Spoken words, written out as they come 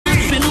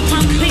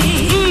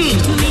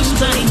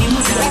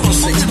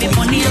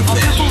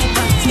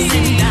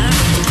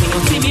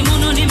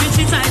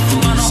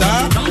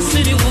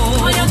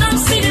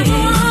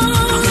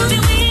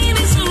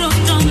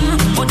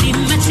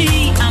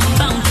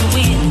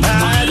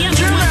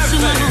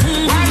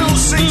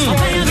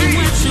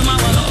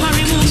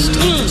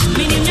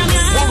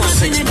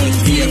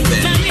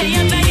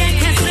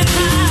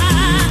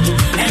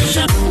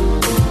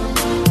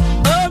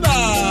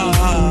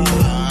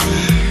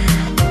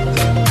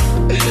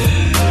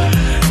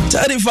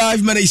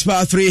35 minutes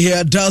past 3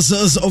 here.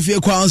 Dozens of your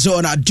Kwanzo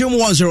on Adum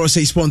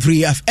 106.3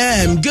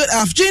 FM. Good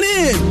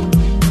afternoon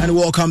and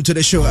welcome to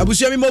the show.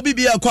 Abusiami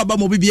Mobibia Kwaba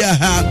Mobibia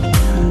ha.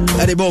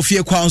 Adebo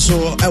Fie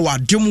Kwanzo Ewa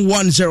Adum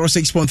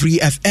 106.3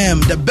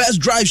 FM. The best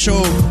drive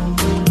show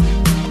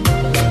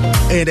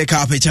in the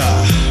capital.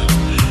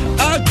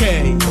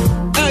 Okay.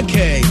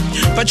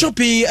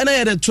 Pachopi, and I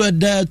had the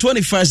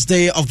 21st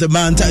day of the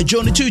month,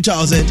 June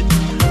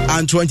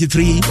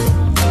 2023.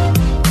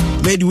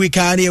 Midweek,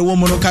 a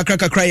woman who can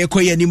cry a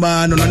quay any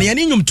man on any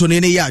anum to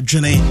any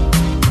yajane.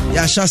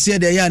 Yashasia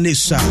de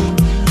Yanissa.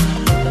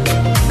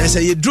 They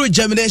say you drew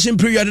germination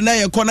period and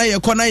I corner. I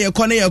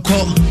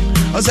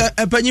said,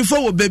 a penny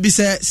forward baby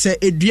say,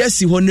 a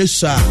dressy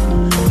honessa,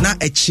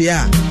 not a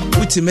chair,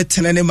 which you met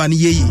any money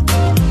ye.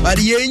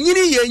 But ye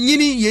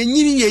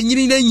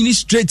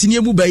straight in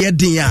your move by your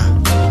dear.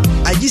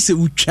 I just say,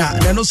 Ucha,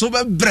 and also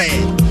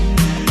bread.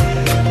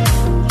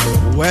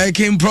 Work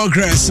in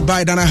Progress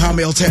by Dana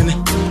Hamilton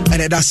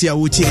and Edasia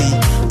Wuti.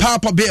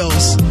 Papa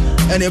Bills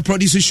and a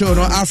producer show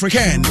no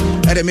African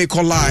and they make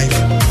all live.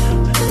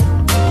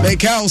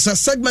 Make else a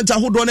segment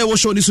who don't ever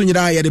show this when you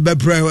die at the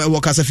Bebre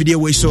work as a video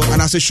way so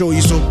and as a show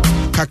you so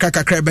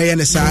Kakaka Krebe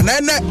and San.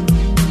 And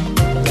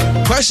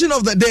question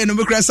of the day, no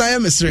because I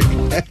am mystery.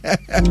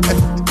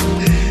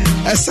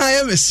 As I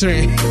am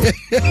mystery.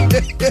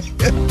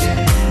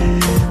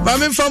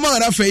 Mami from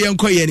Arafe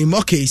Yanko Yenim.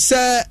 Okay,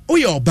 sir,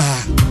 we are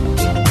back.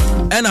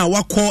 And I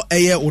walk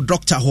a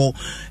doctor ho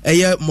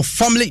a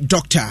family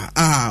doctor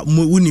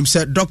wunim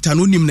said doctor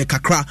no nim ne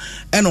kakra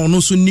and ono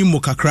so nim mo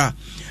kakra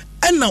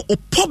and now o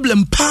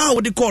problem pa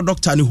we call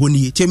doctor ne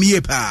honi temi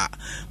pa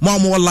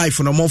more life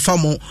no more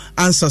famo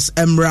answers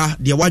emra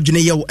de wadwene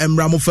ye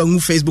emra mo fa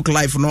Facebook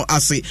live no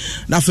ase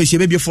na fa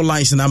she be for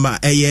lines na ma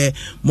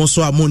mo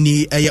so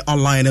amoni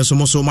online so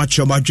mo so match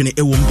your wadwene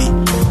e won bi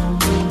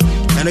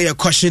and a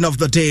question of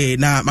the day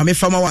na mame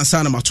fama wan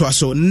sana mato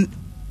so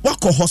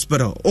wako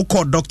hospital o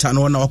call doctor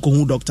no na wako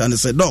hu doctor and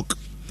say doc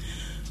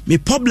me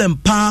problem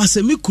pass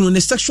me kunu ne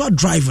sexual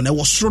drive na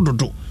was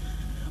rododo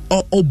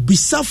or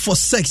obisa for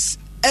sex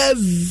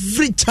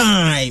every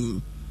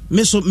time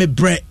me so me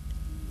bre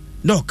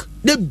doc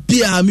de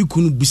bia me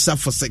kunu bisa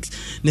for sex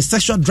ne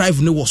sexual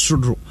drive ne was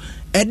rododo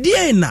e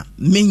de na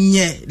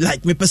menye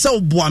like me pesa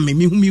oboa me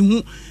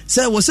hu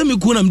say wo say me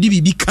kunu am di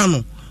bibi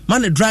kanu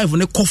man the drive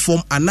ne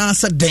conform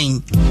anasa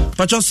den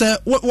pacho say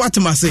what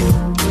am I say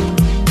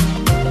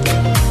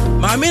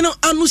Mame no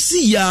anu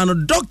si ya no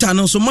doctor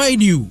no so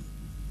mind you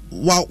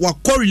wa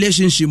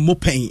correlationship mo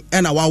pain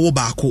and wa wo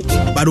baako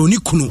but oni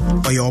kunu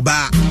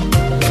oyoba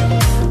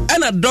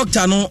and a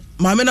doctor no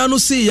mame no anu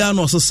si ya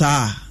no so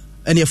saa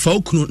and ye fa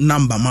kunu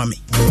number mame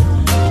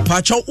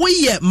pacho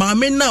oye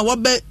mame na wa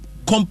be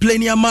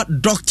complain ama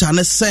doctor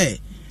na say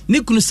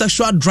ni kunu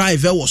sexual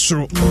drive e wo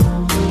soro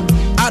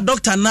a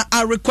doctor na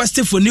a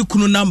request for ni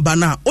kunu number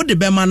na o de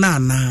be ma na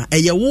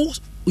eye wo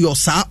your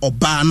sa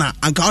obana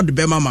and how the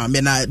bema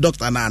me na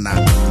doctor na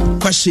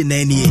question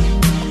any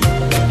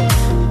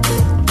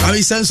I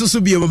mean sense so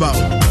be about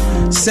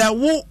say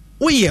wo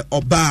ye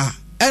oba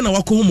and na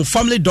wako mu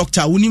family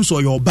doctor wonim so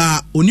your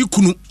oba oni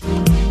kunu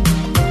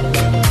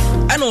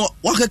and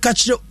waka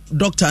catch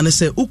doctor and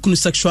say ukunu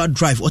sexual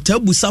drive or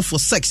tabusa for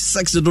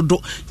sex dodo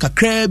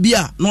kakra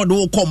bia no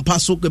do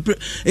compass so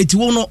eti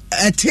wo no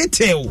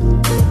etetel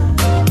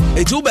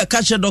it will be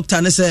catch a doctor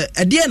and say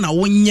a dear na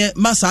wonye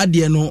masa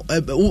de no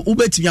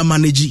ubetimi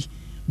manage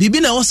bibi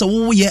na wo se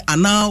wo ye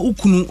ana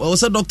ukunu wo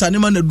se doctor ne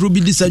ma na duro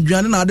bi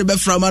disadwane na ade be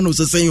frama no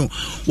se sen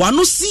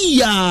wano si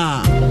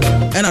ya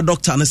and a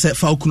doctor ne say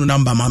fa ukunu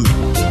number mame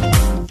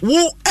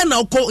wo and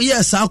a call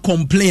yes I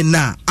complain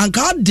na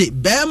anka de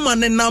be ma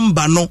ne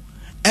number no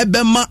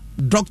ebe ma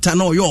doctor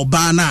no yo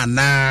ba na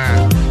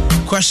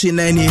question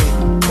any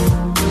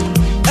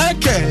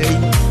okay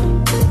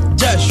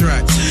just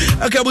right.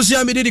 Okay, I was here.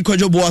 I did the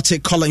Kojo Boate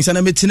Collins and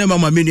I met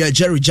Mama Minia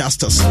Jerry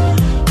Justice.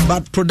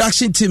 But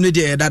production team ni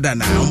de dada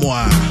na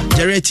mwa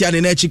Jerry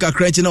Tiani ne chika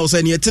creating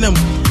also ni tinem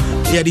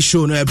ya di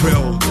show no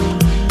ebro.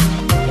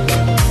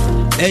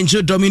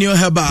 Angel Dominion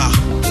Heba.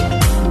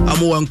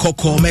 Amu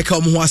nkoko meka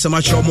omo ho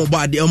asema chro mo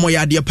bad omo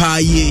ya de pa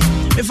yi.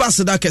 Me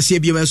fast da kese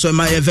bi men so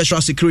my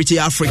Virtual Security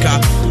Africa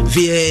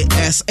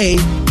VASA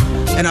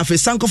and afi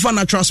Sankofa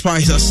Natural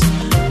Spices.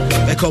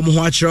 Meka omo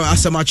ho achro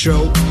asema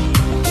chro.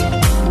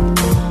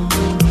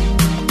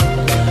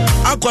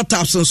 Aqua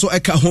Taps and so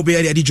eka hobe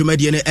ya di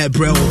jumedi ne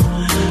ebrel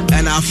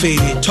and afi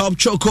Top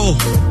Choco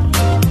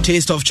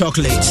Taste of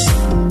Chocolate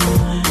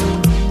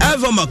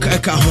Evermark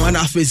eka ho and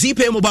afi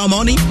Zipe Mobile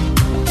Money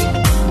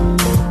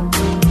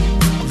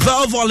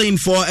Valvoline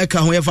for eka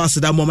ho ya fast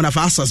that moment of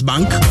Access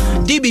Bank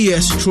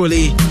DBS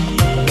truly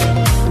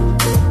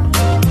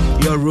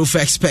your roof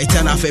expert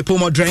and afi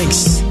Puma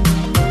Drinks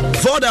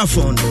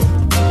Vodafone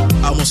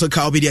I'm also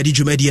call be the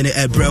jumedi ne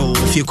ebro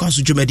if you cause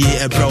jumedi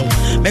ebro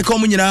me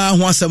come nyina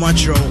ho asema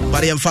chiro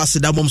but am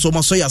fast that mom so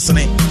so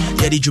yasene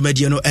the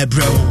jumedi no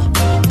ebro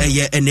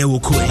eye ene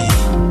wokoi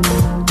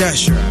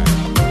dash right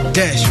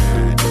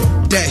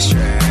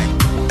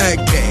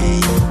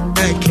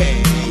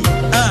okay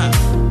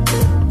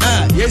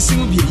yes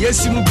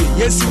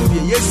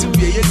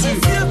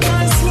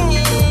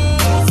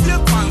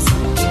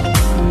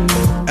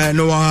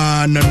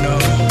No.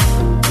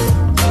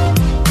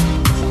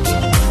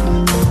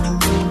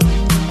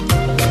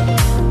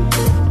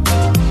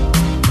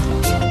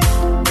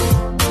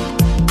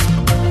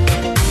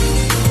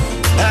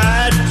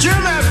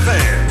 Jim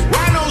FM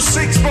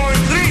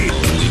 106.3.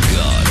 Only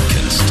God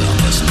can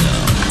stop us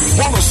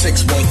now.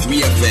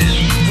 106.3 FM.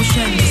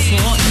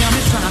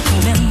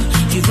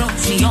 You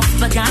wrote me off,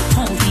 but got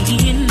home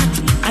in.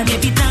 I may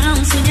be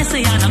down, so you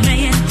say I'm a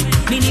man.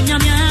 Meaning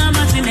I'm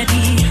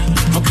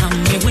oh, come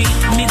away.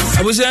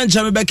 I was saying,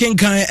 Jamie Becking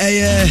can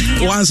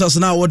once us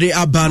now what they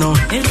are banner.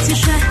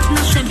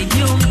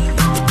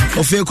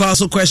 Of your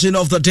question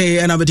of the day,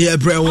 and I'm a dear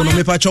bro, no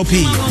me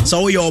pachopi.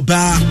 So your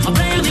bar.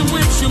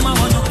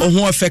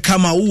 Oho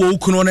afekama wo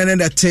okuno ne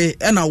nete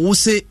e na wo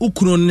se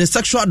okuno ne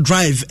sexual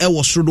drive e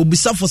wo soro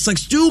obisa for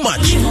sex too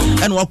much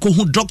and wako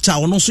hu doctor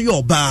wono so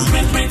your ba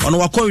ono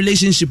wako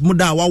relationship mu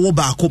da wo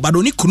ba ko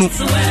bado ni kunu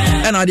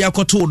e na de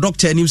akoto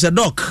doctor anim se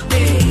doc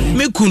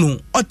me kunu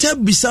ota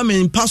bisa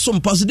me mpaso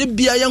de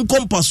bia ye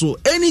nkompaso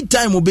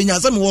anytime obenya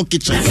se me wo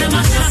kitchen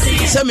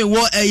se me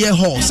wo eye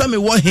ho se me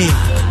wo he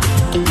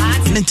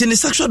nti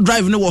sexual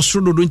drive ne was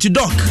soro do nti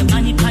doc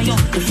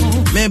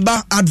me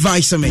ba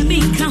advice me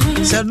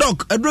say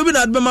doc adrobi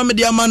na adbema me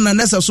dia man na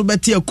nessa so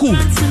beti aku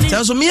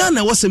say so me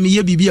na wo se me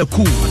ye bibi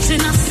aku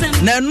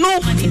na no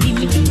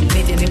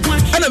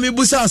ana me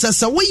busa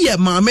say we ye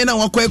ma me na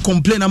wakwa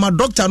complain ama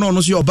doctor no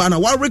so your ba na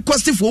wa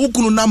request for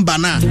ukunu number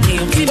na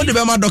what the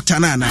be ma doctor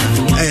na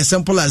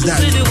simple as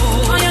that.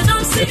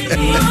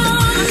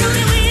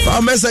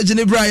 Our message in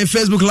Ibrahim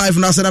Facebook live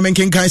now said I'm in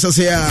King Kaisers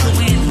here.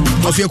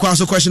 Of your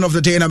question of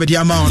the day na be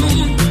dia ma no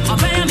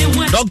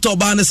Dr.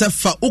 Bane se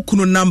fa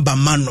ukunu number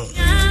mano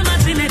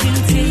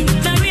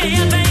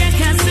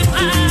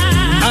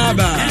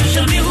aba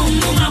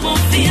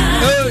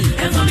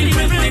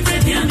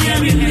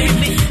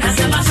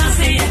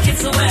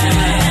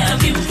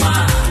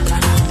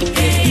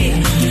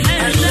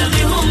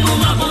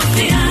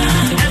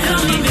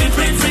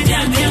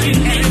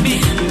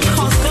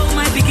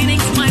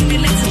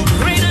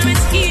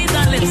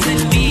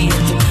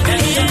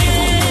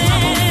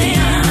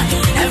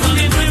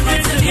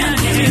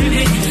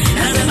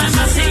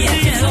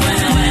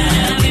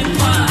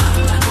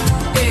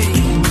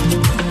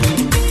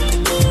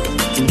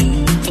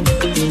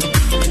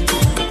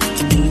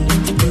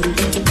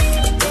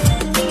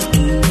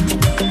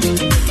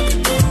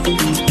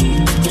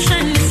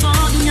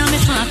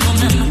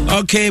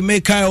Okay,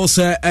 make Kyle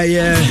say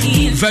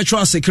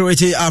virtual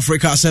security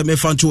Africa say me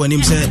fan to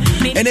him say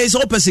and it's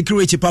open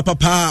security papa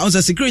on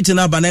the security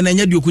na banana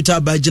nya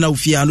dukuta ba gina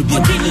ofia no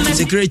bi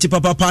security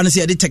papa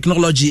say the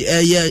technology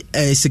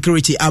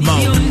security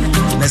amount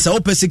na say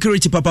open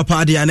security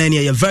papa dey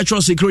na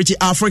virtual security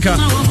Africa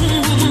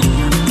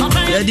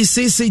the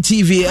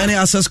CCTV, any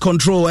access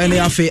control, any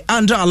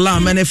under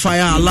alarm, any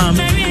fire alarm,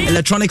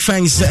 electronic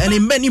fence, any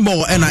many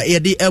more, and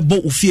the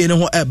airboat fear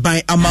no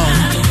by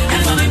amount.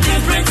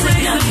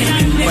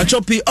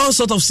 Machopi all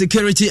sort of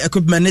security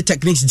equipment and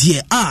techniques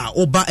dear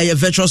oba a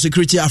virtual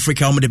security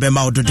Africa the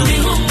bema ododo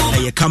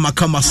e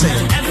kama say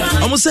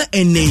almost say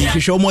ene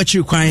hwehwe mo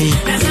achi kwan e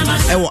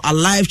a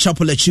live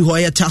chapel achi ho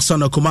ya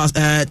tasano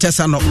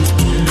tesano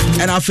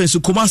and afensu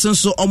Kumasi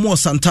so omo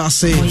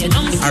santase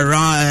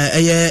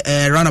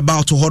around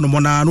runabout ho no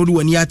na no de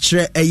wani a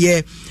kire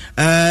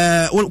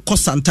ko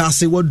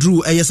santase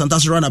wadru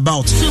santase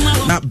runabout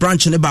na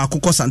branch ne ba ko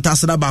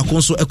santase na ba ko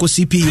so eko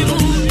CPU no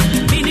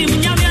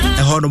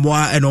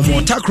honomoa eno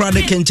mo takra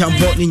de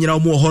kenchampo ni nyina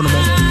mo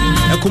honomo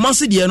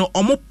Kumasi de no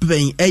omo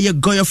pen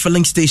Goya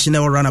filling station e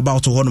run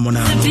about honomo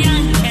na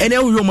ene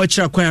wo mo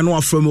kira kwan no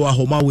afro me wa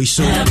homa we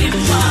so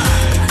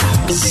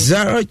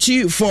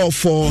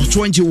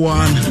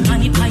 024421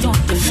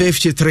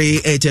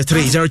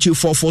 5383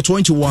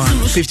 024421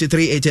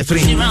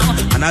 5383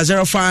 and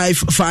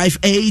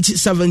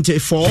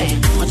 055874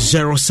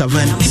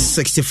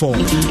 0764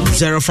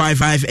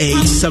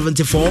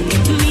 055874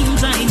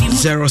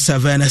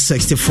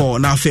 0764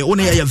 now fe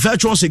only a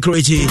virtual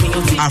security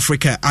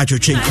Africa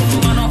ajochenko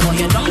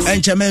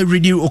and chame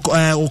read you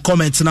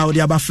comments now the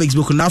about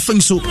Facebook nothing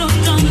so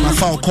I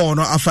found call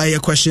no afa a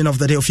question of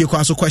the day of your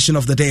question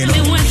of the day no.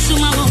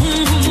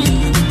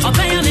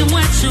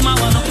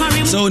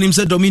 So him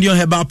said Dominion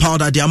herbal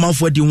powder the amount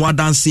for the one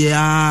dance here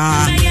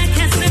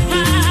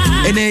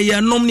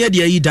and normally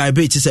the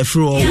diabetes a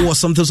flu or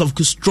something of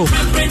stroke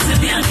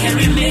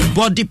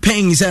body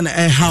pains and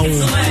how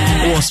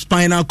or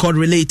spinal cord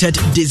related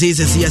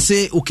diseases yes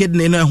say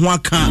kidney no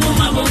waka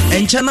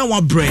and chana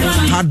wa brain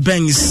heart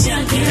bangs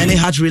any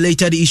heart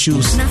related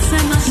issues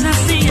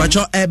but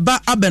your eba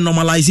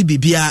abnormalize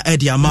bibia e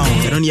the amount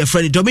and your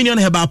friend Dominion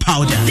herbal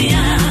powder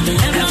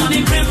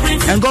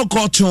and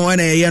go to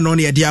and no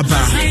near the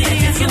aba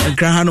and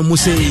krahano mu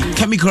say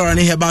chemical and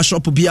herbal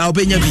shop bia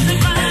obenya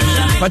bi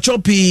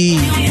pachopi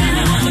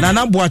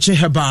nana boache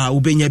heba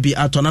ubenya bi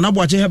ato nana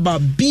boache heba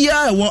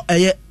bia wo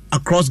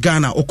across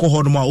Ghana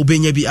okohodoma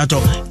ubenya bi ato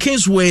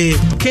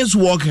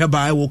Kingswalk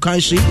heba wo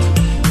kanshi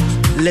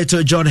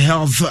Little John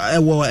Health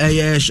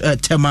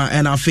Tema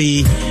and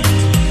Afi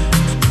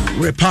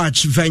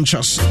Repatch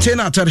Ventures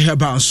Tina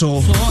Terheba so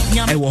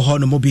Ewo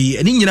Honomobi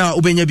and Inina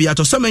Ubenya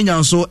Biato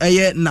Samenya so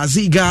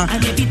Naziga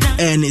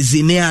and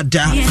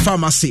Zineada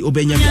Pharmacy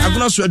Ubenya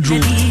Aguna Swedru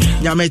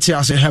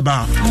Yametia se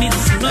Heba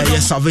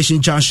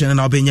Salvation Junction and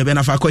Albania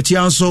Benafa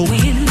Kwetianso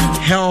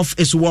Health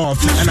is Wealth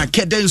and a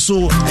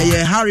Kedenso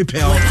Harry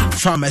Pell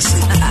Pharmacy.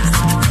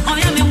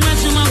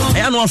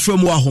 I know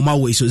from Wahoma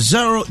way so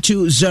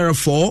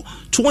 0204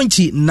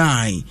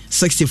 29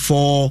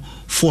 64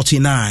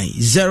 49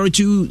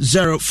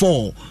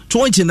 0204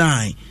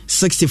 29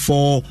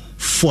 64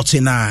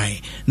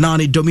 49. Now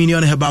the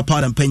Dominion Heba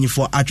part and penny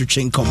for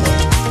Attrachin Combo.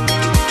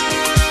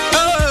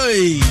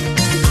 Hey,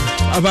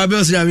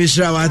 Ababels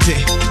Yamishrawate.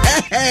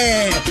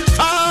 Hey,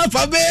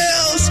 Papa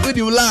Bills with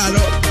you, Lalo.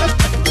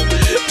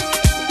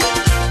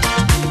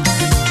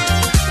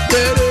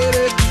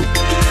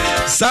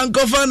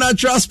 Sankofa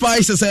natural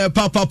spices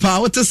papa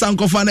what is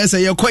Sankofa na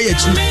say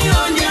yokoyechi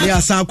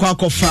ya sankwa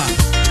kofa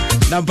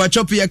na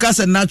pachopi ya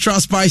kasa natural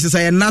spices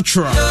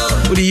natural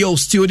with the yo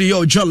stew the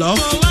yo jollof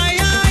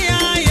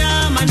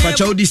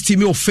pacho this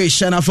steam your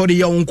fish and for the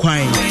yo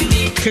nkwan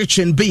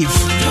kitchen beef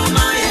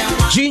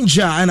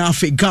ginger and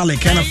afi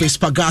garlic and afi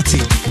spaghetti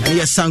and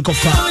yes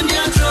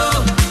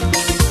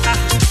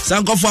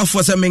Sankofa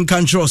for some main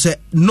control say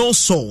no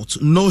salt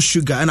no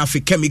sugar and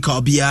afi chemical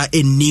bia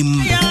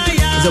enim.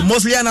 The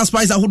mostly and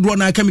spice I would run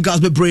chemicals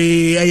be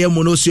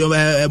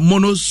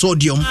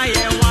monosodium.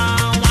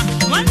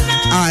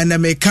 And a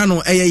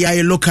mecano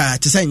a loca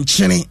to say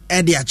chini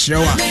edia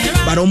chewa,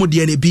 but almost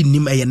the be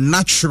nim a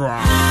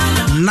natural.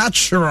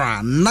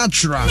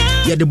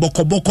 Yeah, the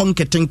bokobokon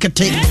keting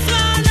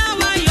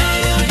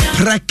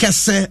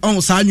Prekese on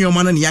Sanyo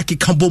man and Yaki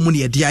Kambo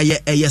Muni a dia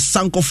a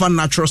Sankofa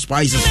natural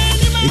spices.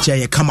 It's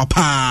a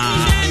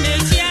kamapa.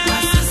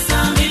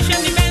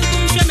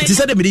 He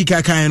said the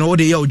America kind all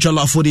the yo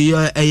jollof for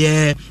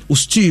the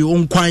stew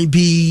on quine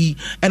bee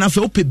and I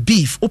feel open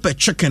beef, open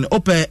chicken,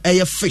 open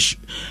fish,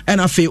 and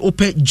I feel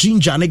open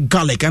ginger and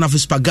garlic and I feel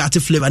spaghetti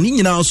flavor. And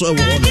you know also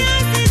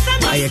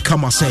I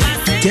come and say,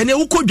 then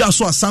you could just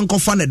so a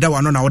Sankofa that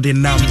one on our day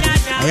now.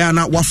 I am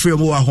not what free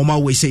more home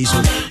always say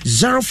so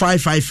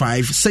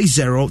 0555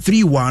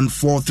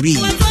 603143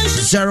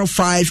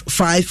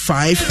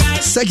 0555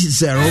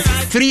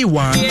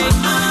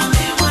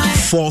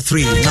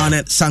 603143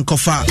 Nanet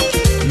Sankofa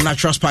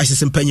natural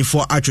spices and penny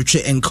for Achuche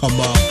and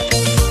combo.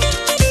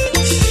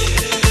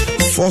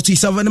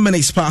 47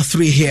 minutes past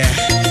 3 here.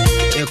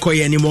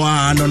 Ekoye anymore,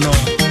 I don't know.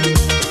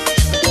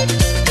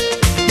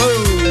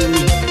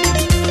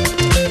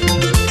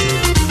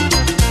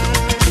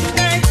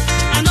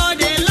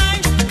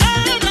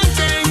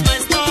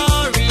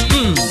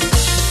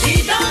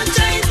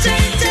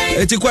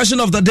 It's a question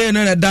of the day and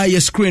I die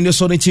screen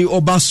this on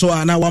Obaso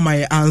and I want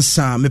my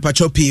answer. Me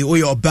pachopi o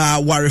your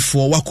ba worry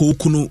for wako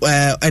ukunu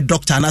a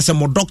doctor and I say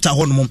more doctor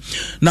honmum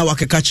now I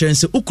can catch and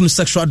say ukunu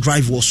sexual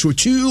drive was through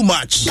too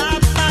much.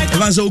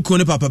 Evans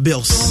ukunu Papa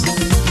Bills.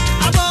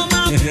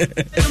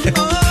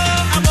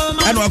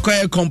 And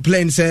I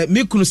complain say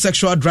me ukunu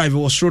sexual drive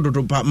was through the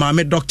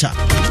my doctor.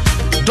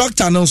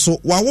 Doctor no so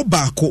wawo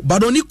bako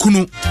but oni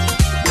kunu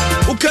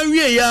Can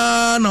we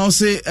now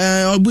say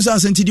Obusa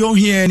senti di on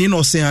here ni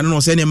no say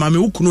no say mama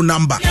ukunu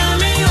number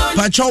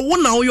pacha wo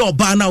na wo your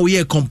ba na wo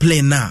ye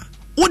complain na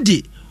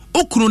odi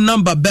ukunu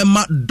number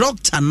bema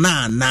doctor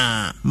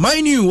na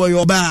mind you wo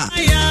your ba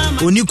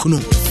oni kunu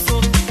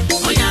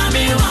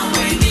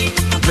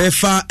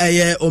refer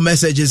o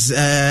messages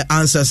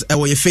answers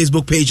or your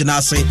Facebook page na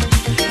say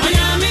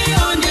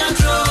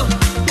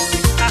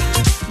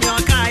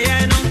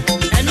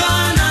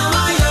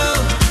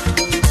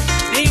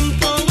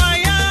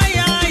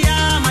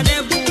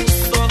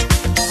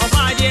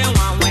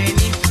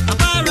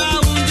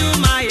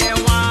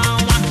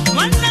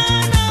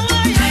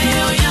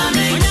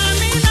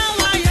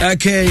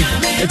okay,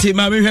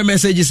 my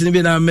messages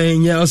in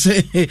I'll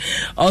say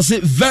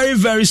very,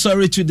 very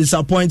sorry to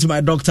disappoint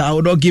my doctor. I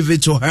will not give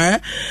it to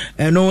her.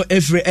 And no,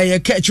 if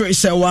catch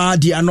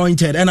the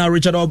anointed and I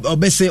Richard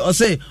Obese or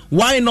say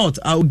why not?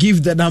 I'll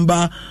give the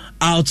number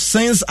out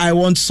since I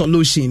want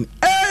solution.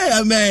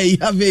 I may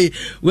have a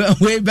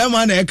way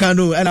Beman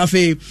Canoe and I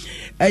say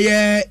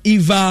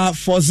Eva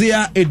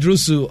Fozia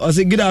Edrusu or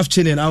say good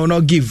afternoon. I will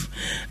not give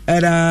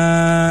and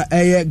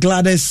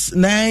Gladys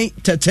Nay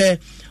Tete.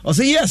 I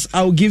say yes,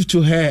 I'll give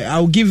to her.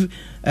 I'll give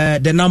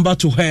the number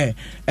to her.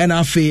 And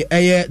I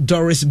say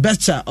Doris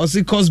Betcha. I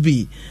say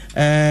Cosby.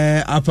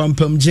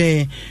 Apampam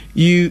Jane.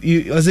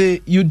 You. I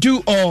say you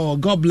do all.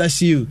 God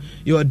bless you.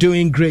 You are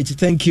doing great.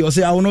 Thank you. I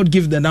say I will not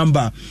give the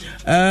number.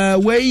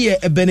 Where you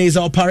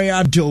Ebenezer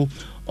Pariado.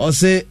 I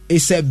say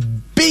it's a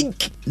big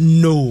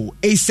no.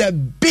 It's a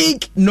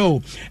big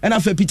no. And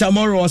after Peter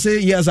Morrow, I say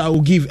yes, I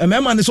will give. And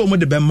my man is home with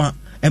the Bema.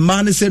 And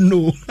man said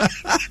no.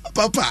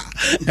 Papa.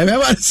 And my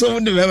man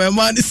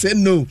said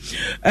no.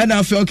 And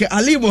I feel okay.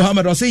 Ali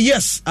Muhammad, I say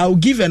yes, I'll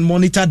give and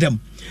monitor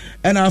them.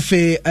 and I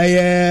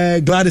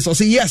say Gladys I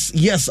say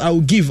yes I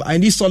will give, I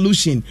need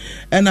solution.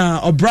 And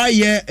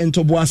Obraye and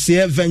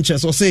Toboasie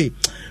Ventures I say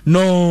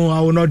no, I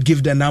will not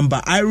give the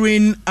number.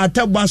 Irene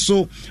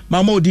Atabaso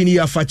Mama Odini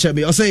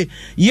Afachebe I say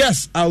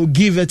yes, I will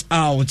give it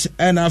out.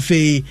 And I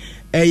say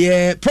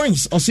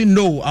Prince I say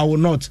no, I will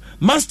not.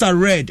 Master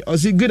Red I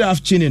say good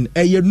afternoon.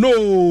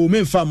 No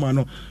me fama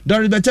no.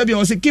 Doris Betebi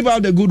I say keep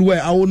out the good way,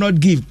 I will not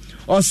give.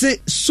 Or say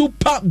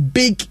super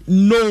big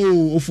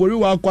no for you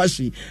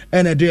Kwashi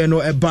and a day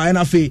no a buy and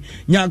afe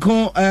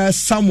Nyako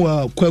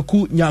Samuel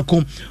Kweku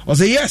Nyako. Or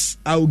say yes,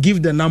 I will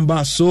give the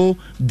number so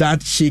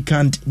that she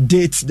can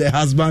date the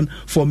husband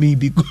for me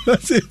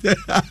because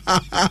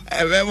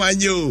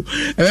everyone you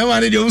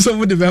also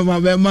with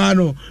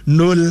the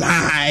no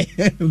lie.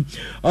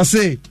 Or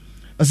say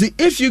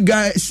if you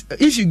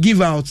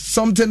give out,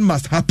 something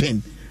must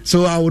happen,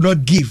 so I will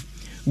not give.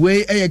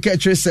 Way a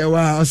catch say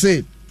wow I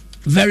say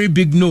very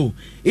big no.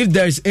 If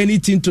there is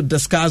anything to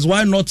discuss,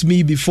 why not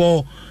me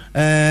before?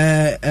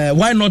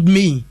 Why not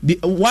me?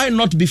 Why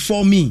not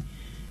before me?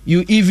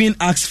 You even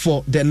ask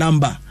for the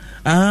number.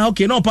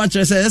 Okay, no patch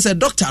say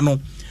doctor no.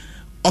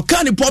 O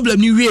can the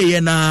problem ni we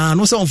na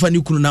no say on fa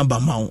ni kunu number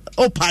ma.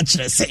 O patch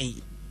say.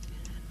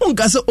 On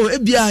ka say o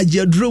ebia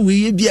agedro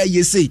we ebia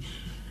ye say.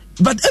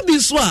 But ebi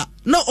so a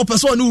na o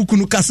person ni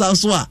kunu kasa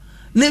so a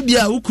na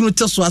ebia ukunu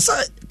te so a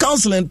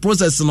counseling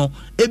process no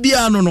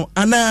ebia no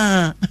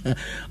ana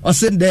I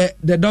said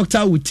the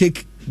doctor will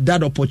take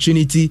that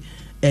opportunity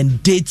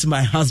and date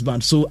my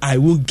husband, so I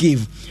will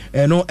give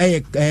Caroline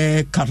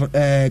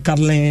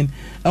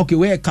okay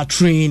where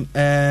Catherine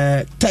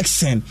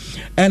Texan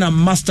and a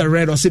Master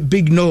Red or say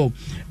big no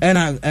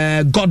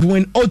and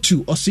Godwin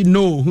Otu or say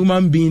no,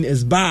 human being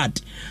is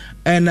bad,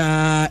 and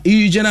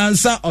Eugene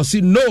answer or say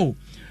no,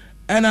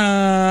 and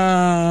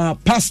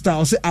Pastor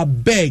or say I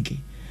beg,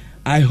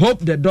 I hope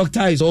the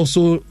doctor is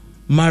also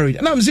married.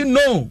 And I'm saying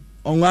no.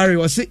 On worry,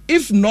 or say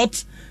if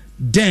not,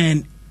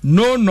 then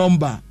no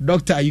number.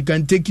 Doctor, you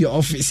can take your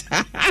office.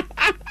 I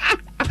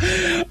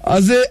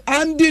say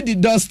Andy the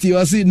Dusty.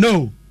 I say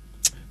no,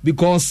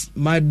 because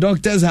my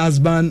doctor's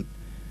husband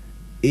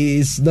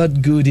is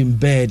not good in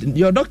bed.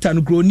 Your doctor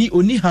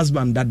only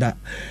husband that.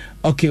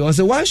 Okay, I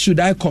say why should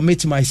I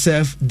commit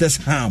myself this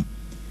harm?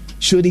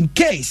 Should in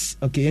case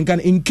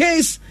in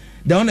case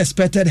the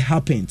unexpected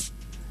happens.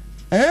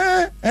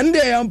 And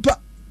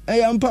I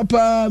am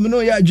papa, me know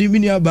ya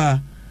Jimmy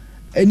Aba.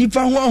 Nipa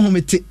ho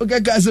ahomete.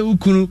 Okay, ka say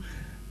ukunu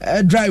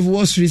drive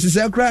Wall Street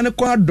say kra ne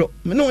kwado.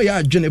 Me know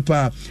ya adwene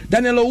pa.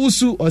 Daniel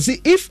Owusu or say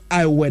if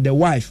I were the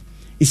wife,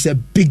 it's a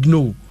big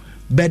no.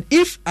 But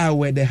if I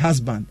were the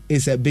husband,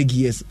 it's a big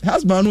yes.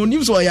 Husband no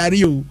nim so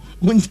yare o.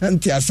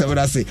 Wuntanti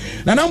asewra say.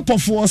 Na nam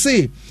pofo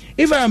say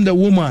if I am the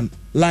woman,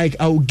 like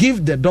I will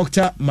give the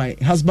doctor my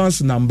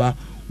husband's number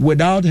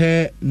without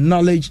her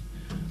knowledge.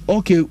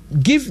 Okay,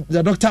 give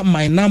the doctor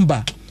my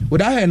number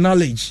without her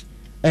knowledge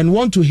and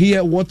want to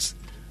hear what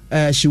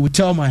she will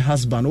tell my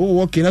husband.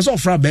 Oh, okay, that's all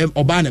fra be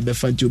obana be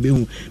fanti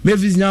obehu.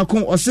 Mavis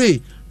nyakon or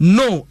say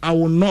no, I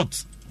will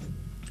not.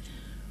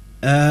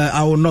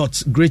 I will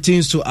not.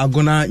 Greetings to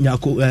Agona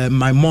Nyako,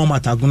 my mom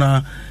at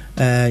Agona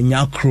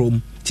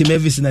Nyakrom.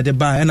 Mavis in the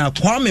bar and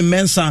Kwame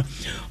Mensa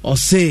or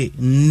say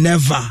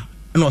never.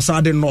 No,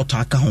 Saturday not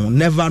account,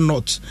 never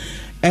not.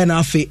 And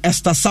I say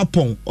Esther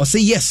Sapon or say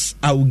yes,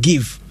 I will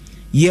give.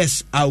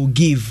 Yes, I will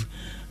give.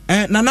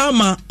 And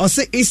Nanama, I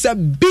say it's a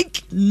big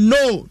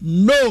no.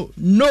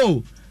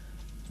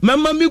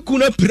 Mama mi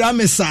kuna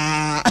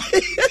pramesa.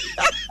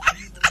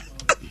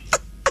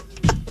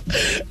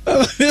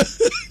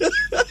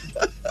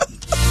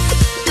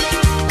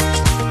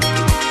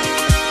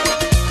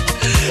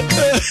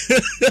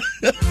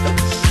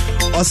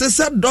 I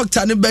say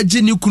doctor ni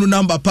beji ni kunu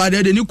number pa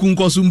de ni kun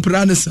kosum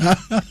pranesa.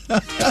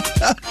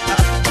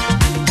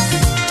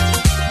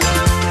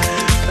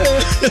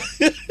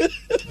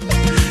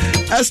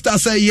 Esther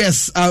say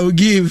yes, I will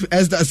give.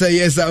 Esther say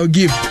yes, I will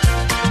give.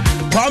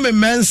 Kwame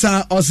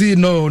Mensa or say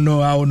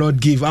no, I will not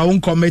give. I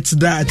won't commit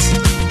that.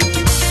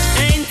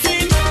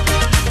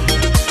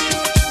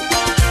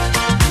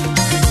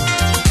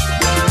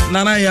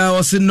 Nanaya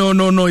or say no,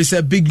 it's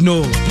a big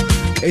no.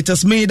 It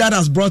is me that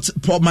has brought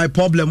my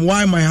problem.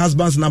 Why my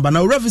husband's number?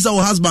 Now, reference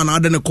our husband, I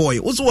didn't call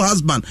you. Also,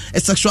 husband, a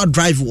sexual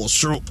drive was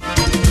true.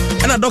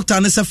 And a doctor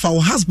and said for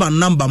our husband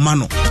number,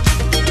 mano.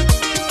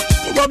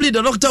 Probably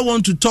the doctor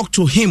want to talk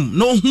to him.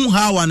 No who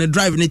how and a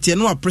drive in it.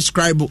 No a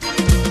prescribe.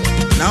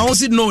 Now I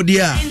said no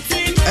dear.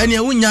 And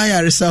you wouldn't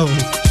yourself.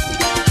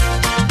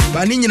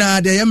 But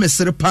Nina, they am a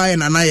pie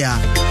and anaya.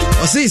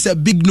 Or say it's a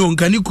big no.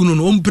 Can you couldn't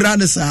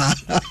umpranesa?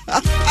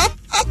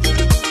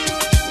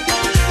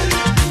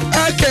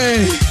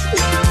 Okay.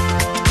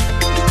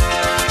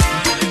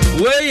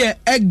 Where your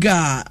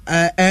Edgar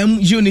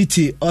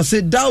Unity or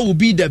say that will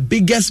be the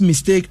biggest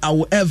mistake I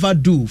will ever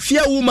do.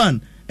 Fear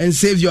woman and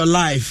save your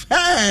life.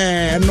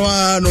 Hey,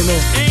 no.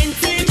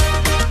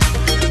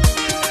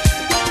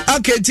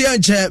 Okay,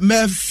 tianche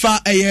me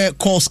fa eye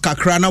course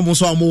kakra na mo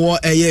so amowo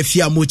eye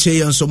fia mo che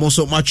yen so mo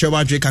so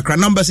matwe kakra.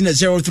 Numbers in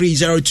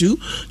 0302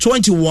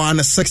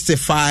 21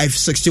 65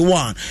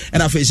 61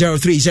 and afi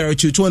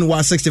 0302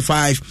 21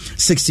 65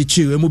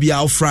 62. Emu bia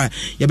ofra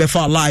ye be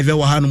fa live e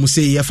wa hanu mo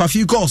say ye fa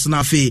few course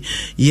na afi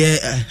ye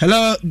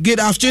hello, good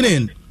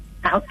afternoon.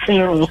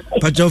 Afternoon.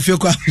 Pacho fio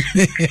kwa.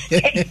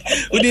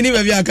 Udi ni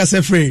be aka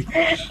se free.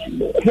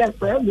 Yes,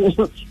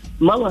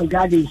 Mama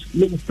Gladys,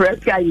 me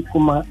pressure you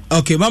kuma.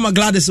 Okay, Mama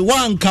Gladys,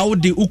 one ka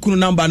udi ukunu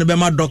number no be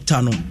ma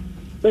doctor no.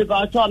 We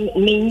got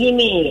me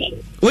nyimi.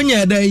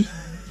 Onye dai?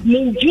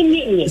 Me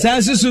jini. Sa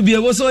susu bie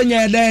wo so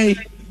onye dai?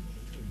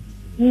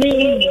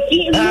 Me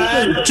jini.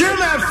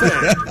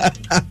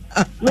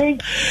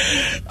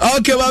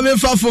 Okay, Mama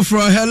Fafo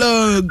from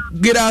hello,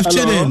 good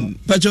afternoon.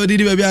 Pacho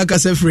didi be aka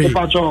se free.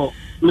 Pacho,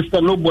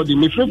 Mr. Nobody,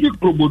 me favorite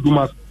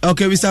proboduma.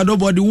 Okay, Mr.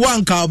 Nobody,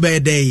 one ka be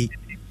day.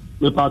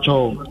 Me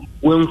Pacho,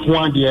 when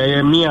one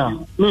day me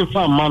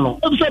fa mano.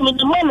 If say me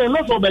the money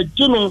not for be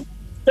jino,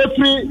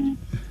 every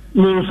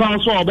me fa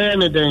so be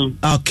anything.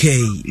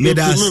 Okay, me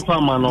das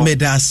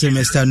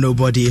Mr.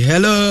 Nobody.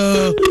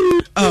 Hello.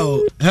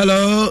 Oh,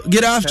 hello.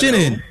 Good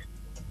afternoon.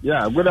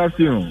 Yeah, good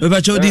afternoon. Me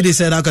Pacho didi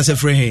say aka se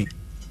free.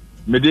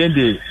 Me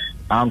dey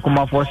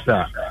Ankoma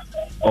Foster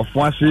of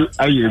Wansi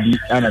Ayebi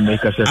and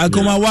make a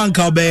Ankoma one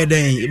ka be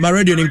day. My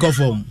radio in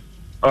conform.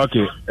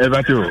 Okay,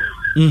 Evato.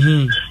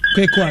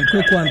 Quick one.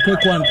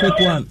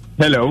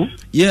 Hello.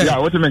 Yeah,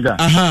 what you make?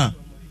 Come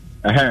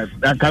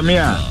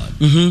here.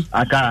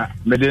 Aka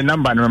me the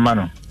number no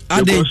mano.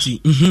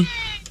 Adenti.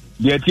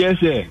 The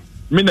TSA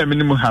me na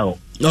minimum how.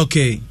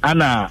 Okay.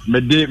 Ana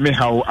me de me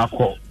how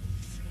akọ.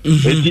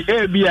 Eti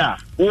ebia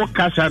wo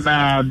kasa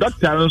na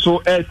doctor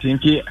nso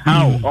think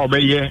how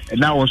obeye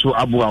na wo so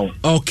aboa.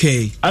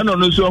 Okay. Ano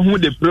no so hu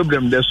the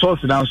problem the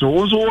source na so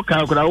wo so wo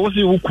ka kura wo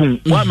si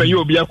wukun wa me ye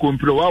obi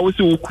akompro wa wo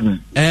si wukun.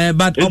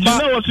 But oba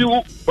wo si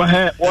wo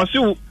si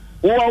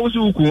wo si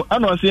wukun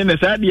ano se ne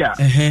sadia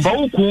fa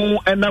wukun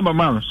ena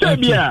mama so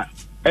bia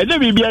ede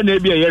bibia na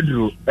ebia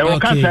yeduru e wo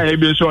kasa e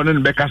bi so no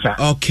be kasa.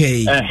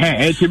 Okay.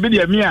 Eti bi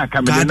dia mi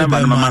aka me na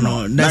mama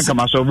no na ka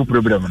ma solve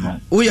problem no.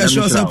 We are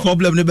sure some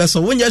problem ne be so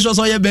when you sure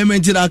so ye be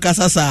menti na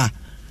kasa sa.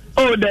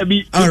 Oh,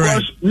 Debbie,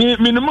 because me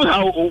no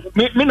how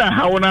me na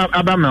how na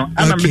abama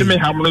ana me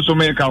how no so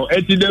make out.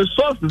 Eti the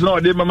source no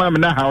dey mama me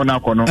na how na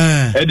kono.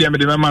 E dey me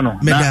dey mama no.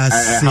 Na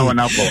how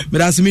na ko. Me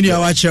das me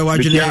wa che wa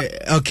jule.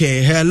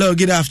 Okay, hello,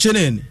 good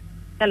afternoon.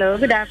 Hello,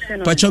 good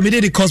afternoon. Pacho me dey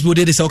the Cosmo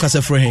dey the so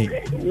kasa free.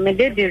 Me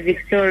dey the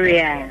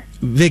Victoria.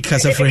 Vic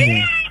kasa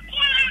free.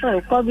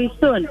 Oh, Kobe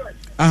Stone.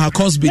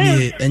 Cosby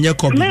ni enye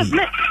Kobe.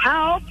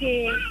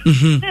 Okay.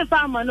 Me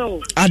farmer no.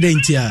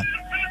 Adentia.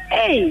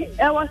 Hey,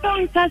 I was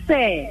on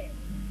kase.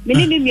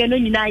 Minini mienu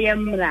nyina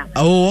yemra.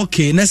 Oh,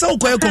 okay. Na say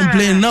ukoye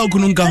complain na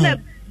okunu nka ho.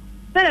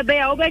 Sele be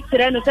ya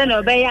obekire no se na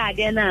obe ya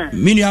ade na.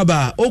 Minu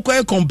aba,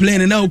 ukoye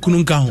complain na okunu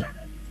nka ho.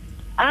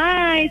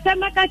 Say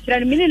maka kire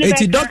no minini be.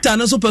 Eti doctor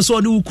no so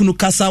person dey ukunu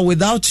kasa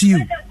without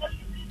you.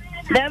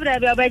 Debra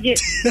be obeje.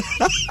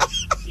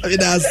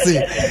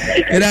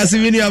 That's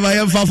Minu aba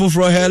yem fa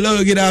for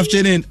hello, good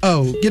afternoon.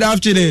 Oh, good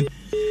afternoon.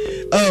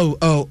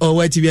 Oh,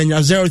 wait to be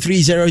on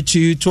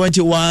 0302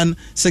 21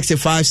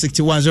 65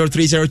 61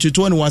 0302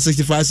 21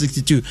 65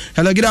 62.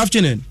 Hello, good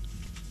afternoon.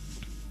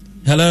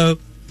 Hello.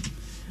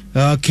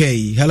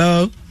 Okay,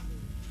 hello.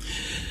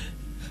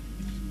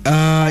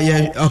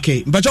 Yeah,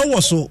 okay. But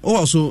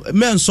also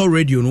men saw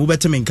radio no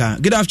better menka.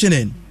 Good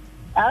afternoon.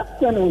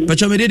 Afternoon.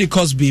 But me did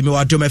Cosby me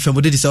wa do me fem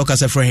did say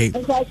okasa for he.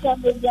 Dr.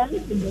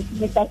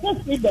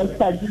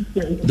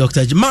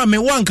 Jima me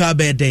wan ka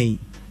be den.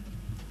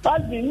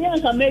 Cosby me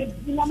anka me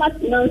mama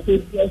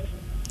finance yes.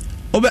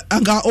 Obe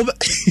anka obe.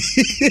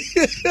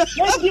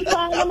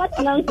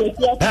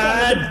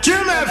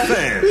 Jim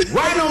FM.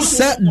 Right on.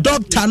 Say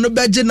doctor no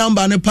beje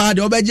number ne pa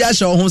de obeje a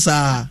show ho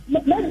sa.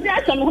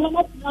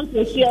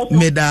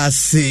 Me da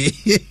say.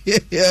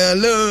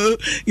 Hello.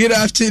 Good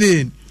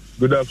afternoon.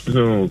 Good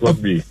afternoon,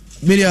 Cosby.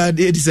 Media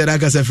it said I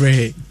got a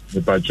free.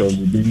 The patch of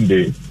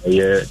the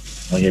yeah,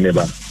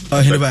 Heneba,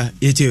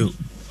 you too.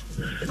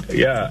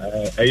 Yeah,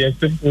 a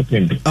simple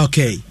thing.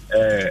 Okay.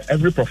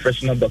 Every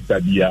professional doctor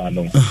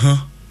no.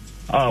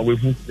 We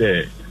put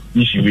the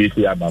issue with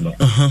the abano.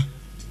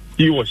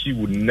 He or she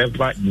would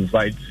never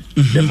invite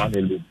the man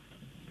alone.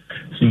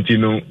 Since you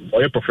know,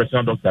 or a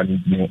professional doctor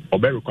needs no or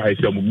very requires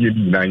some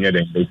maybe 9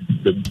 years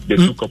the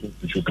two couples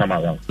should come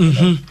around.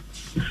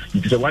 If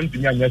it's a one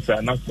thing, yes,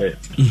 answer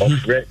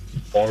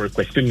or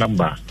requesting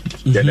number,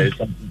 then there is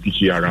something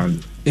fishy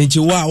around. Ain't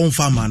you on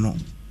farmer no?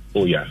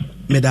 Oh yeah.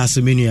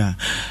 Medasiminia.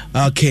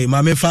 Okay,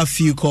 my me fa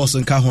few calls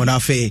and count on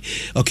fe.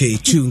 Okay,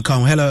 two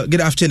count. Hello,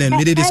 good afternoon.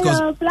 We did discuss.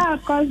 Hello,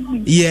 Black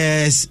Cosby.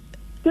 Yes.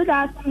 Good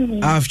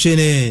afternoon.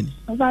 Afternoon.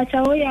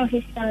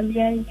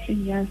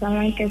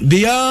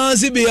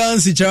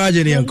 Beyonce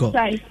charging yanko.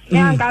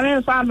 Yeah,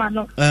 I'm farmer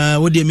no.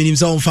 What do you mean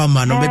some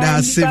farmer no?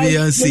 Medase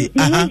Beyonce.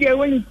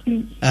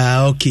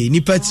 Okay. Ni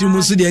pati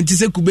musu di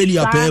antise kubeli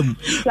apem.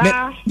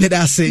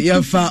 Medase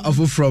ya fa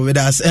ofu from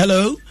medase.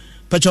 Hello.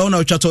 Pacha ona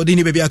uchato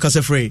dini baby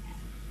akase free.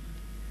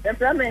 The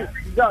Premier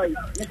Joy,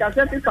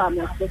 Mr.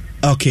 Farmer.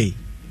 Okay.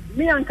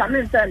 Me and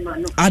Camin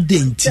Ferman.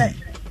 Adenti.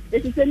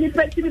 It is a new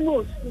petty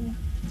most.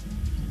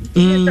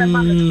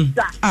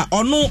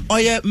 Ono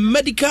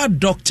medical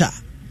doctor.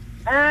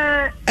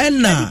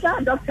 Enna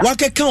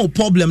wakeka o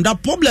problem.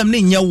 That problem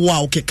ni nya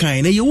wa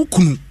okeka na ye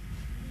wukunu.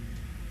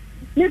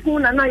 Ni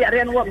kuna na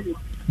yare no wo.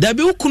 There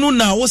be wukunu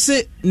na wo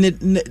say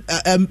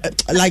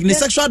like the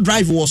sexual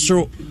drive was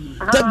so.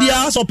 That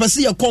bia so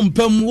person ye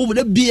kompam wo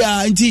de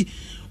bia nti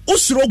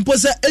usoro mpo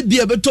se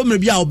ebia beto mere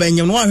bia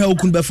obenyem no ahwe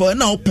wukunu before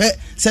na ope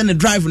say ne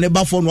drive ne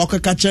ba for no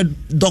wakeka che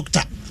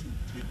doctor.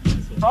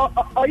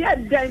 Oh yeah,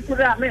 then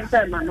kura me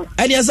ferma no.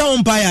 And yes, I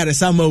umpire yare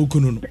sama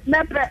wukunu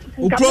no.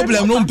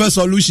 Problem no mpe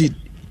solution.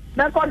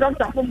 Na ko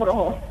doctor fumro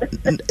ho.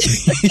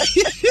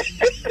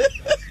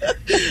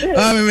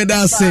 Me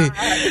da say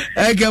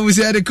eka we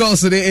say the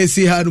course the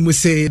AC how do we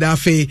say that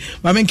fe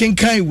ma men ken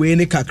kai we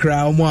ne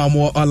kakra mo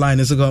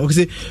online so go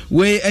say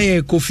we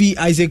Kofi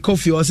I say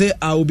Kofi or say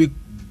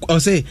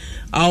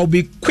I'll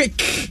be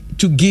quick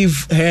to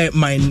give her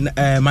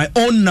my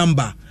own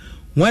number.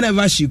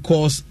 Whenever she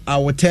calls, I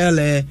will tell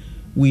her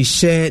we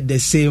share the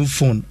same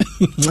phone.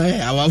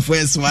 Our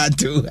first one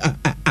too.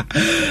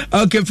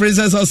 Okay,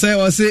 Princess, I'll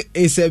say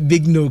it's a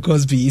big no,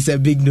 Cosby. It's a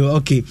big no.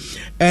 Okay.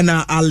 And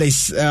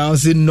Alice, I'll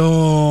say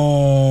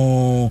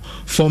no.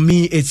 For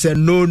me, it's a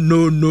no.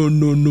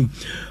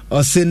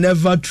 I'll say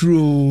never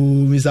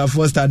true, Mr.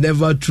 Foster,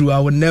 never true. I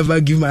will never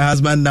give my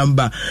husband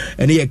number.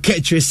 And he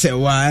catch you say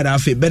why I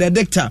feel.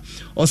 Benedicta,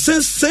 or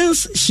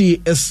since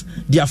she is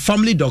their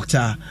family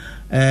doctor,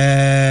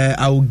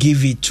 I will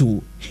give it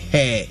to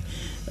her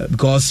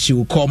because she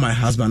will call my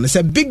husband. It's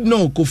a big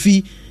no.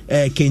 Kofi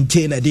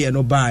contain a day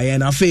no buy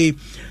and I say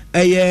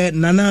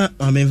Nana.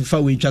 I mean,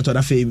 for we chat on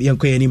a fame.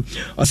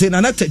 Or say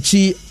Nana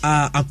Techi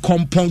a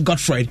compound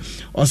Godfrey.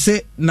 Or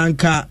say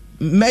Nanka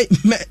me.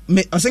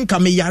 I think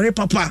come yare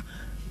papa.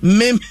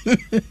 Me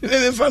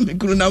family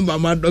could number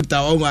my doctor.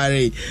 Oh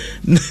my!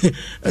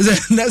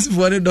 That's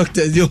for the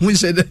doctors. You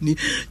wish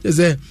just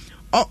say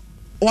oh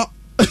what.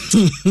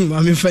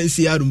 Mami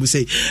fancy adu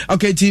say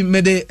okay team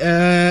me de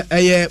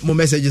mo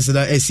messages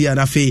na esi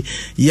anafe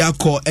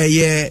yako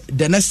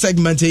the next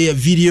segment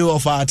video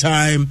of our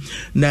time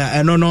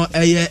na no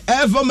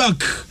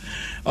Evermark.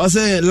 I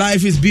say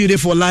life is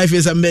beautiful, life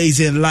is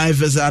amazing,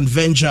 life is an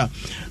adventure.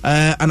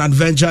 An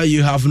adventure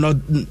you have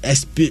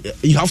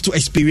to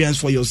experience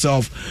for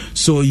yourself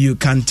so you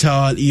can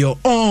tell your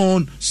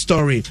own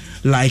story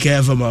like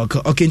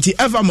Evermark. Okay, nti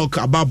Evermark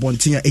about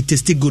bontia it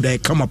tastes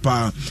good. Come up,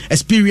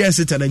 experience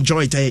it and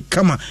enjoy it.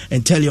 Come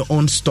and tell your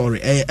own story.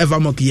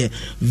 Evermark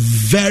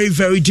very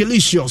very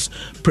delicious,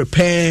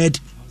 prepared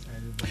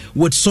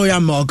with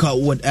soya milk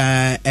with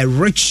a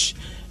rich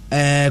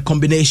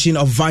combination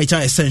of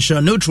vital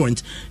essential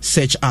nutrients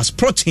such as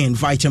protein,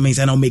 vitamins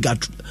and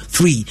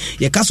omega-3.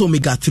 Yekaso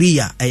omega-3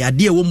 ya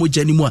ade wo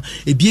moja ni mu a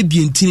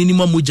ebiebie ntini ni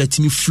mu moja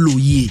timi flow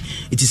ye.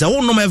 It is a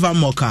one number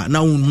Evermark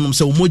na unum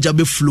se moja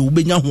be flow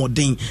benya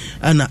hoden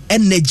and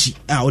energy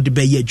o de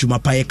be ye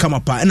adwuma pa ye kama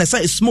pa and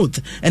say smooth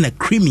and a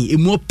creamy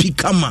emo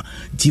pikama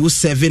ti wo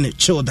serving it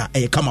chilled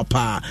e kama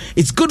pa.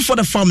 It's good for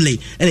the family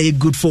and it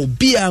good for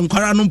beer and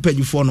kwara no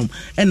mpanyufo no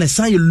and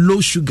say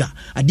low sugar.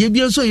 Ade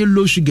bia so ye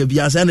low sugar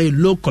bia say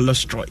low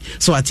cholesterol.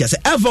 So at say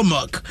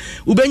Evermark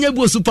ubenya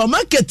bu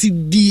supermarket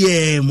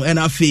BM and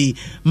afi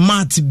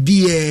mat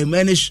BM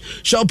and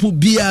shop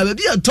beer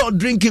be a to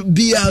drink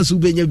beer so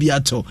ubenya bi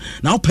ato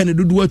now penny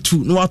do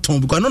 2 no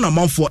aton because no na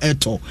man for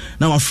eto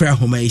now afra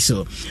home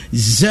so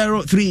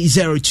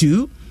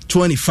 0302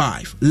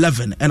 25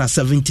 11 and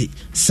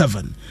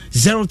 77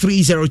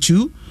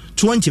 0302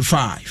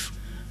 25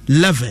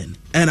 11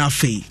 and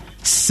afi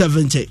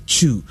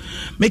 72.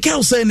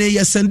 Michael say ne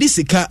yesendi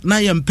sika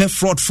na yempe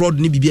fraud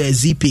ni bibia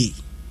ZPay.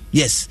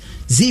 Yes,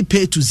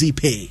 ZPay to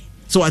ZPay.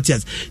 So what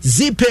is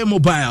ZPay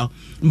Mobile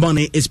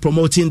Money is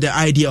promoting the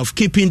idea of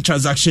keeping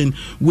transaction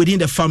within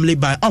the family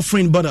by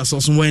offering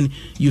bonuses when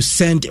you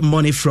send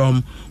money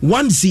from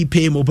one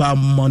ZPay Mobile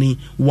Money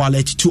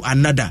wallet to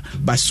another.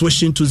 By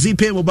switching to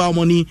ZPay Mobile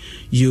Money,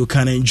 you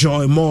can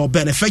enjoy more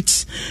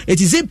benefits. It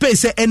is ZPay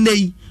say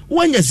NA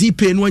when you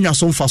ZPay when you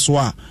son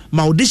faswa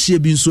ma odishie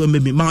bi nso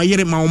ememi ma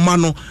yere ma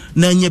omano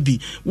na anya bi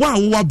wa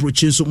wo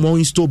broche so mo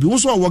install bi wo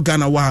so wo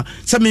Ghana wa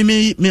se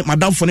me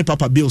madam for ne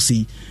papa bill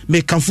si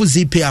me kanfo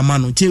ZPay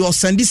amano ti o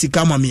send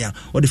sika ma me a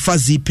o de fa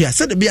ZPay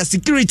se de be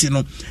security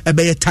no e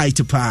be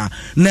tight pa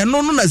na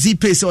no na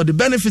ZPay se o de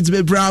benefits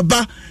be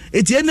braba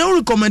eti e na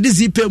recommend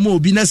ZPay mo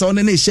obi na se o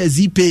na share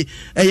ZPay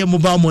eye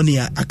mobile money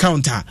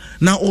account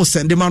na o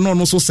send ma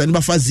no so send ba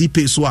fa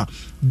ZPay so a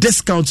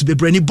discounts be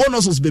brani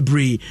bonuses be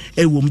bre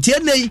e wo mtie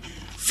nei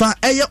fa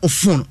eye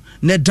ofon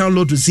na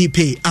download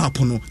ZPay app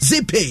no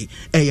ZPay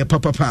eye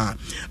papa.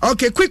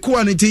 Okay, quick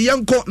one nti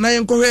yanko na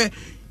yanko he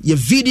your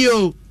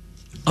video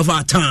of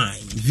our time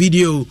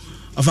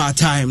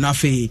na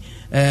fe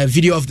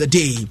video of the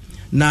day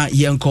na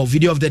yanko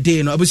video of the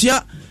day no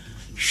abusia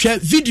share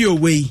video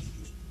way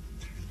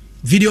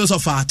videos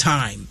of our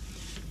time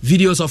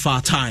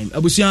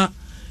abusia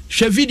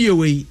share video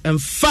way in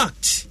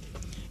fact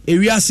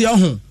area se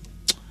ho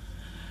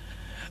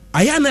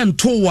ayana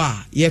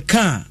ntowa ye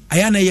ka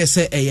ayana ye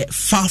say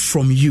far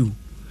from you,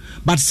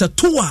 but se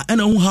towa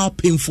and how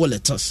painful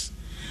it is.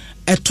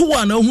 A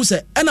towa na who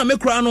say and me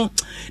kra no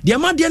de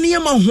ma de ne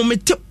ma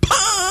homete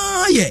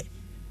pa ye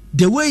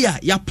the way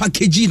ya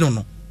package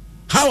no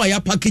how ya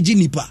package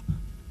nipa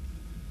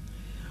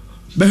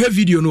behwe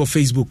video no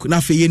Facebook na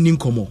fe ye nin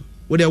komo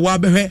we de wa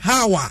behwe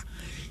how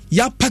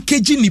ya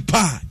package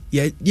nipa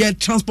ye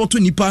transport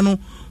nipa no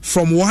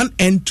from one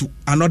end to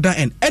another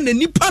end and the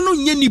nipa no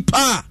nye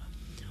nipa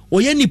o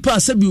ye nipa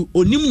sabi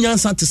onim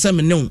nyansa te se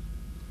me ne.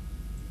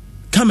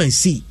 Come and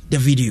see the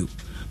video.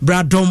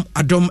 Bradom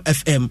Adom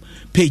FM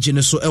page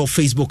in so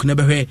Facebook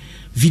never hear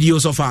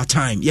videos of our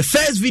time. Your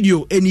first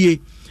video any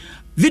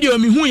video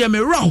me hu ya me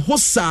ra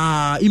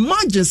hosa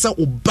imagine say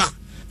oba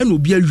and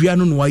obi awia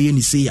no no aye ni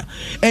say ya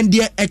and the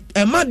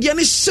emade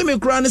ne sheme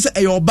kura ne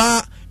say e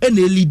oba and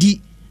elidi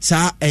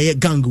sa e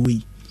gang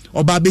we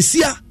oba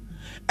besia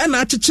and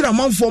achechira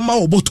manfo ma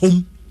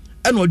obotom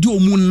and odi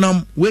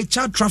omu we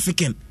child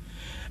trafficking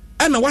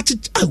and what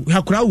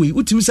hakura we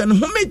utimi say ne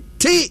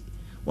homete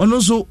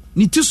ono so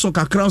ni ti so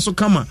kakra so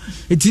kama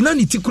etina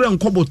ni ti kura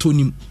nkoboto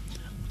nim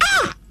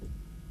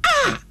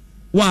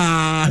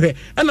wa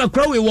ana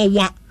kura we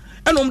wa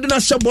ana omde na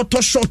hye boto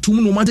short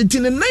mu no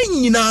matete ne nan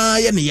nyina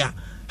ye ne ya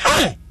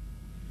hey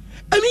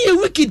I mean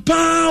you wicked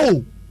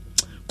pow.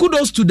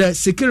 Kudos to the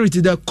security,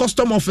 the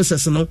custom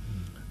officers no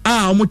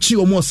omochi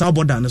omo sa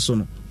border ne so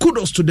no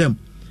kudos to them.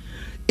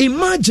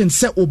 Imagine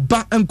say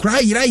oba and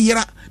cry yira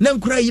na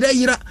cry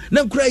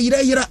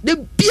yira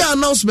the be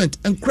announcement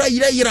and cry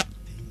yira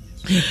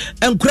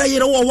and cry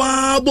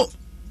wa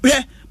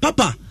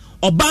papa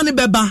oba ne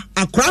beba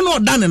akra na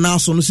oda ne na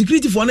so no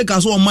security for ne ka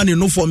so o mane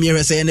no for me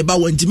say ne ba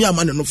wantimi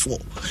amane no for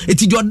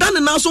eti di oda ne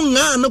na so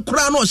nga ne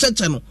kra na o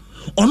hyeche no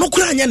ono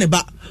kra anya ne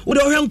ba wo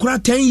de ohwe nkra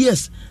 10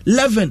 years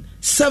 11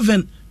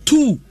 7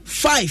 2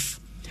 5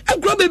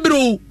 akra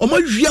bebro o ma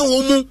hwia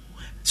wo mu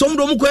so mo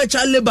do mo ko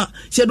child labor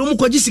se do mo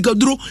ko gisika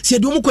duro se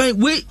do mo ko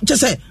we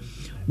chese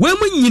we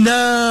mu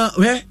nyina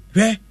hwe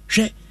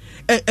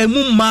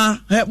emumma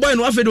boy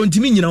no afa do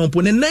ntimi nyina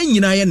won ne nan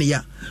nyina ye ne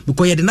ya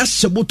because ye de na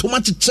hyeboto ma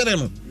kekere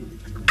no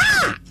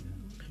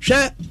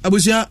hwe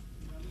abusia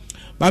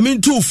ba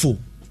min tufo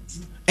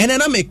ene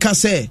na me ka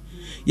se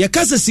ye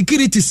ka se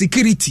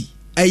security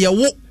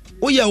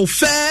wo ye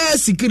fair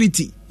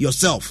security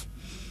yourself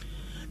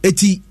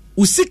eti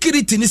u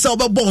security ni sa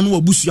obebo no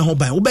wabusu ho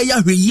ban wo be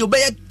ya hweyi wo be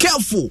ya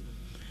careful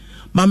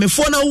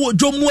mamefo na wo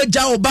dwomu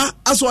agya oba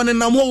aso ne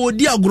nam ho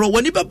wodi agro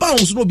wani beba ho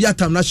so no bi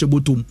atam na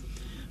hyebotom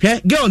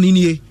hwe girl ni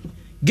nie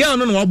girl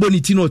no wabo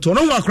ni ti no to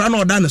no ho akra na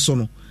oda ne so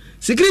no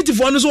security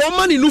for no so o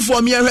mani nu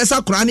for me hwesa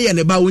akra na ye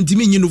ne ba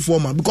wontimi nyi nu for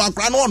ma because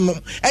akra na onnom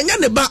enya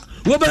ne ba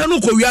wo be no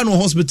ko wia no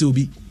hospital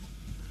bi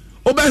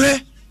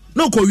obehwe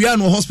no ko wia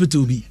no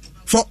hospital bi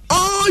for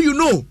all you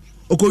know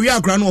okowia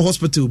akra no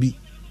hospital bi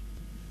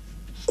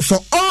for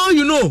all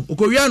you know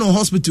okowia no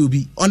hospital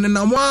bi on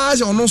na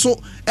mwaase ono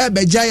so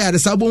ebeja ya de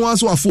sabo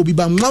wanso afo bi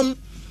ba nwam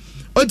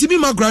otimi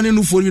makra ne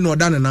no fo bi no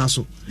oda ne na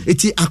so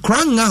eti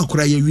akra nga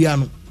akra ye wia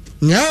no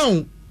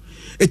nyao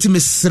eti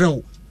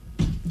mesrew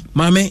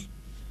mame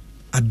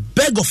I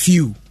beg of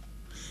you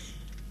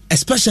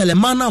especially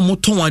mana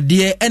moton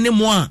ade ene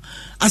mo a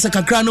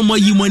asakakra no mo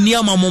yimani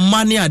ama mo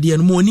mane ade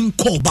no mo oni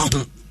ko ba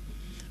ho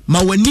ma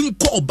wani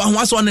ko oba ho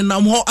aso ne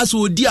nam ho aso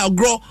odi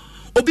agro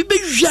obi be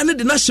hwia ne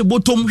de na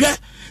hyebotom hwe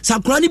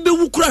sakura ni be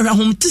wukura hwa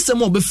hom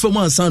tisem obefam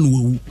ansan no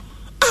wu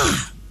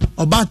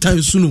oba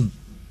tan sunum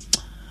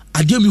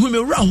ade mi hu me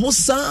wura ho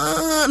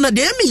sa na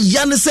de mi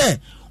ya ne se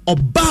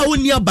oba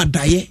oni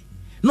abadaye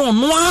na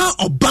ono a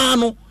oba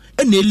no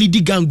na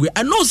elidi gangwe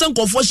I know some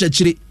nkofo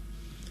hyechire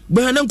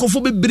be na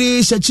nkofo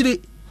bebre hyechire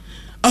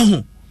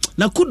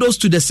now kudos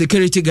to the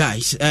security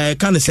guys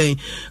kind of saying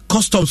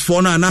customs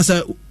for now and as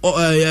a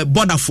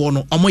border for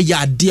no omo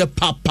ya de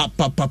pa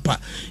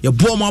ya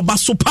bo mo ba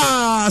so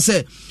pa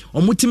say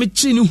omo timi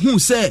chi ni hu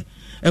say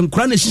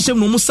enkura na hyehyem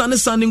no mo sane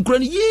enkura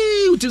ni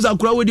yi utiza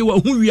akura we de wa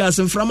hu wi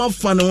aseframa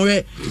fa no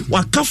we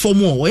wa ka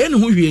fom o ye ne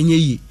hu hwie nya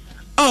yi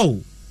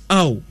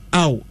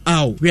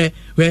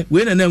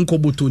we na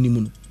nkoboto ni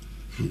mu no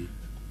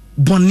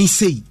boni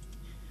say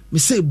me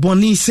say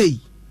boni say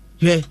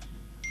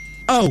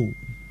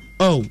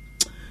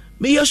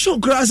me ya show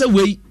grass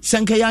away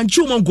sanka ya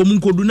nchuma nkomu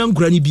nkodu na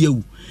nkura ni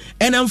biewu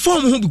and I'm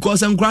form who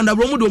because I'm grand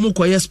abromo do mo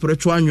koye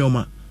spiritual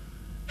nyoma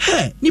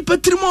ni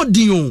patrimo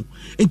din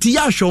enti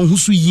ya hwe ho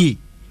so yie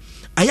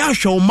aya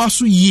hwe o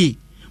maso yie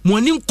mo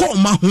ani nko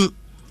ma ho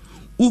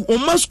o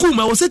ma school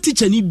ma was a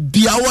teacher ni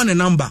bia one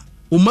number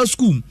o ma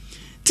school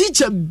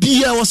teacher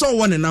bia was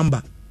one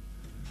number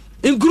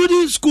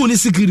including school ni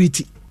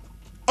security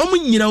o mo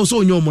nyina was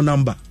onyo mo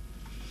number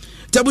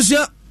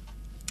tabusia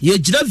ye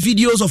jira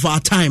videos of our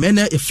time and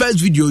the first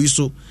video you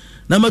so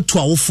number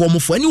 12 form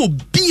for any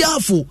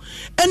obiafo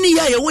any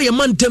ya ye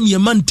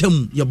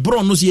mantam ye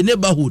bro no ye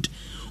neighborhood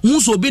hu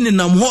so bi ni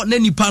nam ho na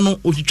nipa no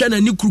otwetwa na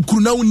ni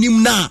kurukuru na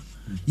unim na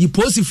yi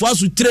posifo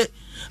asutre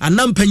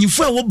anam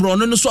panyifo e wo bro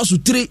no so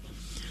asutre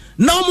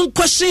na mo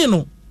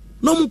question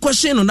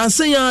no na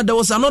say there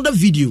was another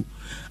video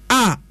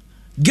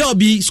girl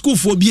bi school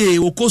for bi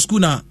o ko school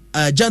na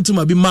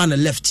gentleman bi man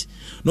left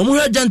no mo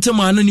hwe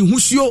gentleman no ni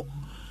husuo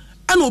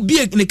ana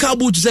obi ne car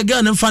boot say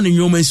girl na fa ne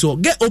nyoma so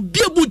get obi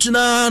boot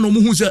na no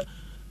mo hu say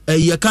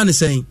ye kan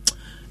say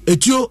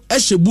etuo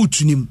ehye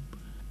boot nim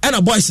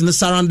ana boys ne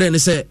surround ne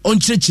say on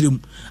chirechirem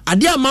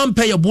ade a man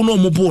pay ye bo no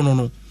mo bo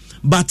no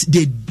but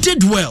they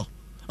did well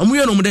amu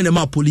ye no mo de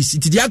ma police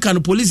ti dia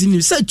kan police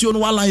ni say tuo no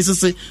wa line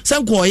say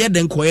ko ye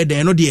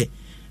den no de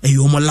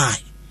you mo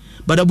lie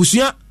but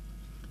abusuya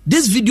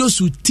this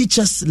videos will teach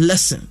us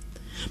lesson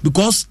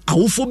because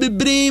awofo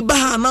bebre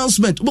ba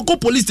announcement boko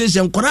police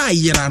station kora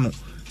ayira no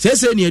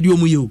say ni ade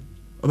omu ye o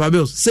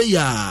babel say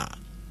ya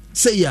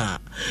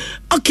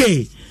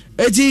okay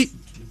eti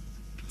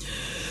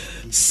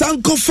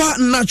Sankofa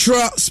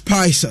natural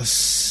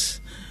spices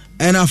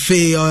and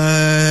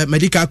afi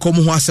medical come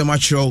ho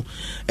asemachro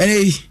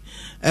any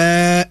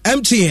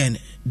MTN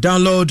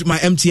download my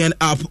MTN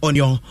app on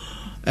your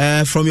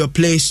from your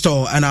Play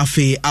Store and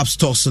afi App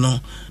Store no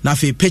na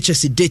afi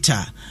purchase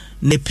data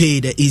ne pay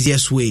the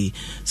easiest way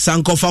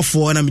Sankofa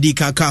for na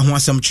medical ka ho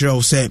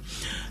asemachro say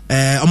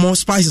amo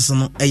spices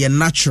no e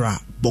natural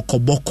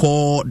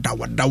boko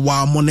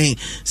dawa money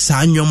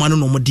sa nyoma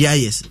no mo dia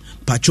yes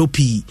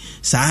pachopi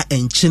sa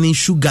enchene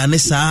sugar ne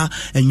sa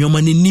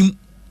enyoma ne nim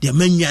de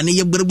manwane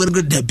ye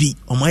gbergbergber dabi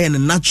o ma ye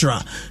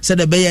natural se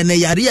de be ye ne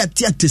yare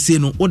atiatese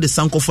no wo de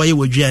Sankofa ye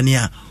wadwane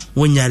a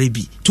wonyare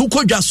bi to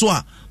kodwa so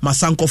a ma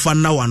Sankofa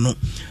na wano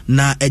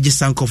na eje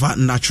Sankofa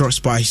natural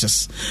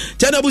spices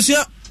tena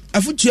busia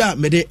afutua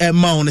me de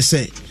ma won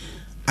se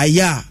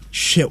aya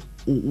hwe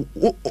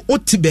o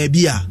ti ba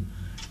bia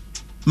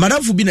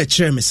madamfo bi na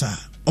kire me sa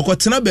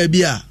okotena ba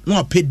bia na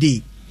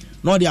opede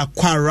no dey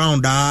akwa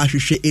around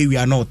hwehwe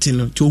area na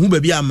otino to hu ba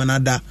bia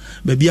amanada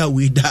ba bia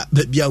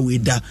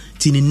weda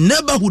tini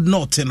neighborhood na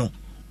otino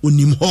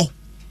onim ho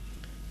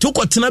to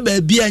kotena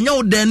ba bia nya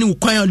wo dan ni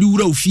kwan ali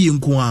wura ofie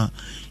nko a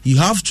you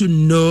have to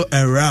know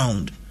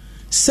around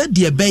said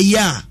the be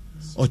ya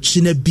o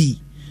china bi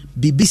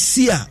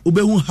BBC a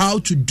obehu how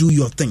to do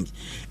your thing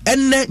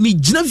enne me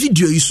gina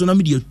video yi so na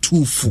me dey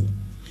tofu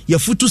ya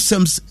photo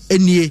sems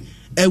enie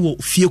ewo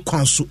fie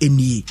kwan so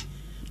enie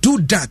do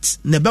that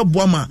never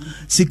boama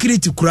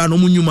security kura no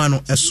munyuma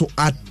no eso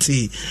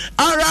ate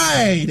all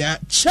right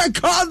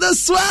check out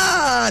this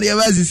one ya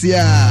bazisi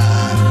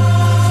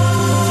ya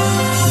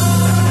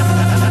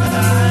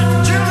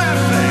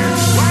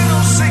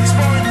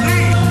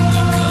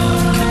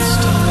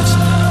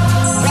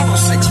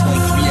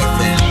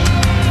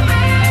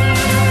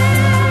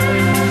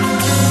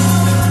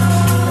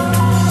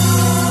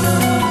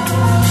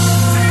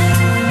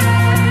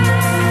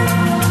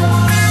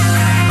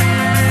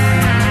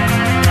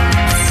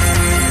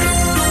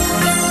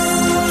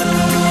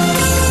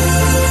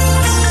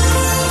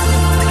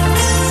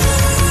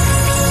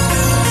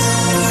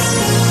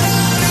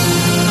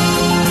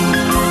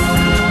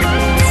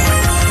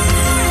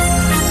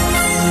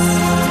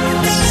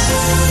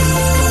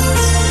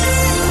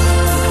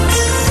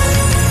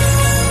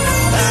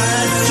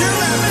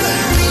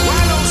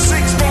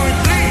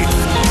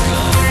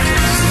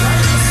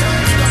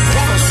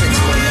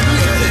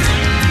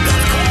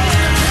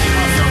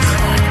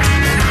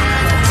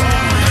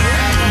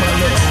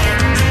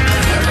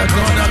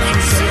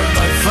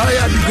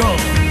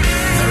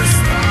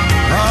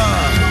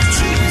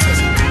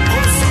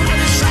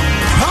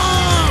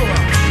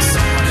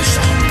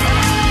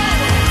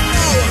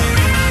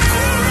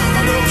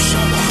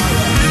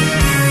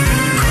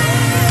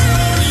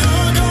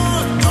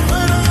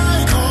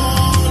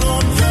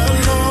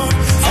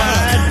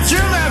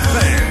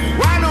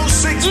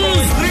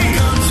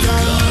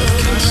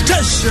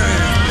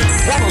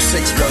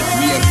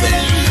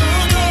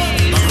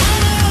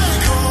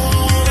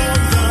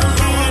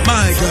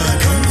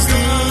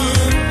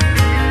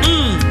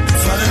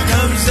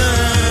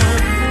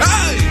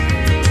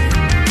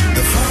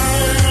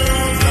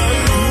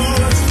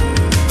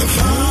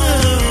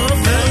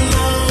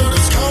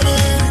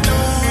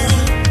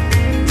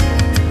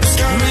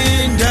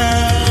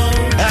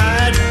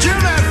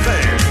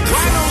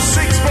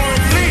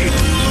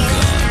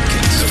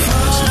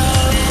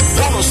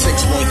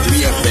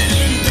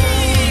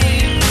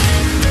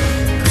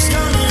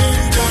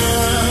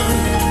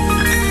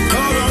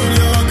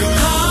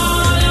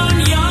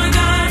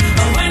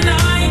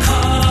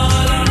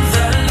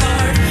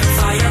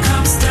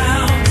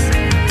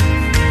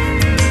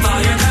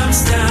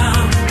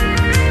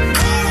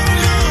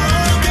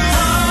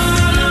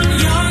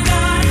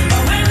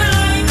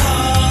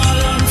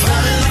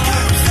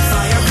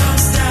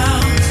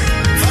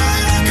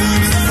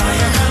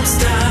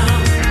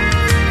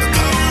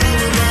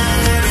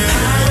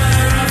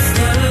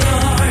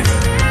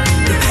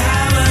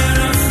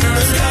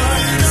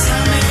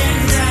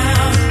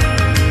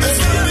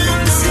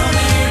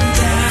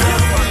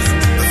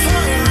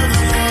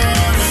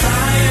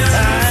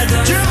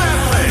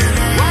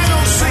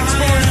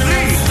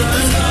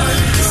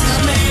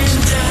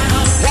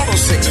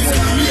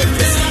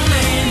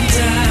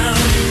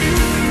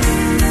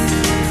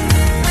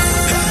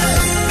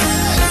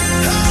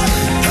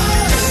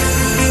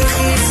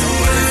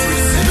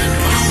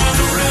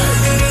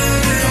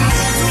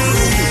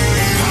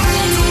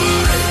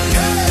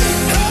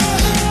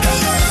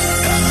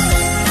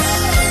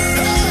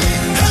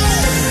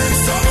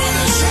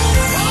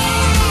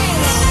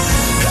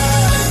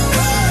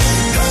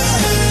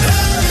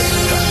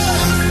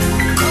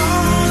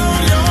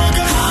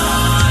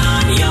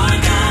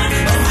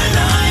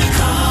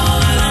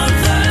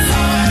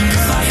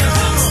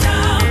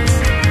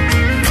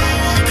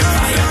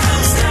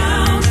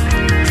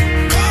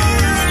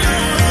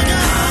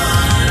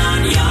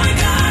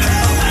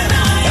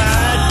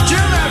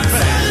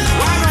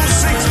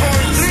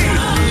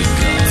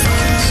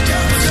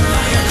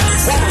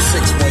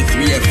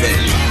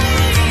FM.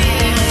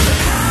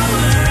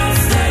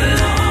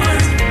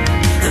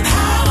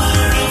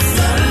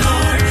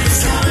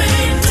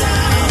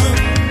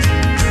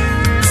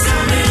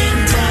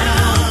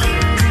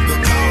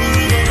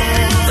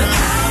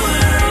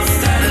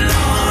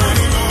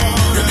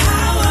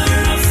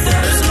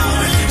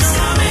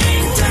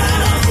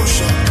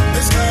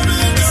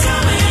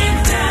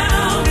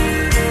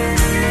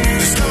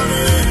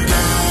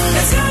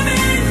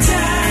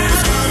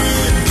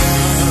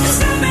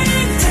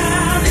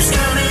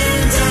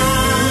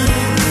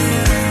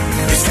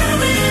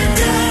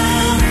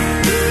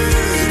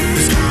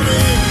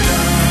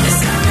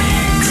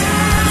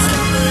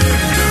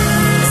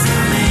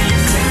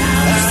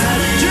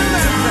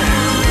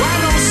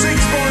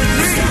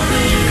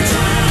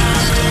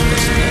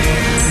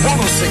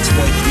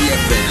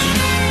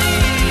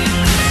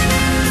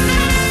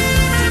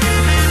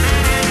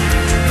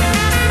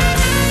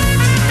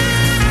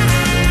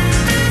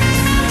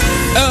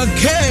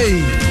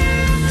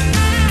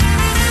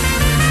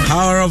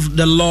 Power of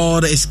the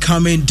Lord is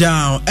coming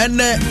down. And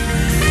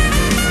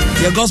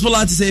your gospel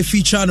artist say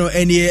feature no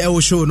any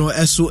show no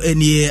so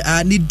any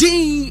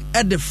Nidin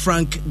at the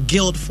Frank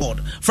Guildford.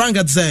 Frank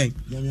at say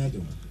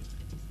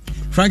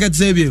Frank at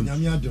say you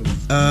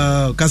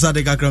Kasa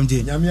de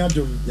Kakramji.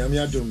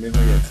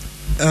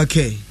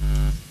 Okay.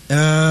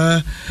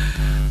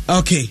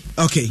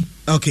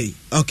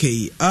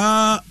 Okay.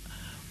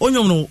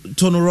 Onyom no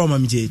to no Roma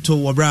mje to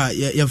wabra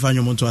ye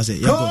fanyo monto ase.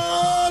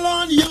 Call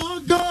on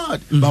your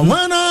God, but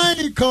when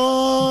I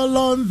call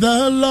on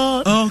the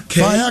Lord,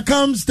 fire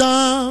comes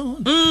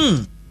down.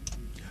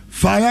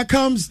 Fire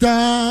comes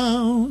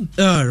down.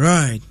 All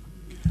right.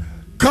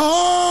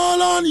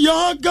 Call on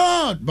your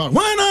God, but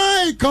when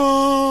I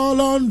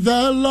call on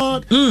the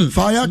Lord,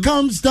 fire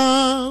comes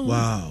down.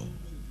 Wow.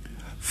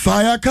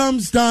 Fire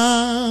comes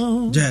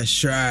down.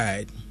 That's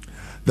right.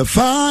 The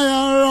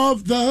fire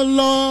of the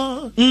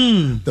Lord,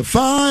 the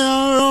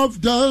fire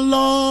of the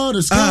Lord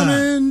is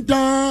coming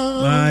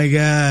down. My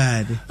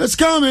God, it's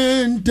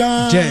coming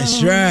down.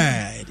 That's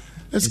right.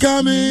 It's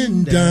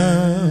coming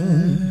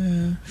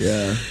down.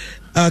 Yeah.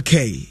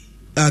 Okay.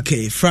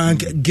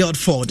 Frank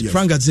Guildford. Yes.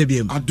 Frank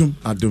Azebium.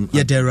 Adum.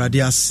 Yeah, there are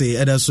they say,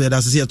 and that's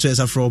here to us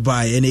for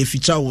by, and if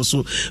feature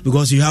also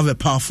because you have a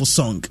powerful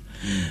song.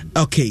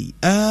 Okay.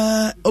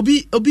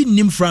 Obi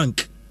Nim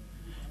Frank.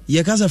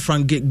 Yeah, because of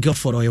Frank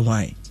Guildford or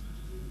why?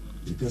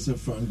 Because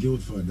of Frank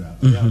Guildford.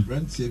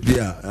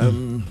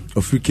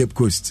 Of Free Cape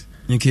Coast.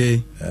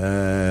 Okay.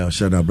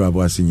 Oshana Bravo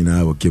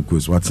Asina Cape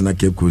Coast. What's in a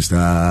Cape Coast?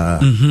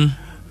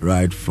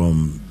 Right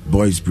from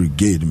Boys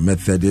Brigade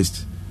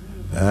Methodist.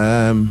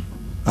 I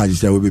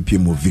just will be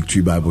PMO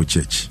Victory Bible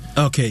Church.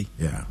 Okay.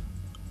 Yeah.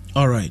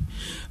 All right.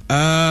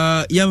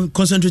 Yeah,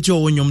 concentrate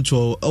on your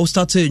to. I'll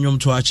start saying your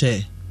to a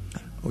chair.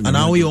 And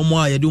now we are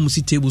more. I do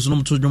see tables.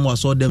 No to them. I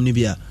saw them.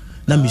 Nibia.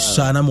 Na me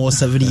shana more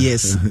 7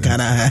 years.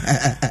 Kana.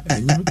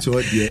 And you to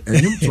the.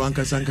 And you to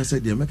Anka Sanka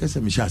said, "Dear, make us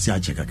a Misha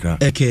check a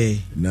crack." Okay.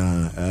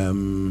 Na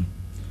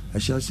I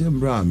shall say,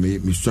 "Bra,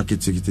 me struck it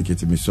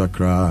ticket me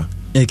swakra."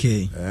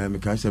 Okay.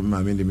 Because I'm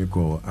me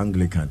call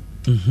Anglican.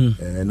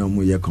 No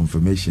more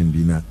confirmation.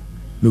 Be na.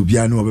 No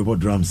piano about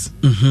drums.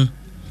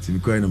 So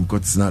because I'm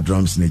got snap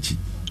drums nechi.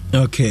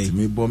 Okay.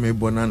 Me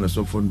born and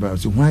so phone by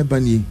so why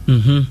bani?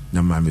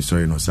 Na mama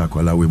sorry no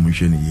sakwala we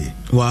munhwe ye.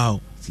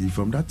 Wow. See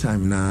from that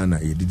time na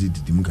e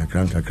did muka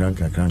crank and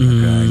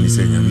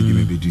say nyame di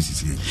me be do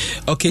sisi.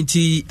 Okay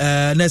ti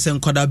nesen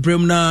kwada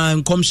brem na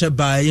nkomhye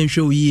ba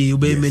yenhwe yi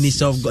ube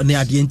minister of God na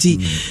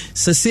adienti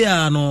sese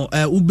no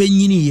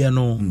ubenyini ye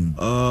no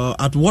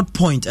at what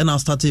point and I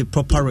started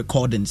proper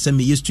recording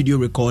semi studio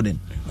recording.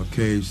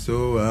 Okay,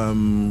 so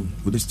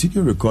with the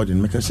studio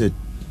recording like I said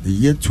the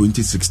year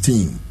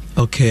 2016.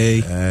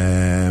 Okay.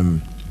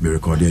 Me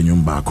recorded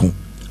nyum baako.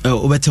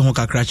 Obete ho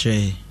kakra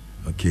che.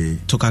 Okay.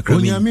 Toka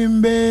krami.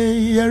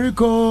 Onyamimbe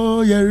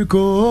Jericho.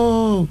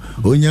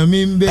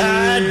 Onyamimbe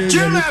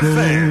Jericho.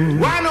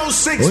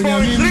 106.3.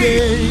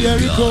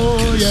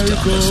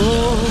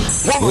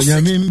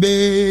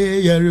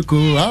 Onyamimbe Jericho.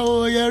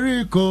 Oh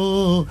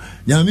Jericho.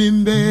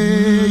 Nyamimbe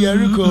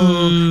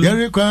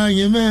Jericho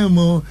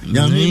anyememo.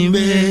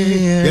 Nyamimbe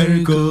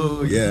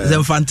Jericho. Yeah.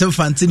 The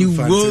fantini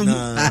womb.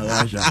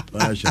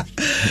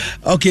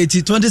 Okay,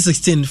 to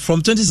 2016.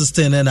 From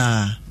 2016 and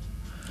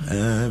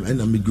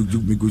me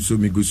go so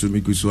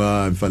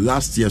for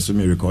last year so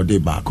me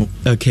recorded back.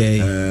 Okay.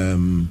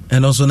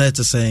 And also net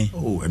to say.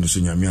 Oh, and also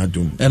nyame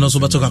adom. And also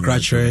batoka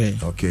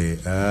kratre. Okay.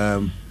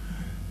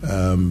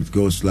 It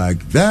goes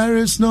like there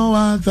is no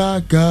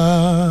other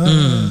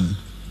God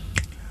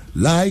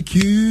like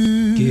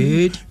you.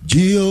 Good.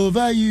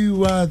 Jehovah,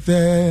 you are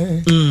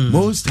there.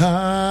 Most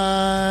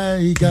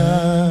high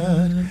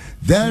God.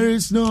 There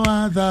is no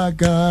other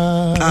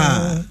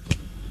God.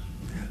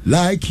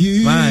 Like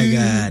you, my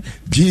God,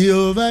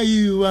 Jehovah,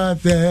 you are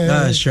there.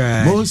 That's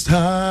right. Most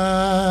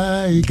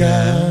high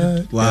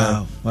God.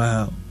 Wow.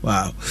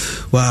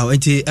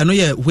 And I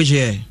know which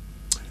year?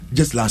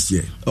 Just last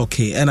year.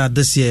 Okay, and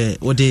this year,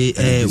 what they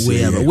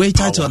where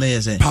title on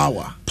there say?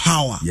 Power.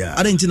 Yeah.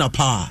 I didn't know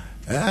power.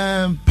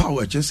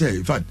 Power, just say,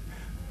 in fact,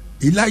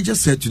 Elijah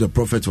said to the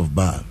prophet of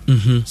Baal,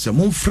 "Se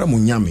mon frère mon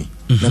nyame,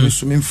 na me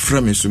so me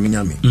frère me so me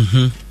nyame.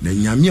 Na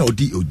nyame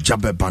odi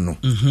ojabeba no,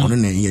 ono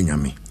na ye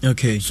nyame."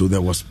 Okay. So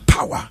there was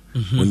power.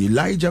 When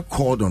Elijah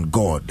called on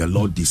God, the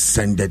Lord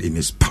descended in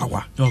his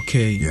power.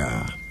 Okay.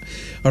 Yeah.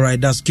 All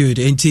right, that's good.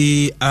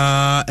 Enti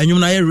enyum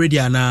na ye ready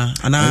ana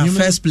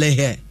first play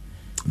here.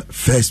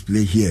 First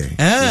play here.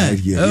 Right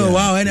here. Oh yeah.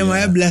 Wow, and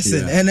my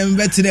blessing. And I'm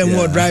better than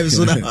more drivers.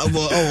 So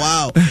oh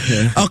wow.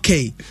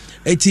 Okay.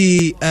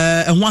 Eti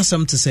want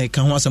some to say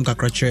can want some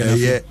kakra trade.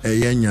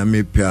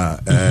 Nyame pa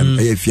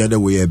if you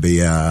way be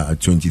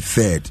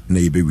 23rd na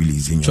you be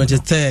releasing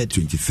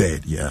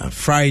 23rd yeah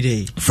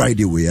Friday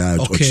we are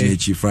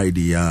Ochinichi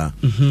Friday yeah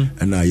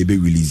and now you be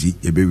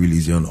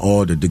releasing on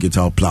all the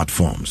digital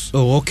platforms.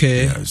 Oh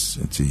okay. Yes,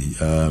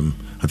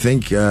 I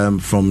think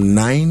from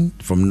 9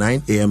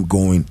 a.m.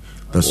 going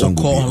the song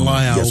will be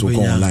online. Yes, we'll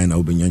go online.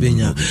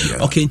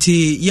 Okay,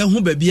 nti ye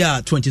hu baby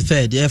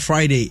 23rd, yeah,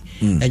 Friday,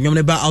 and you're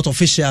about out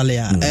officially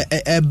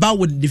about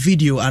with the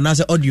video and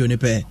as audio ne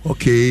pe.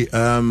 Okay,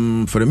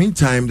 for the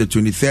meantime, the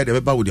 23rd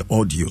about with the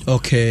audio.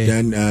 Okay.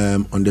 Then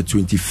on the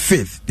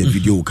 25th, the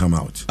video will come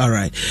out. All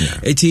right.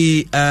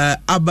 Eti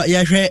aba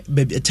ya hwe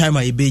baby time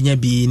I be nya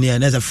bi ne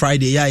na a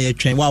Friday ya ye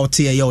twen wa wote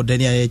ya o dan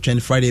ya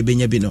twen Friday be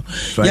nya bi no.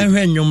 Ya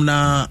hwe nwom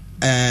na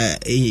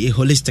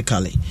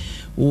holistically.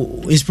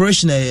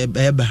 Inspiration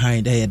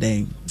behind is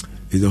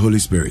the Holy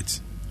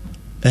Spirit.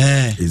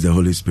 Is the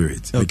Holy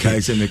Spirit. Okay.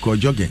 Because me ko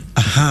jogging.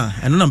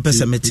 And no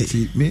person me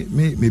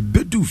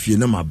bedu fie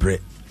na my bread.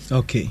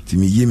 Okay. Ti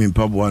me yi me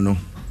mpaboa no.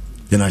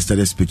 Then I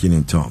started speaking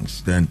in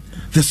tongues. Then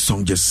this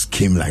song just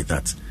came like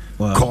that.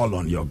 Wow. Call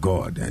on your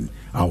God and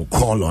I will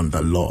call on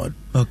the Lord.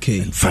 Okay.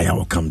 And fire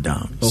will come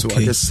down. Okay. So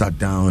I just sat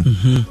down.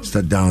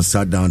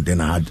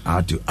 Then I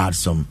had to add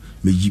some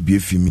be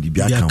free me be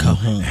aka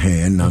ho.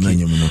 And na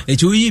nyum no.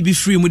 It will be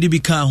free mu di be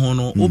ka ho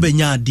no.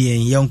 Obenya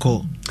den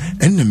yonko.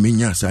 And na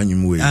menya sa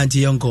nyum we.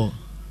 Anti yonko.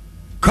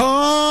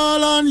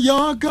 Call on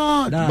your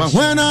God. But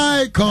when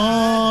I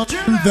call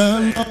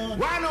the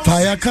Lord,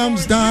 fire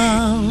comes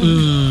down.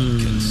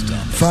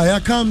 Fire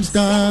comes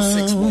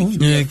down.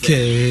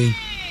 Okay.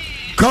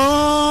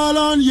 Call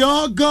on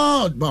your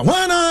God, but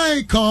when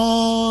I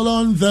call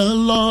on the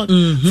Lord,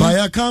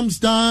 fire comes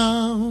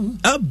down.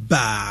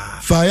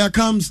 Fire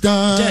comes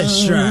down.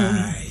 That's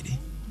right.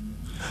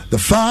 The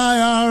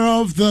fire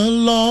of the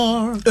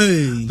Lord,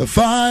 the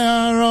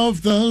fire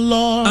of the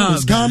Lord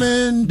is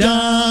coming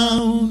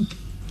down.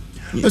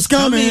 It's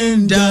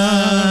coming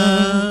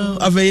down.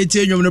 I've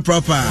you the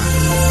proper.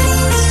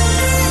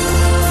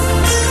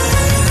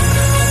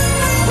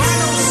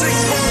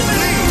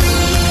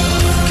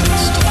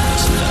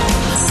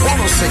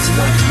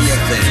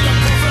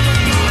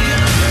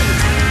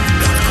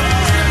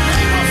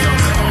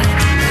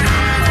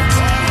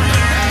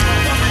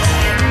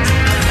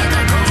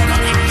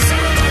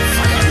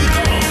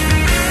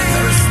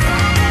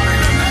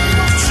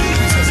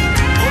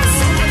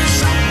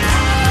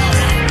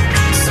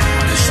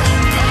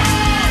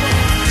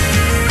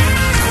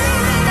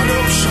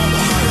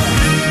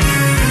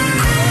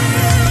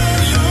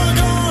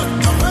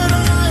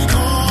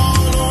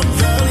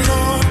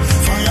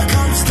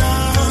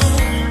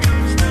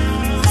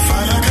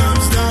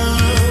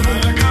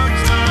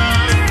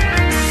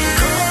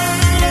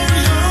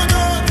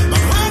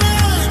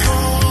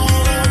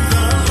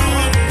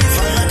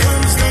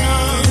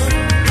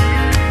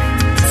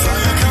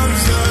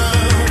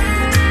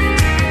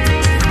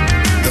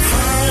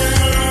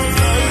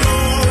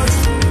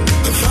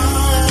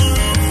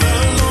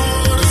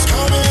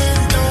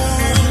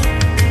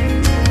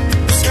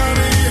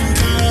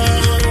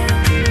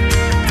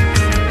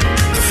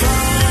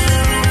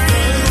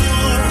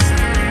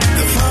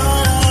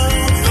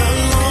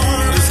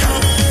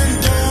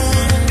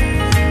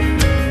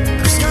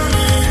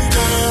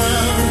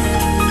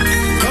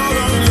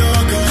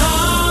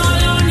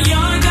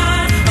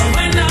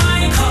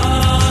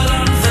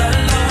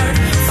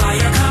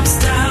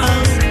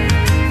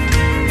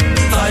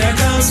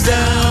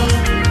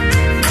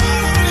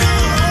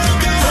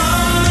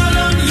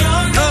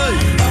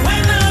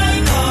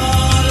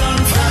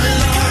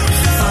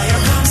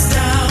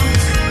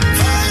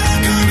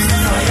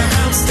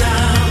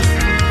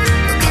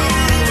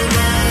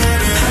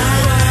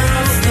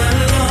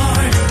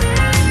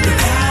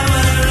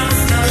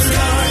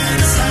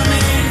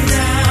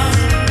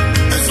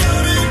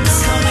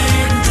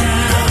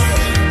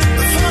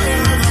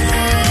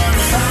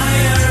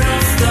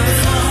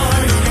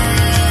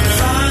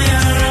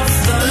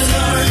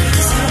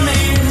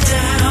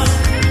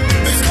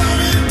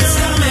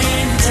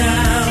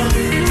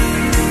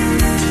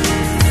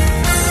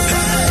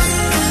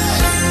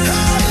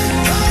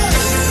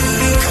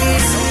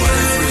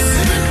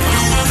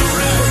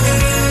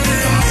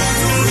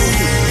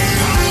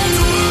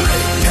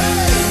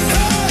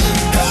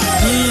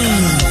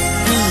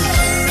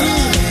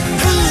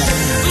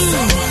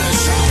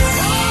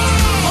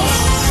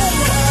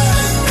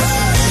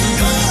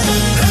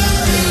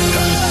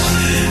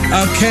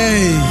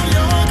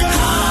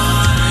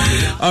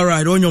 All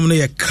right, onyom no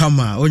ye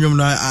kama. Onyom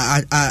no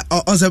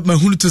on se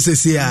mahunu to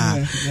se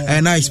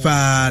nice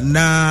pa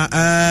na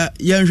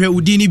yenhwe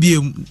udini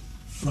biem.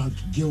 Frank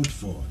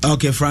Guildford.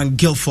 Okay, Frank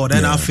Guildford.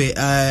 And afi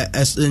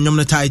onyom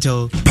no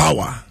title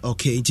Power.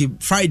 Okay, until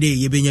Friday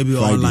you be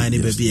online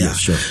baby. Yes,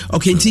 sure.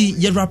 Okay, until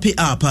you wrap it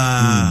up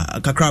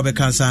kakra be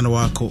kansa na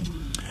wako.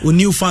 O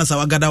new fans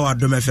awagada wa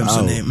Dom FM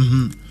so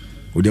name.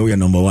 We are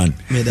number one.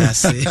 Me da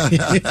say.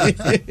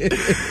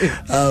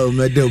 Oh,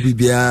 me da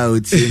bibia o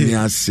ti mi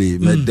ase.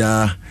 Me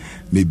da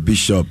me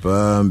Bishop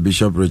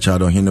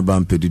Richard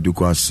Ohineba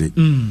Pediduko ase.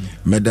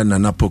 Me da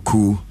Nana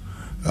Poku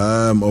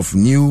of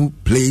New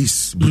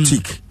Place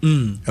Boutique.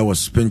 It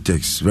was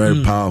Spintex,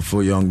 very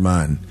powerful young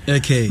man.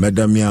 Okay. Me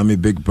da Miami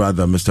big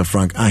brother Mr.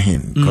 Frank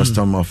Ahin,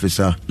 custom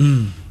officer.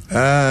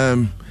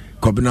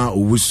 Kobina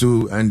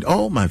Owusu and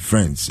all my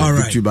friends at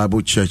Victory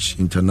Bible Church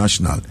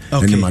International.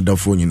 Okay.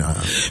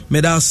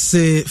 Meda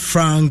say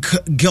Frank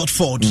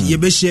Guildford. You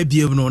be share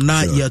no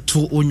na ye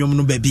to onyom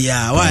no baby.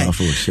 Why?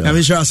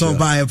 I'm sure so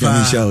buy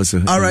pa.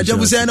 All right,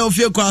 you say no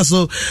fear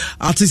kwaso.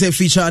 Artist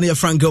feature near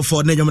Frank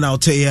Guildford. Nyom na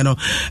tell you know.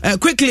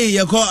 Quickly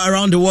you go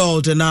around the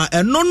world na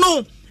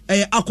no.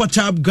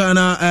 Aquatab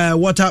Ghana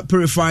water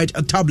purified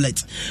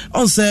tablet.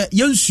 On say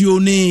yensuo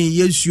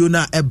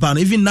na eban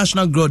even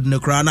national god ne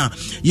krana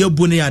ye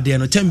buni ade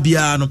no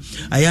tembia no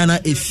ayana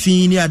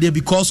efini ade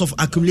because of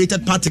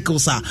accumulated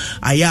particles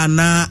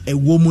ayana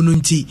ewomu no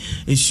nti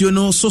ensuo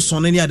no so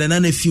sone ne ade na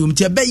na fium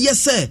ti be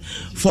yes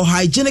for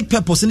hygienic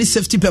purpose and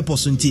safety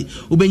purpose nti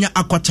ubenya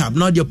aquatab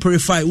now they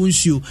purify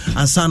unsuo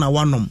ansa na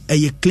wanom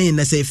clean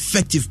na say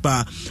effective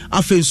ba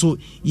afen so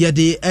ye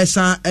de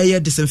esa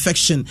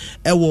disinfection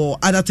ewo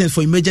other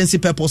for emergency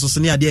purposes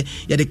near there,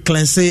 yeah, the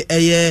cleanse,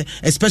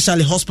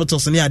 especially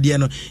hospitals near there,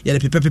 no, yeah,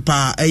 the paper,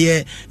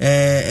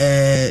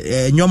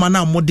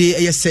 nyomana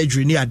mode,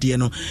 surgery near there,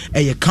 no,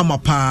 come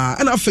up,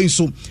 and I think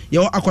so,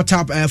 your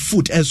aquatab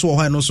food, and so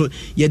on, also,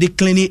 yeah, the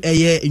cleaning,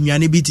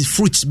 nyani bit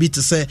fruits, bit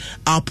to say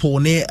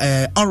apple,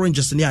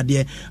 oranges near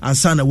there, and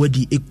sana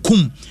wedi,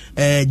 kum,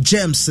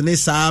 germs,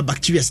 nesa,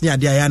 bacteria near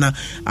there, yana,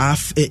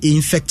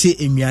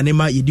 infected in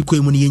yanema, yediko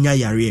muni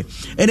yare,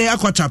 and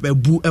aquatab,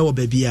 boo,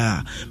 baby,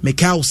 make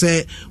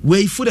say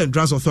way Food and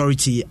Drugs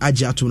Authority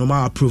aja to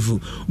normal approval.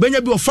 When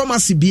you be a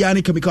pharmacy be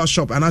any chemical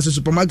shop and as a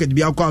supermarket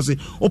be alcohol say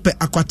open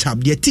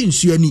aquatab the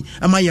things you any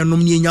am I nom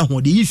nya ho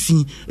de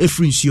ifi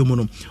efri nsuo mu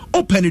no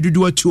open the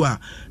do tour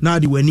now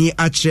the when ni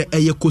ache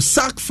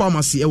Kosak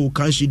Pharmacy e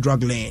Kanshi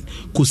Drug Lane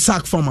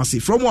Kosak Pharmacy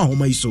from one home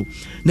iso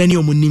na ni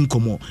omunim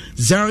komo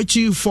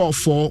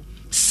 0244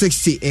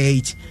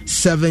 68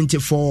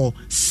 74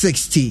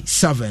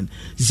 67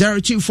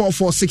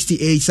 0244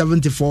 68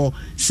 74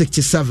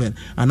 67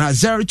 and at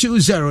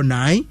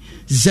 0209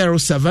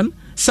 07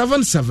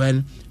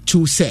 77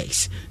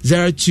 26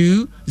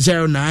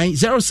 0209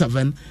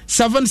 07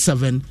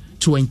 77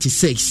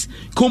 26.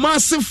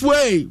 Kumasi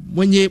way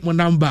when you my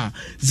number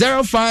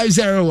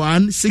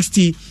 0501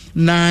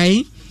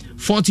 69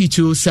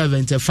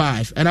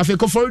 4275 and I feel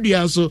for the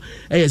also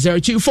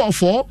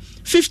 0244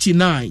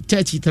 59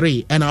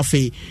 33 and I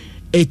feel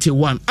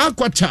 81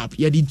 aquatap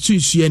ya di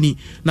tusuani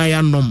na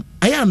ya nom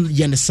ayan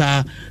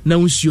yensa na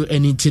usuo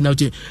anything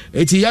out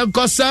eti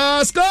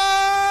yankosa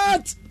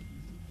Scott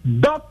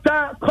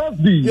Dr.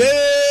 Cosby.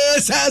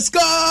 Yes,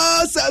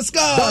 Scott.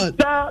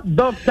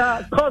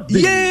 Dr. Cosby.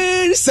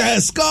 Yes,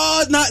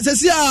 Scott. Na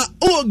sesia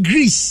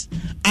Greece.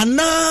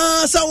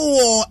 Ana sa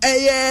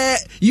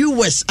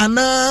US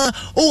ana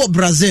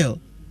Brazil.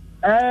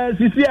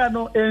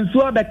 Sisiano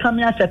ensuo be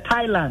kamia che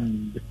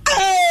Thailand.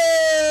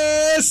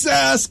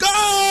 Sir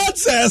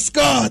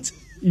Scott.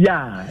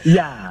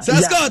 Yeah.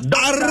 Sir Scott,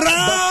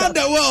 around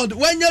the world.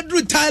 When you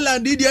do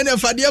Thailand, did you never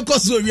fadi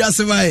koso wi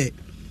asemae?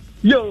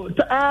 Yo,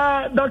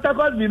 Dr.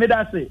 Cosby made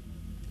us say,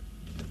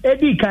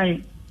 Eddie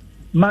Kain,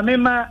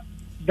 Mamema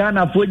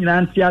Ghana for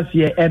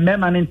Nantiasia, a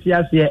man in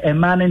Tiasia, a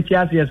man in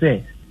Tiasia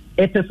say,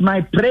 it is my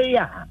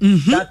prayer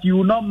that you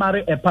will not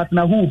marry a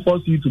partner who will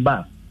force you to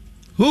bath.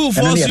 Who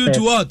force you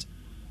to what?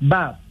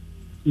 Bath.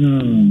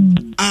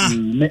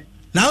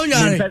 Now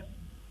you're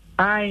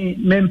I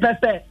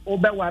mempese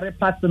obeware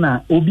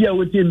partner obi a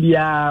wotem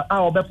bia a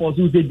obeforce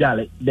you say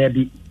jale there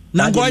be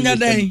na gonya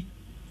den.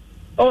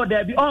 Oh,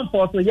 there be on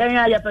force.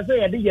 Yeah, you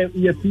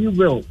feel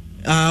well.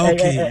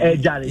 Okay.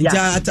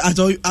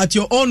 At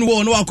your own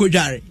will, no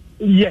akojare.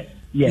 Yes.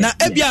 Na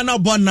ebia na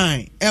born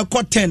 9, e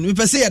ko 10. We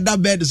say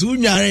that bed so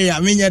unyare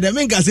ya me nyade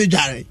me nka se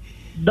jare.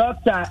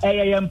 Doctor,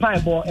 yem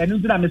paibo, enu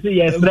na me say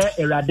ye frɛ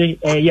erade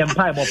yem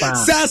paibo pa.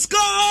 Sir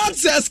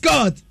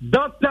Scott.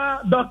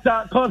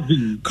 Dr.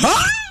 Cosby.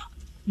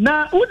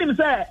 Now, unim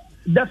say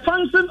the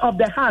function of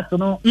the heart,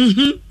 no.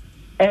 Say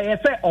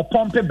or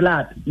pump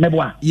blood,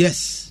 meboa.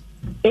 Yes.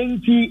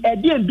 Enti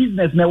edian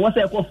business na what's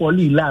equal for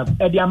Lee Lab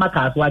edi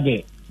amaka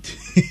swage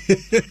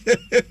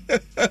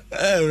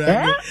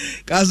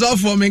kaso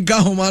for me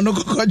ka homa no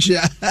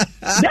kokochia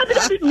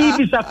that me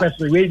this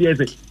question wait there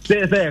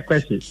say a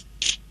question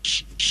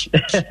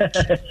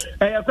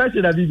a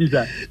question of this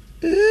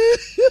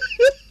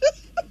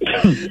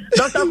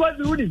Dr.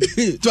 Cosby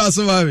to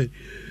aso mami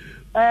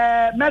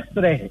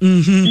mestre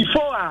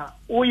before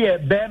woyɛ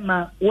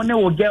bɛrima wo ne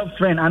wo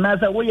girlfriend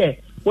anaasɛ woyɛ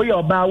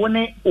ɔbaa wo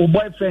ne wo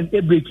boyfriend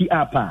breaki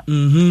up a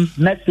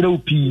mestre wo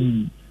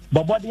pii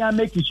bɔbɔden a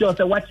make sure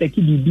sɛ wakyɛke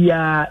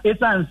biribiaa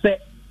ɛsiane sɛ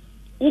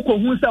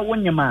wokɔhu sɛ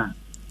wonyem a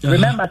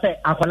remember sɛ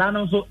akwala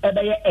no nso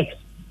ɛbɛyɛ x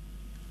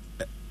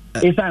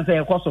ɛsiane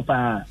sɛ ɛkɔ so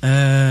paa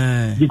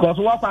because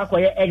wɔkɔ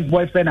akɔyɛ ex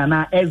boyfriend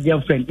anaa ex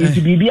girlfriend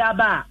nti biribiaa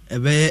ba a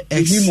ɛbɛyɛ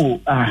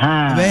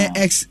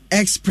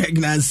x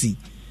pregnancy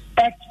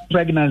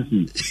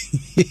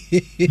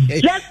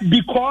just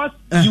because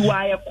you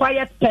are a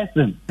quiet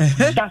person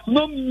does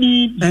not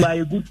mean you are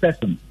a good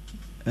person.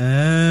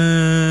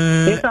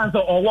 Ɛsiane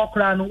sɛ ɔwɔ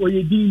koraa no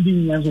ɔyɛ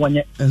din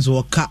nso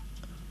wɔka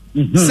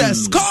Sir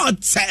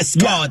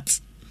Scott.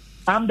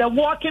 I'm the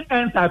walking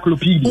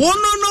encyclopedia.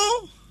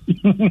 No.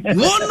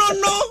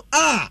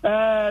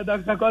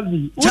 Dr.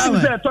 Cosby. What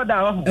is that?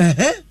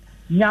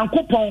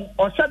 Nyankopɔn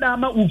ɔhyɛda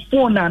ama wo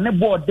phone na ne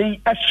bɔɔden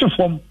ɛhwe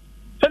fam.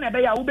 Sɛ na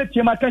ɛbɛyɛ a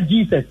wobɛtie maka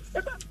Jesus.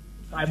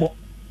 Bible.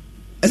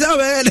 Ɛsɛ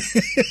bɛyɛ dɛ.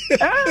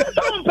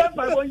 Don't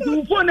pepper when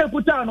you phone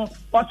ekuta no.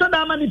 Ɔhyɛda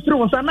ama ne tiri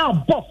wo sa na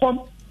bɔ fam.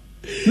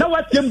 Na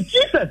watem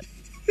Jesus.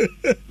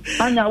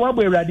 Anya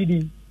wabɔ Awurade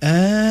din.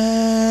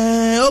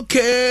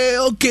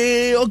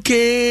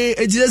 Okay.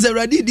 It is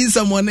already din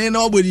someone na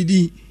obodi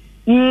din.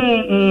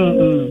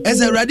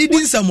 As already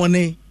din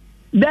someone.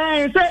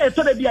 Then say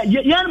so dey bia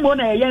yen mo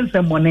na yen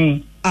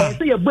semone.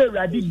 Say ye bo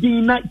Awurade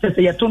din na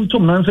say ye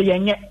tontom no so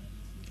yenye.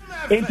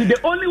 And the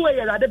only way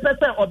Awurade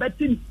person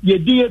obeti ye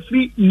din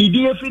efri ni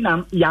din efri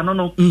na ya no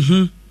no.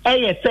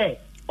 Say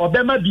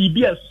obema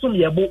bibi asum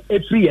yebo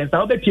efri yen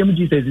sa obetiem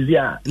Jesus is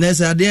here. Na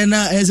say ade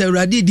na as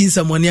Awurade din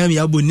someone am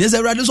ya boni. As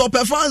Awurade so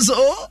performance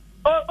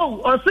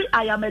say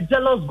I am a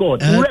jealous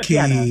God.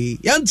 Okay.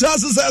 Yan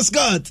trust Sir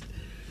Scott.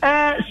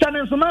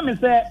 Shannon Sumami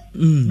say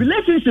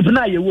relationship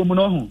na ye wo mu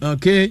no ho.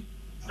 Okay.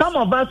 Some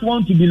of us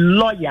want to be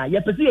loyal.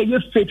 You person you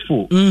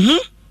faithful.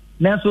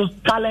 So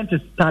talent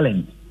is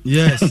talent.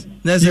 Yes.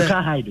 You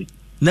can't hide it.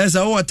 There's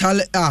our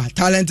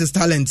talent is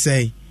talent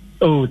say.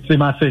 Oh,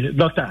 Timase,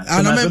 doctor.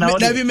 And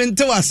I mean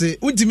to us.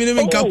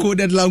 Ultimately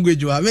coded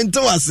language wa. Men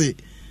to us.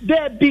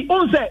 There be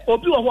on say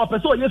obi wa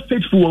person you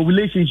faithful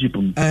relationship.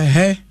 On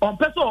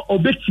person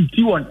obeti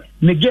ti one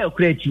ne girl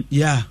krechi.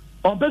 Yeah.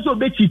 On person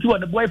obeti ti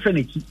one the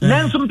boyfriend.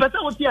 Then some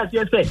person what you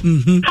say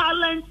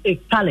talent is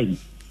talent.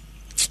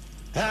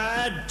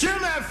 Jim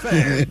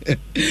FM.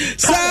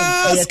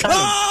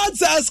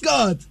 Sir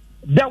Scott.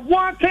 The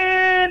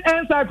walking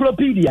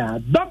encyclopedia.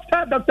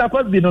 Dr.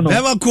 Cosby no.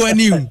 Never go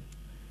new.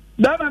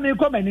 That man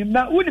come in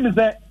now. Who me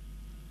say?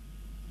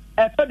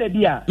 After the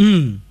dia.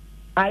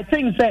 I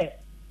think say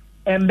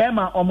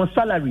Mbema almost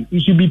salary.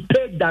 It should be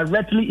paid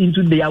directly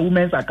into their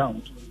women's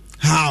account.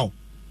 How?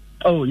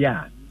 Oh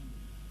yeah.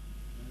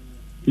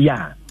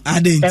 I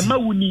didn't. Emma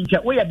wuni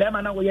nche. We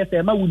Mbema na we say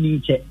Emma wuni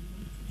nche.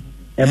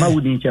 Emma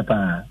wuni nche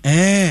pa.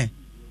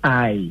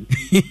 Ai.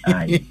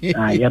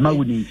 Emma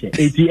wuni nche.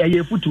 Eti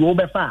eye futu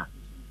obefa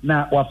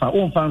na wafa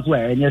onfa so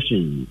enye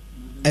hwe.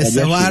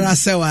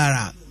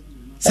 Sewara.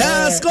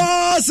 Sir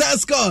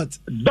Scott.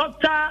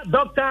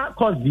 Dr.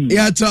 Cosby.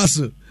 Yeah,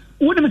 trust.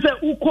 Would me say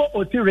uko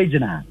oti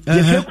regional.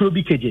 You say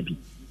Krobi KJB.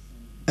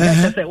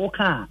 Say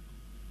oka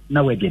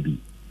na we JB.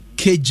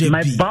 KJB.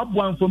 My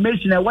babu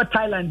information what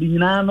Thailand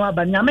nyina no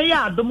aba nyame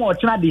ya adom o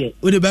kyena de.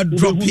 We dey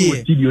drop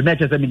here. Studio na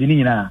chese me de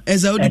nyina.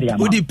 Eza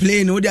we dey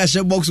play no we dey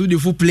share box we dey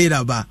full play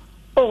that ba.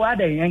 Oh, I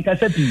dey enka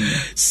sepi.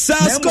 Sir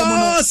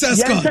Scott.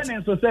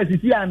 Yen society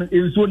si an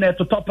enso na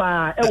to top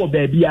e wo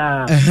ba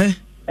bia.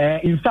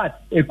 In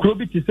fact, a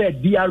Krobi to say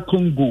DR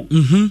Congo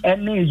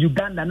and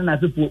Uganda na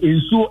for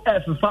enso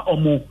efa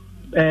omo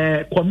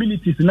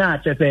communities na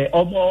chese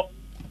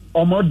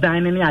omo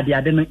dining at the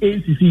adeno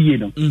ACC you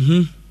know.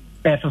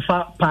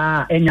 Efa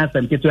pa enya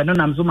sem keto no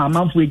nam so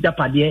mamamfo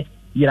ejapade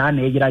yira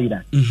na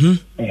yira.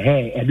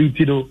 Every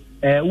do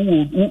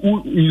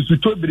you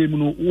to bremu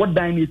no what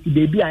dine is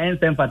the be a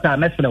ensem fata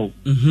mesrel.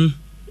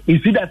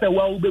 Is it that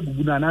wa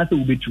ubebubu na na se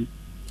ubetu.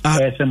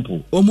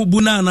 Simple.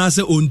 Omubuna na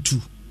se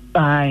ontu.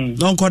 Aye.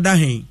 Don't call that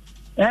him.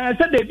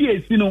 Said they be a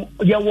sino,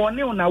 ya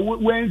warning on a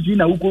Wednesday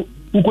na uko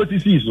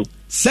tisizo.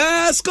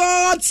 Sir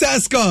Scott.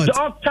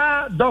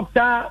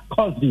 Dr.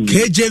 Cosby.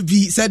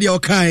 KJB said your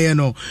kind, you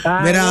know.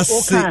 But I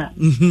say,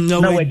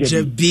 no,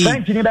 KJB.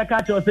 French in the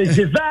catch or say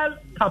Jeval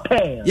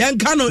Capel. Young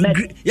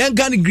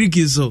can Greek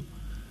is so.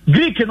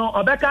 Greek, you know,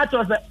 or back at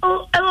us,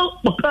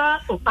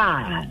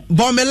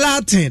 Bomb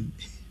Latin.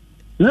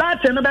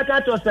 Latin, back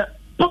at us,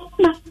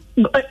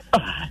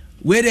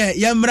 where the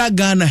Yamra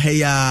Ghana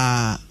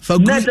heya for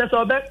good.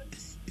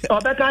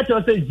 Obeka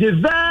to say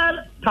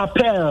Jeval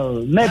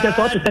Capel. Next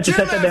what to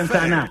set them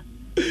sana.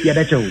 Yeah,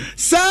 that's all.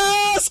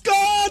 Sir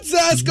Scott.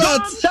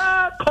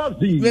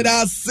 With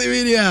us,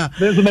 Sylvia.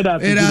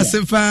 With us,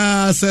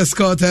 Sir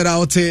Scott, and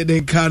out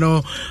the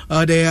cano,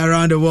 they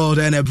around the world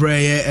and a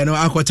prayer and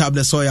aqua tab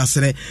the soya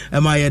sene.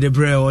 Am I at the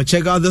braille?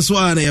 Check out this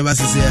one, Jim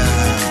FM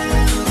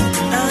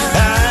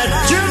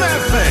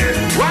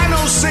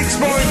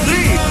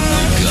 106.3.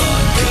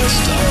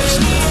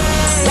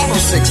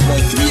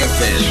 106.3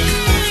 FM.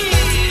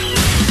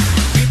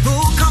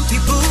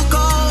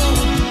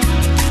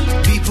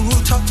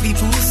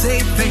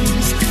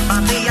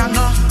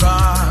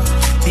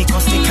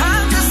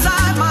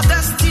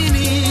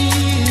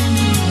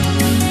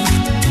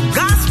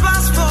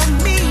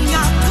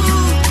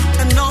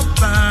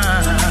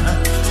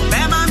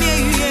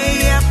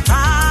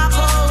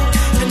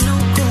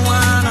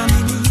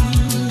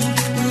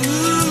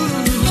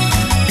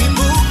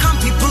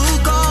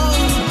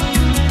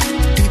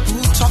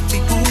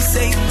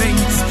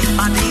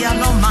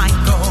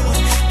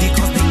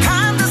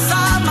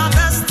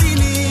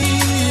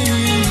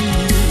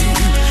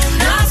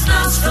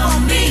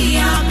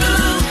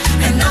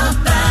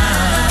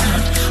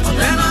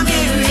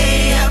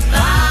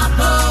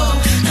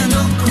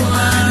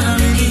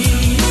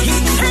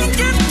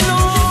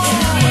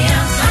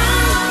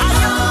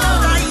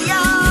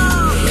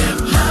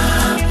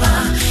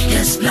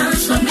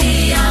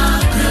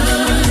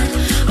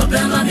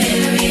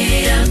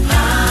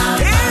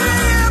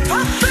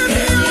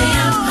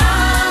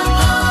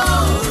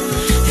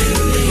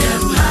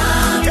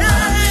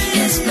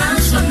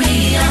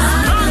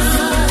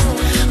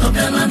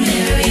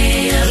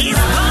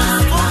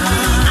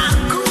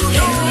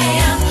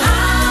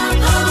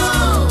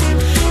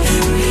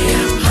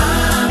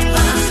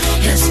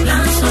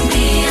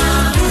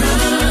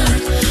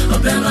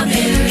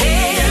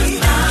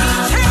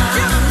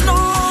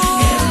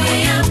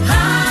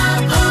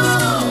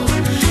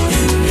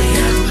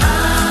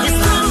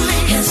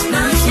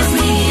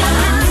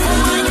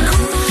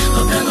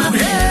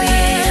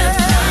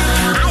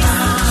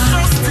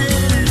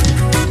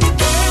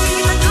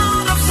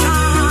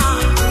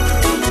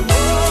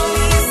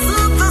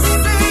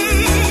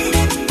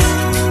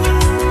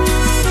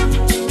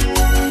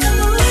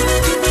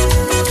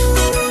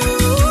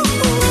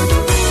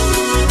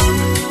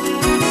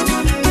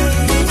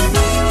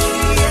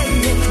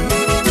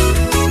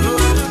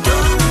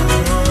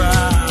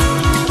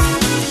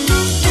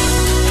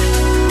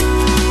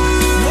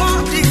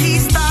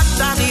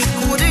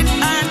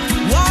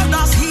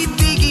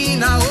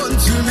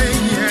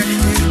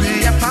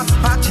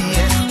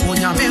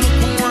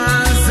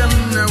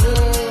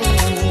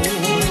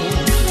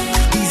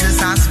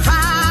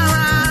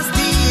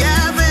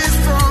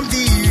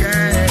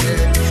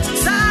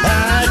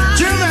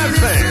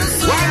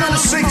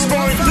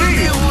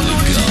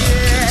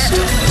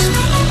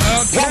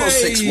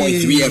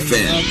 106.3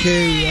 FM.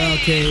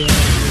 Okay.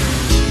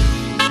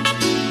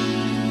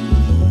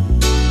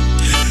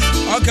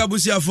 Okay,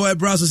 Busia for a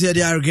brass of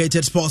the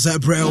aggregated sports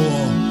at Bray War.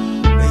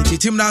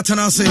 Team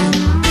Natanasi.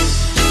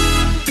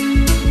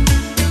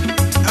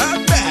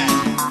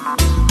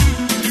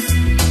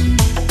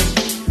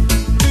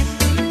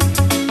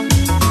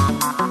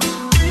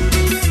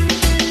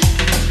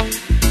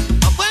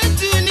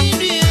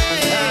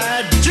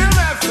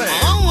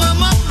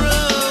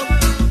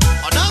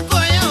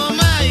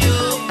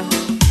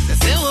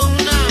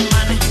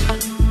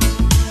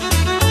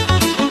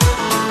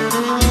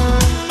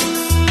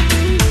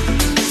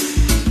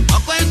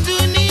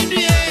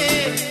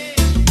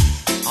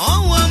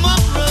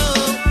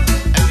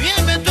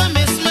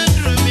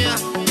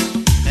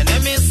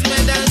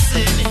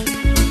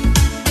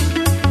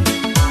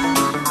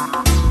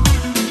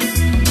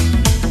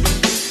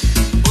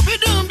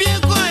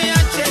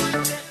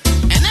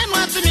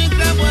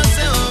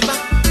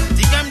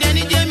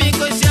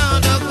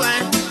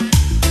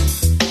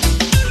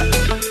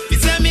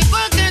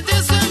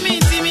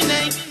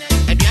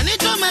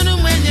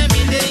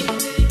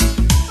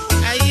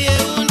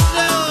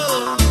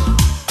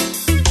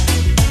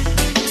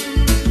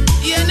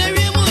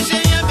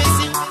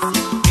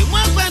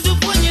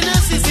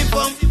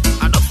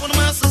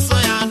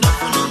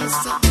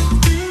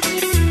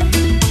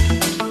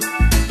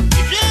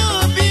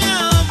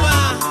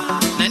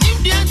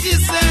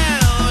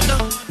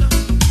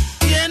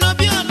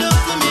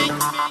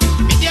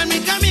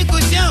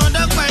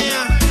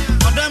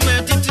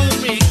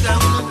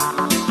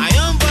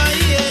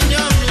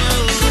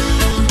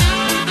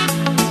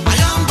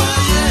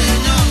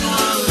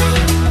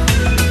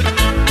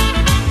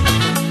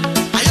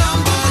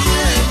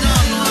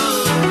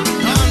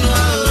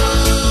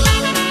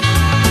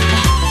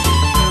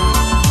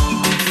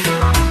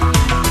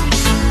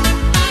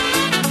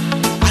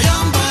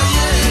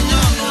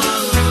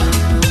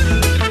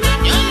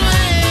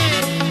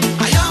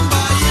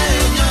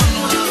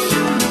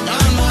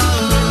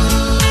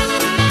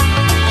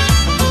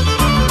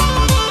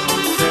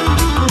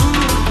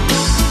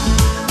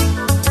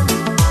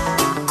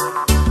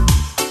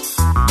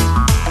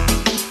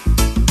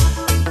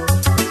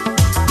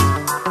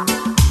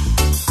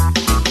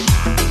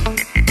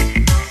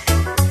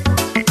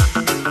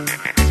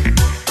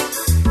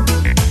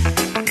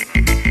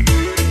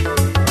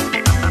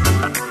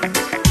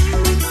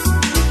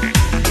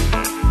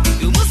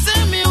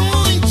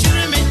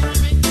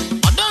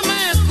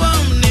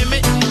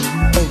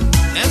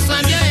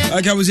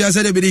 I was here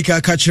said a bit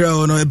of catcher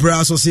on a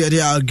brass society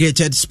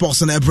gated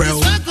sports and a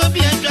brow. I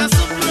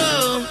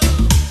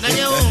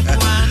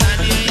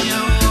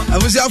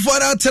was here for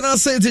that and I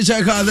say to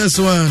check out this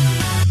one.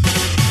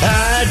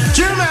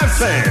 Jim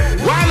FM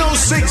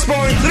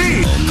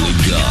 106.3. Only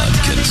God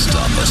can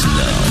stop us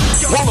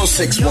now.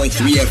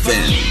 106.3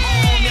 FM.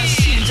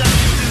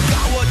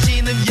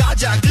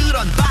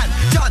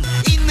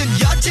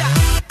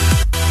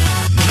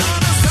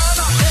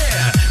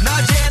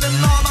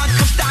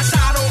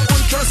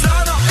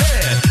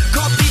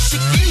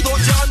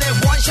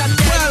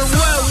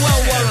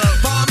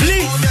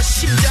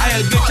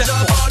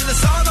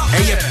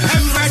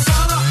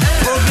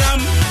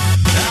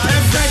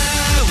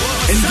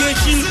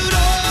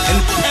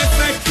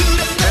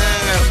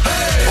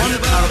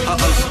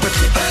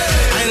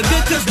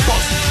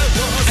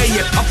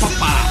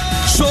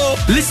 So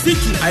listen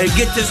to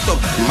Alligator Stop.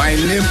 My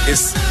name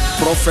is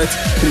Prophet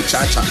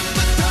Kumchacha.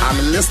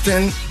 I'm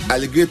listening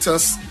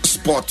Alligators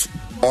Sport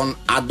on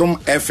Adom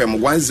FM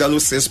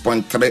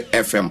 106.3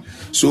 FM.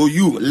 So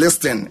you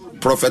listen,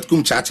 Prophet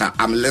Kumchacha.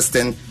 I'm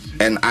listening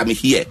and I'm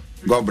here.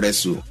 God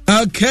bless you.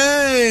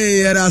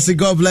 Okay, and I say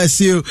God bless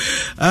you.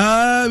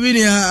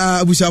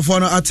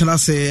 Busafono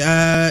Atanase,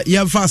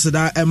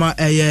 faster Emma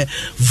a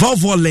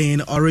Volvo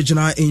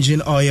original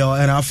engine oil,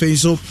 and I feel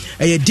so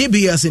a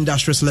DBS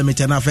Industries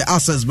Limited, and I feel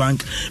Access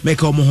Bank, make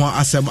Omoha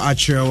Asem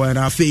Achero, and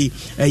I feel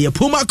a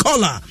Puma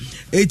collar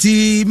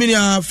 80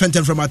 million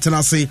Fenton from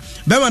Atanase.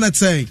 Bevan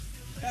say.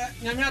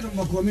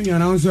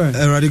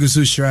 Radical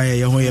Sushra,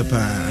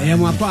 Yamapa.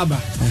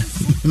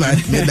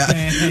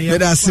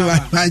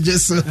 I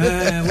just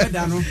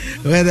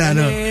whether I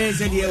know.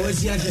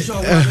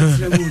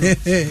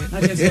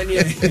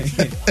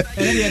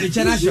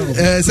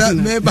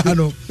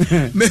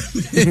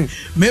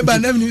 Maybe I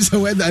never knew so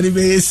whether I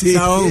may say.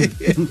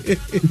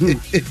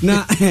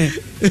 Now,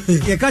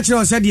 you catch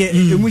your said,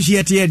 you wish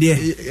yet here.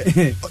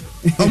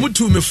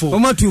 Omutu me fo.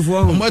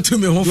 Omutu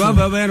me ho fo.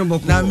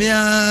 Na me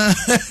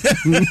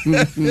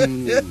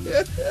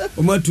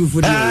Omutu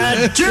fo.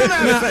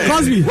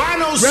 Cosby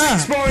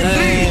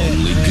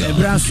 106.3.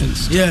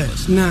 Brass.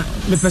 Yes. Na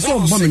me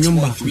person bomb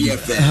nyumba.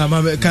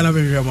 Ma kana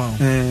be hwema.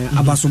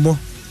 Abasobo.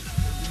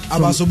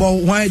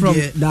 Why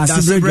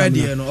that's bread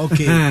no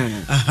okay.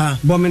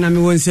 Bomb na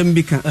me won sem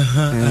bika.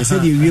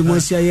 Said you we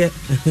mosia ye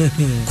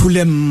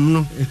kulem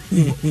no.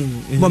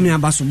 Bomb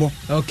abasobo.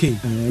 Okay.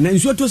 Na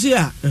nsuo to se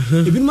a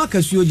ebi ma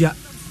kasuo ja.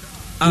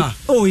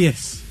 Oh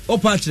yes. O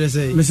patch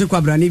say. Me se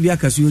kwabra ni bia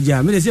kasuo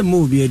ja. Me se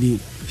mo obi adi.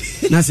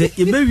 na sɛ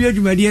yɛbɛwie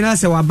adwumadie no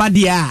sɛ waba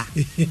deɛ a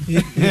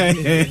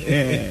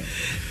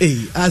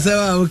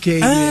asɛm okay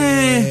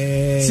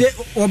sɛ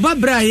ɔba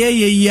berɛ a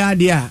yɛyɛ yi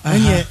adeɛ a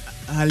ɛnyɛ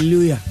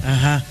hallelujah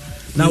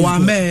na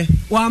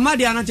wama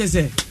deɛ no kyɛ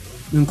sɛ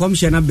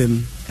nkɔmhyɛ no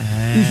bam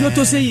nsuo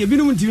tɔ sɛ yɛ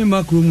binom ntimi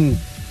ma kuro mu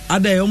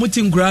ada ɔmo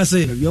ti nkura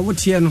ase ɔmo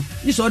teɛ no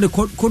yi sɛ ɔde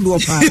kodoɔ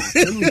paa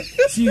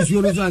si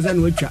nsuo no so ansa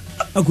na watwa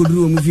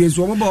akoduru ɔmo fie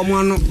so ɔmo ba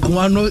ɔmo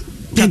ano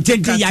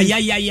tentente ya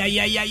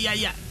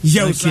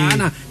yɛw saa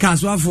na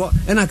kasoafoɔ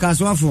ɛna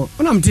kasoafoɔ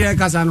ɔnam teɛ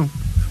kasa no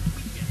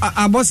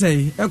abɔ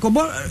sɛ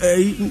ɛkɔbɔ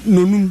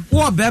nonum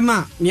wɔ bɛma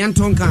a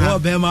neɛnto nka ha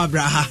wɔ bɛma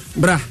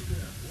bra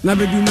na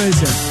bɛdu ma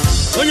nsɛ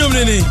onyom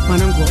ne ne ma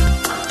ne nkɔ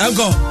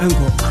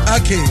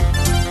okay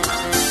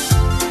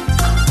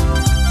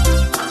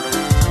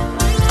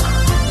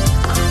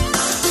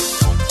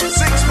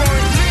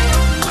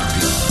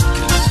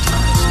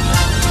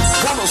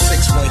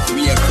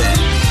 106.3 FM.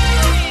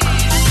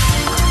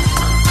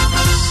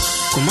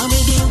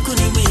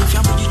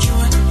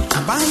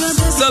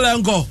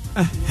 Selenko.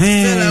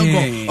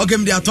 Okay,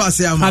 me ato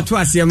asem.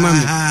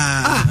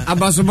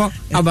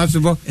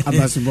 Abasobo.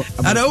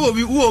 Ada wo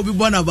obi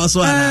born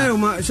abaso ana.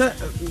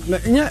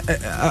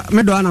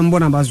 Me do ana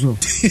mbona abaso.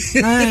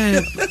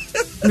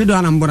 Me do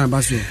ana mbona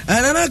abaso.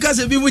 Na ka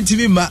se bi mu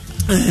timi ma.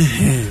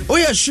 O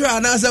ye sure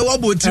na se wo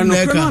bo tim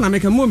na ka. Na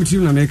meka mo mi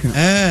tim na meka.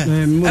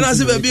 Ana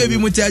se ba bi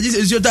mu ti agi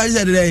se ta agi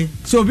se de.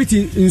 So bi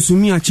ti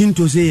nsumi a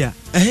chinto se ya.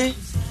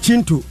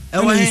 Chinto. E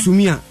wa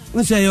nsumi a.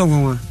 What's your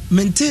one?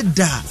 Mented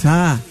da.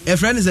 Ah, a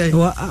friend say,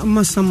 I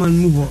must someone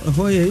move.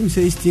 Him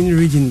say Eastern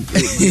region.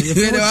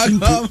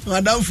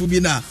 Madame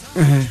Fubina.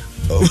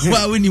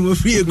 Why when you were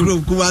free a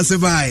group,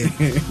 Kuwasabai.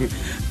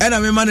 And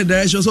I'm a man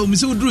direction, so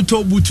Miss Udru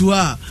told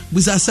Butua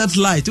with a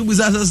satellite, with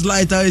a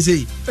satellite, I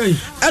say.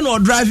 And or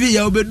driving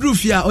your bedroom,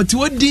 or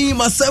to a dim,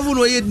 or 7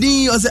 or 8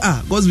 dim, or say,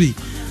 Gosby.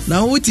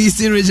 Now, what is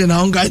Eastern region?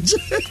 I'm going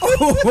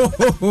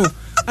to.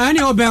 I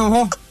know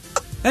Ben.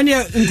 Any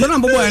nkona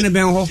mbobo ya ne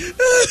benho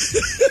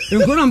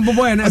nkona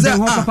mbobo ya ne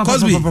benho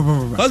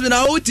Cosby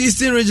na out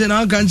Eastern region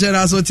an kan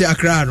chera so ti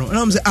Accra no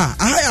na am say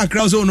I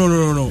Accra so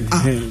no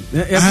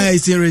I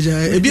Eastern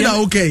region e bi na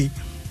okay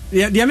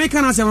the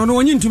American say no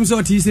onyi ntum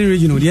so ti Eastern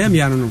region the am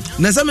ya no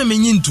na say me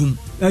menyi ntum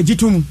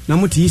gitum na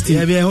mo ti Eastern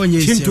ya bi e ho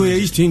nye Chinto ya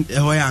Eastern e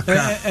ho ya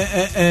Accra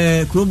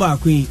Kroba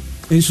Queen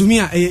ensumi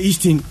a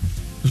Eastern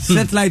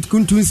satellite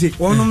kuntunse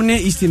onom ne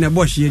Eastern e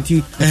bo hye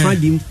ti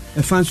fadim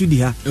e fansu di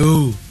ha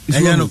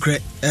enya no kre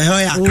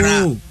ya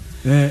Accra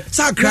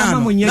Sakra no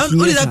only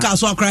that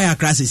kaso Accra ya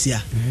Accra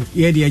sesia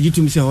ye de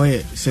agitum se ho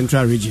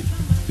central region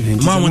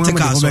mama te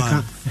kaso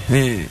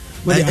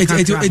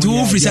it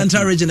will free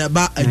central region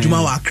about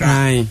adwuma wa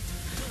Accra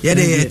ye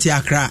de ti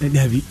Accra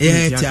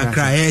ye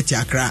ti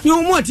Accra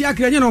you mo ti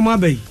Accra no mo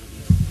abai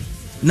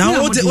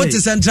now what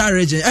is central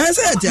region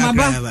say ti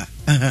Accra ba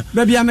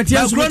baby amete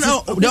so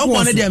de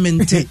obo no de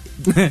mente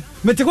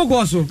mete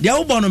kokko so de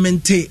obo no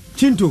mente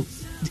Chinto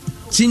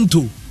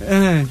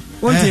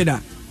onte da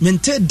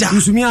mente da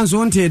nsumi anso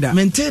onte da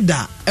mente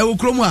da e wo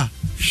kromu a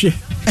hwe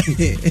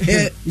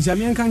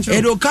isamian kancho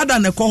e do kada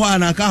na ko ho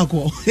na ka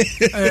ko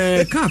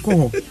ka ko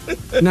ho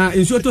na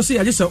nso to se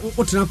yaje se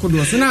otena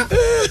kodo so na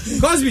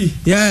Cosby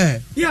yeah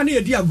na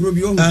yedi agro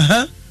bi o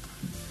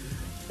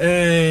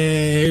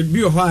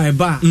bi o ha e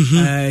ba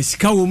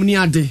sika wo mni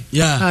ade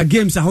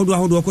games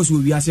ahodo ko so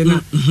wi ase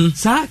na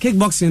sa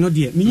kickboxing no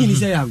de minyi ni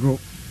se ya agro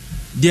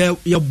there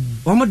ya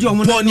omo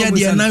near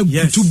there na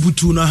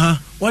butu na ha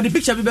or the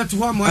picture be better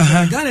ho mo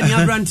Ghana ni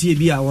abrantie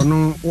bi a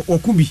wono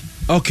okubi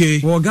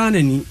okay wo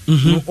Ghana ni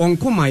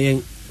onkoma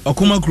yen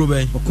okoma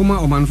kroben okoma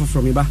oman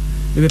from me ba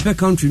the pe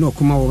country no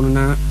okoma wo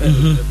na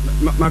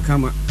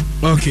makama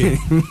okay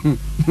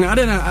I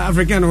don't know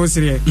African ho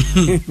sire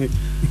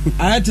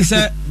I had to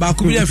say ba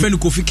kubi e friend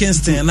Kofi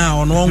Kingston na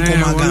ono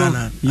onkoma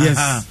Ghana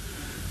yes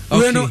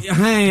we no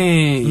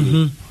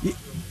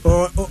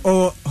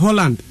or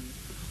Holland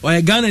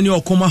or Ghana ni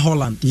okoma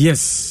Holland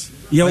yes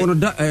ya wono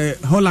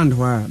Holland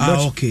wa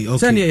okay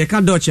send you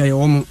can Dutch ya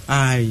womo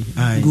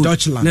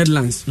Deutschland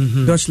Netherlands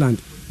Deutschland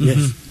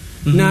yes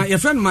na your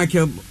friend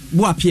Michael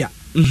Boapia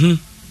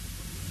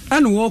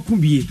and wo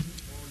kubie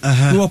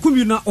wo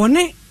kubi na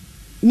one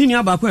nini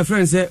aba ko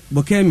friend say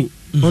Bokemi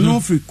ono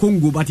free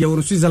Congo but ya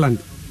wono Switzerland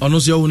ono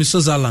so wono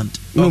Switzerland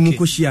no mu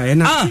ko shia ya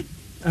na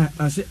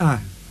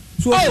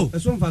so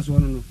so mfa so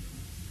no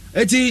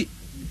eti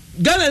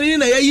Ghana ni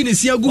na yayi ne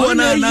sia gu ho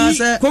na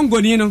say Congo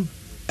ni no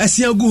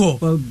asia gu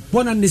ho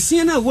bona ne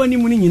sia na wani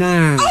mu ni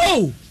nyina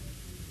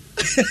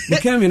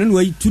Bokemi no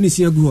wa tu ne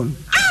sia gu ho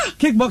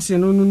kickboxing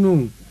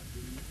no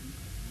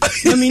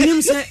I mean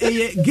him say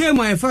a game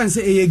my fan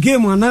say a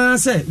game na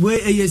say we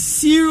a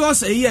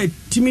serious a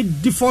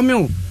timid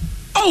deforming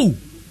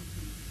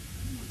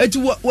it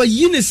wa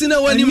yine sina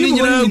wani mu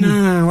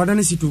nyina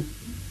wadane sito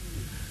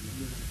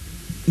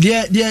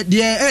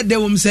de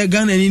wom say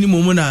Ghana ni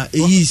momu na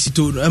eyi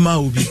sito e ma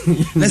obi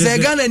na say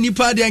Ghana ni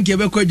pa de anke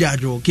be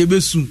kwajajo ke be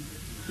su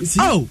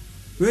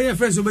we your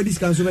friends over this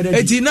can so be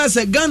eti na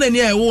say Ghana ni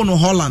e wo no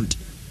Holland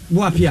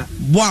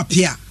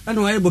Boapia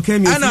ana waye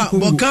Bokami ana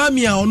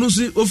Bokami a ono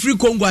so ofri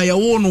Congo a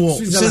yewo no wo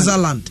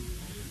Switzerland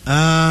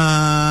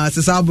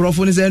sesa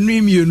abrofo ni se nu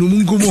imienu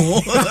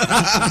munkumo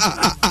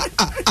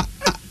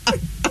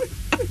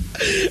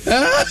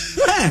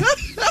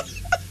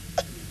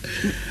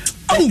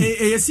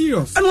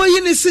serious and why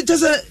you sit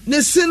just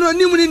ne seno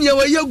anim ni ya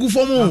waye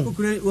agufo mo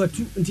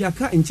watu nti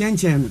aka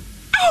enchenchen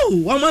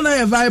wamana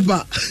ya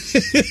viper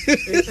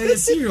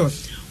serious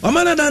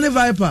wamana da ne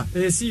viper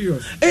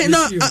serious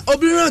na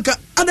obiraka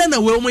ada na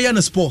we mo ya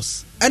na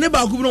sports ene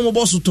ba ku bi no mo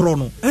boss toro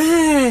no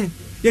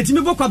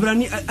yetimi bokwa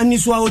brani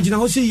aniso a ogina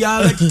ho se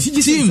ya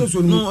tiji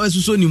so no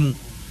esuso ni mu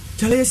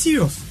chale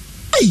serious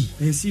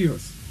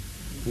serious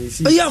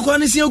ya kwa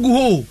ne se agu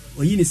ho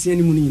oyi ne se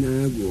ni mu ni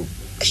na agu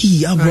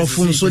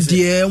abrofo so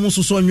de mo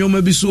so so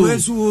nyoma bi so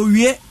wesu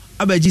owie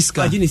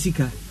abagiska agine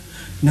sika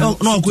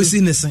no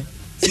kwesi ne sen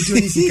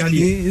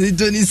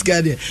Tony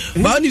Scadi.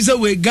 Ba ni say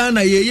we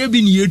Ghana ye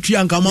bi ni yetu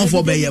anka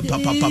manfo be ye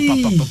papa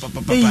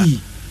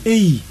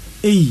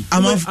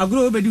amaf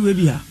agro be di we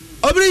bi ha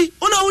obri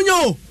una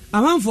unyo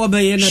amanfo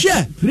be ye na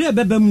pre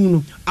beba mu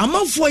no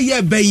amanfo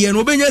ye be ye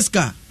no obenya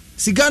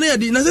sika na ye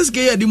di na sika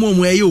ye di mo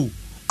mu ye o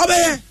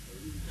obeye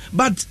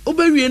but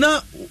obewie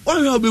na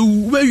ohwe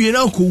obewie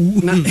na ko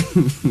wu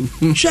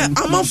she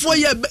amanfo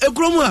ye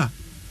ekromu a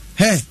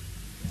he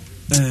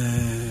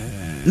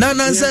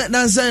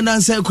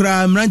nansa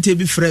kura mrante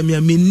bi frɛ me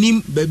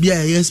menim baabi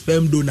a yɛ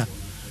spam donor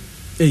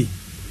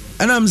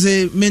ɛnam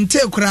sɛ mente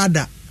kura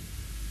da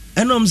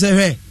ɛnam sɛ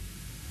hwɛ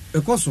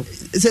ekoso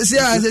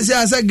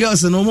sɛ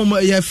girls no mo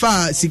yɛ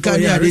fa sika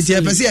ni ade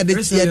tie pɛ sɛ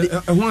yɛ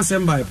ho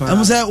asɛm bai pa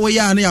am sɛ wo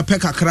ya na ya pɛ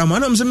kakra ma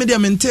ɛnam sɛ me de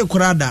mente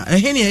kura da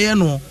ɛhe ne yɛ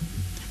no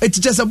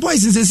etiche sɛ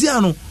boys nsɛsia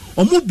no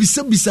ɔmo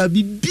bisa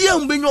bibia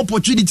mo benya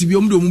opportunity bi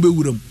ɔmo de ɔmo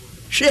bewuram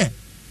hwɛ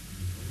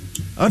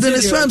Ode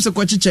ne swam se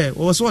kwachiche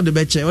wo so de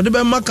beche ode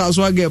be maka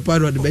so aga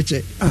part ode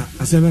beche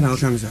asebe na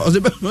kan sa ode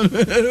be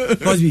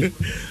Cosby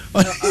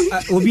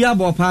obi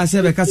abo pa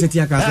asebe ka seti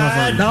aka so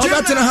fa na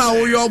oba tena ha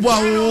wo yo bo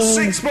a wo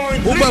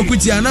ba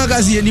kuti ana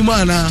ga se enimu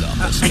ana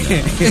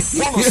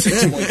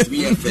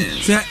 106.3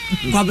 FM se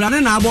kwabra ne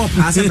na abo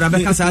pa asebe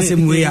be ka sa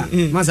asemu ya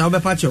masa obe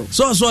pa cho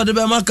so ode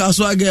be maka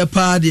so aga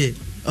part de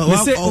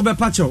Mese obe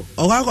pacho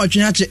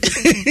akotwe ache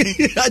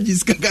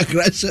ajiska ka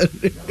crash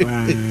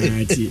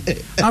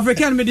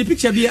African me the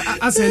picture bi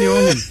asene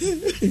wo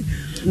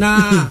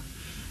na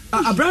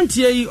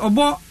abrantie yi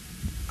obo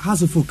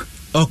House of Folk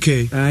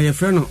okay your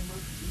friend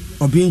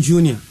Obin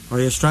Junior or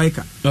your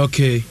striker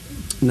okay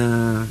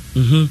na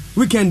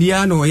weekend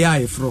ya no ya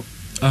efro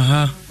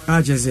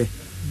ajeze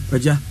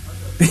oja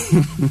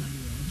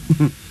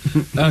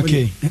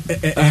okay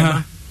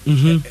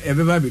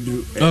everybody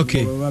do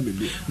okay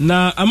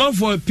na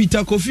amanfo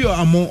Peter Kofi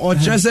amo o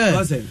chese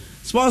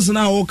sports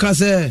na o ka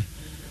se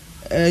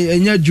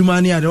enya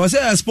jumani ade o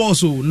se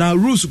sports na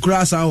rules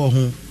cross awo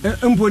ho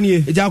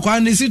mponie eja kwa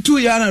ni si 2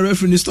 year na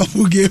referee stop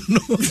game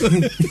no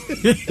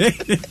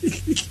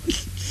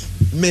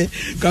me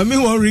kami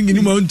won ring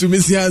ni ma unto me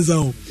si answer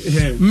o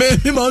me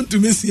ma unto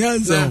me si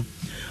answer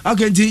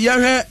okay nti ya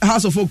hwe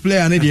House of Folk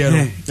player ne de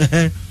no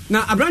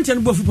na abrantia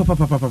no buafu papa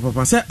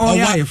say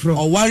oya yefro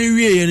o wari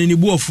wie ye ni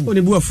buafu o ni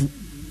buafu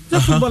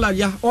the footballer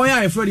ya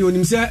oya yefro de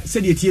onim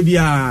say de tie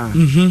bia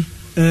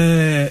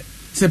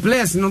say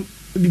players no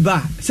bi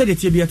ba say de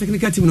tie bia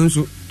technical team no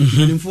nso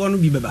nimfo no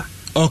bi beba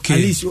okay at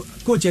least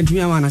coach and me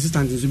and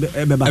assistant nso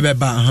beba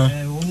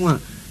o mo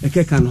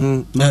eke kan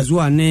ho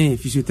mazo ane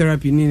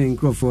physiotherapy ni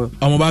nkrofo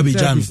o mo ba be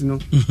jam no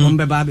o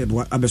beba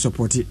be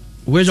support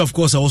which of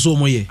course also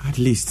mo ye at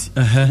least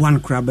one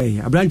crab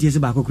abrantia say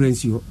ba kokora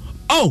nsi ho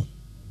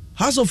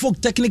House of Folk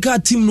technical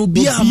team no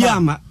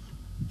biama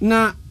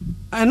na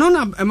eno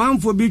na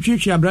manfo bi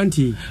twetwe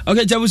abranti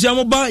okay chabusia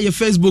mo ba your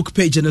Facebook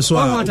page ne so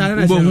a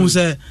bo hu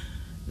se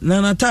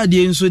na na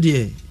tade nso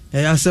de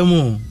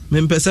asemo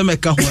me mpese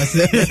meka ho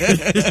ase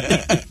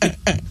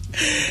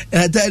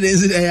tade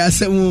nso de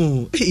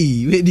asemo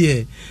we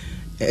de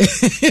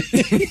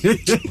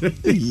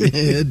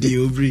de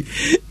obri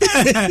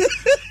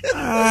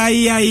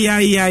ay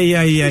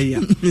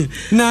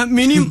na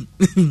minim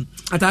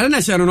atare na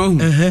share no ho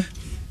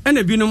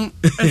ene binom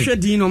ehwe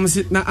din no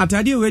mse na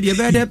atade we de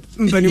be de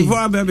mpanimfo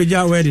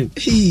ababeja wedding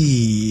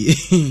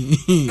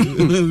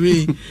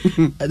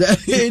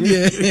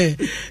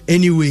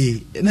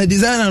anyway na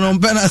designer no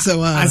mpena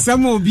sewa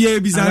asamo bia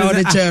bizarre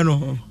de chair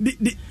no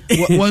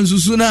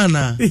wansusu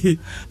na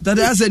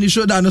tade ase ni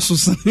shoulder no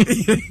susu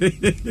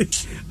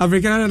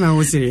African na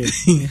wo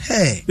serious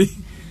hey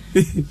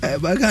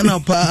baka na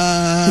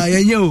pa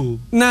yenyo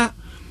na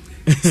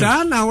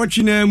sa na watch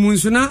na mu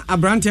nso na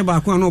abrante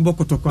ba ko na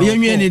obokotokwa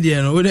yenwie ni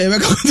de no we de be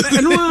ka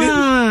no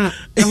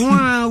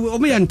o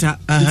me yanta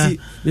nti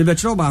me be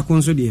tro ba ko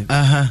nso de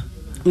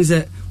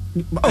nse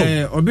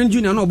Obin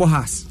Junior na obo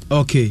has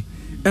okay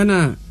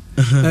ena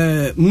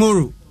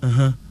Moro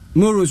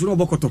so no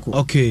obokotoko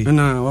okay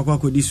ena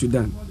wakwa di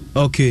Sudan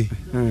okay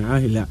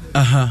ahila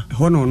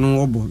hono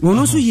no obo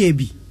no so ye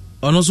bi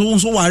ono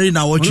so ware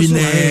na watch na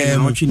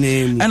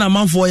ena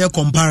manfo ye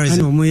comparison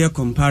ena mo ye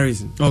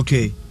comparison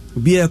okay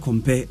be a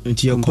compare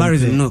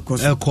comparison no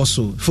course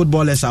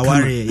footballers are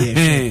worry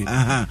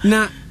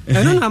na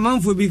ɛno na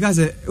amanfo bi ka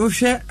sɛ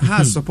wohwɛ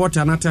has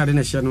supporter na atade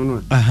na hyɛ no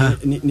no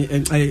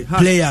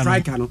player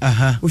striker no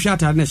wohwɛ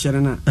atade na hyɛ no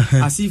no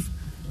as if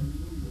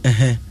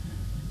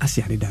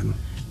asi adeda no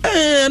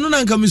no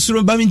na nka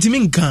misuro ba mintimi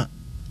nka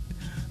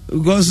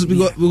because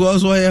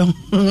why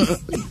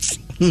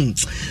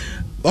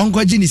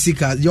onko gini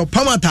sika your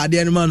pama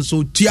atade no man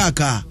so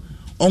tuaka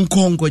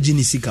onko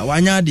gini sika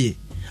wanya de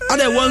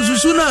ade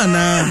wansusu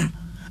na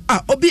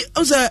obi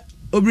onse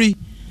obri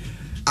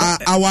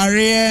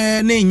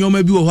aware ne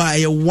nyoma bi wo ha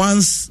ye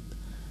once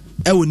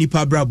e wo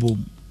nipa brabo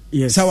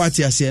yes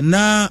sawati ase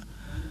na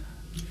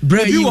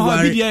breyi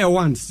ware bi ye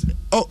once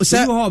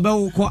say wo be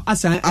wo ko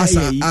asa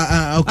okay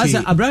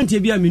asa abrante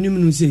bi a menim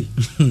no sei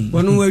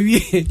wono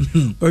wawie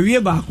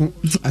ba ko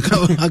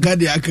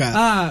akade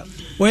aka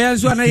oya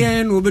so na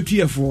ye no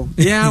obetuefo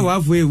ya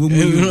wafo e wo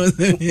mu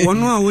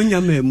wono a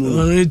wonya mamu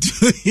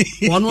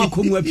wono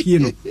akomu apie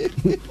no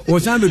wo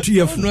san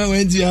betuefo no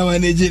wenti ya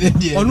manage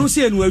de ono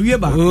se no awie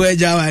ba wo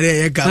eja ware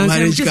ye ka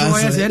marriage council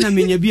oya se na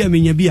menya bia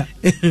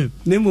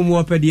na mum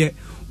wo pede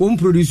wo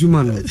produce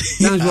man no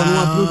dan so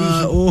no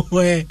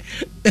produce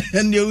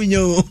and you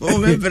know o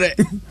bebre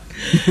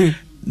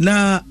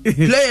na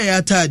player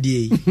ya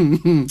tadie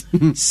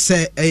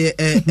se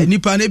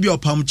nipa ne bi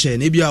opam che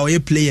ne bi a oye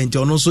player nti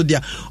ono so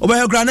dia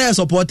oba kra na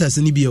supporters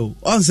ni bi o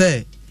on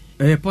say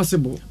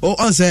possible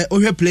on say o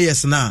hwe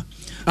players na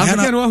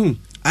African wa hu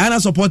ana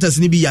supporters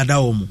ni bi yada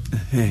o mu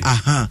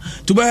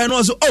to be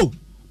no so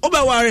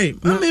oba worry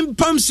me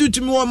pam suit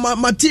me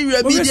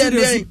material bi dia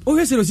o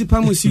hwe se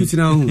pam suit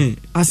na hu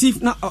as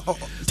if na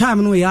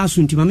time no ya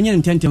asunti ma menya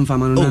ntentem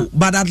fama no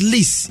but at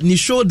least ni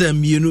show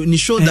them ni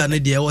show that ne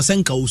dia was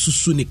enka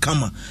osusu ni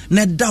kama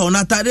na da on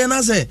atade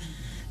na say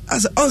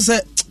as on say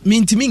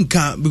mintimi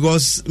nka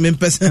because me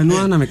person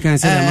no na me kan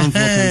say na man for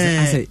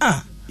say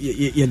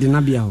ye de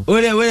na bia ho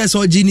we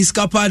so gini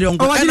scapa de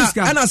onko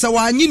ana say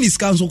wa anyi ni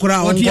ska so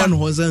kura onko no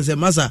ho sense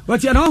masa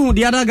what you know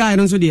the other guy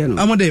no so de no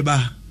amode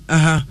ba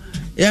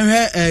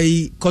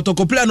yɛhwɛ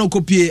kɔtɔkɔpla no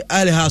kɔpie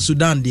ale ha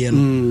Sudan deɛ no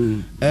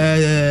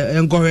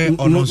ɛnkɔhwɛ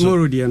ɔno so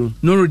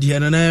Noro deɛ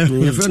no na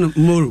yɛfrɛ no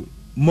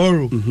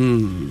Moro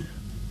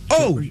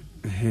oh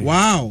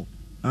wow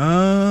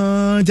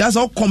nti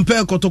asɛ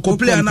compare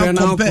kɔtɔkɔpla na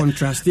compare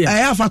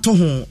ɛyɛ afa to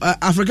ho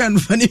African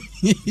funny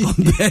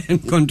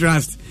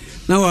contrast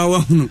na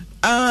wa hunu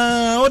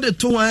o de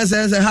to one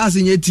say has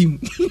in your team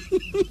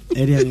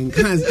Erian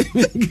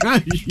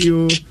can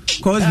you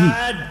cause me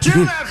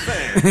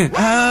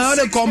o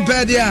de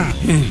compare there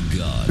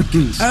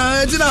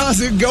it's not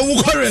as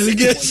go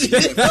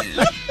relegation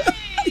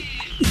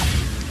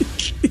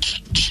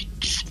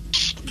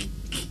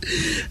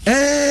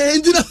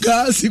it's not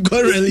as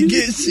go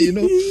relegation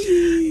no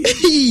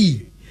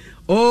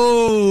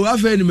oh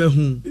afeni me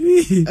hu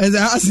as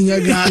has in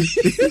your guy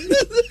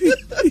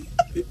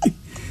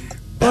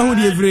Who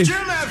do you free?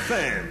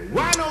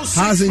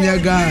 How's in your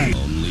guy?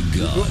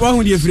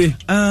 Who do you free?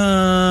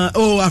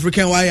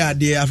 African wire,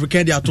 the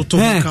African, they are to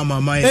come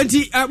on my.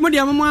 Enti,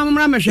 Modia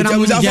Mamma Machine. I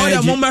was a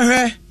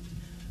Mumma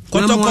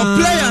Kotoko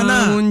player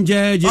now.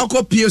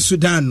 Uncle Pierre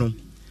Sudan.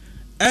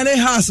 Any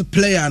house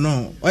player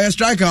no. Or a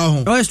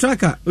striker. Or a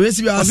striker. We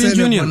see our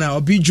junior now.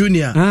 Or be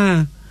junior.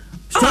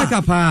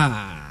 Striker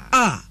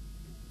pa.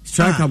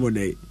 Striker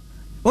body.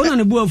 On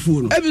a boa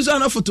fool. Every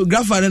son of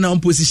photographer in our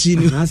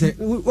position. I said,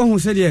 one who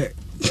said, yeah.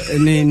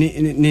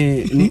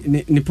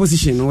 Ni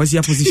position what's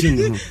your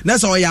position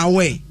that's all your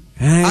way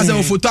as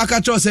a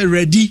photographer say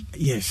ready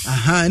yes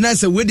and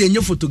that's a way the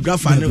new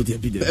photographer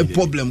a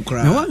problem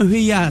cry na one we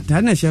ya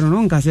tana share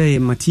no nka say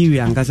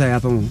material nka say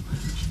afa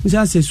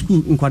nza say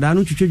school nkwada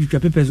no twetwa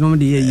papers no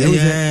de ye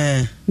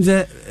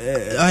nze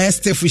I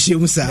stay for she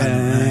musa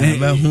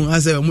ba hu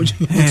as a mu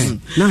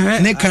na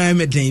ne kan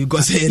me den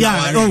because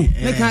yeah oh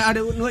ne kan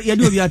ya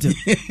do bi ate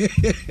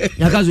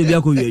ya ka zo bi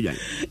akọ wi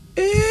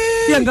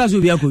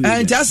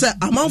and just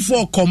a man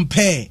for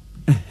compare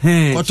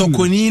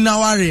kotokoni na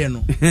ware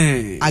no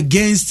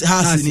against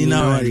Hasini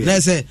na ware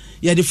let's say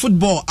yeah the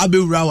football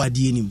abewura wade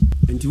enim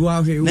enti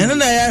wa hwe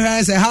na ya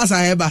hwe say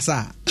Hasa e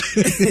basa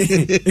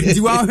enti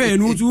wa hwe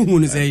no tu hu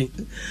ne say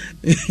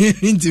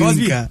enti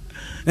wika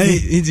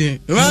enti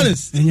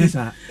Romanus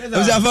enyesa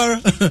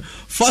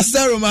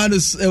Foster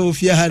Romanus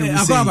ofia ha no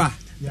akwa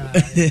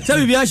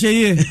sabi bia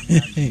hye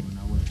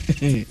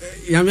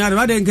ya mi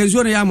ada de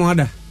nkenzo ne ya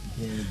moada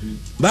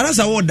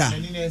Barasa woda.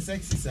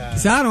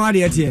 Sa no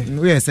ade ate.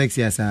 We are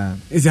sexy asa.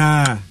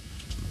 Isa.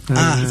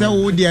 So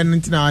wo dia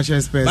ntina wa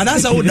share space.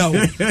 Barasa woda o.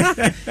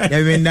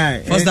 Ya win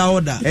die. First da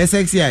woda.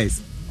 Sexy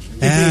eyes.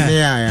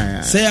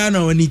 Yeah. Say I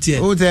know when it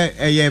here. O te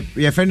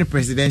your friend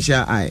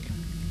presidential eye.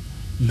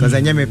 Cuz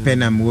anya me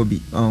pen am wo bi.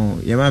 Oh,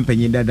 your man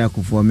penyi dada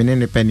kufo me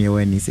ne pen ye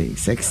when he say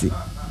sexy.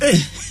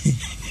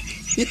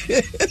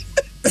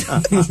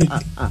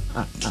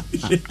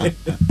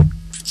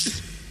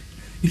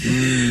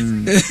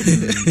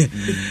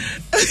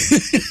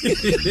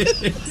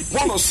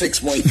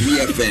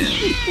 106.3 FM.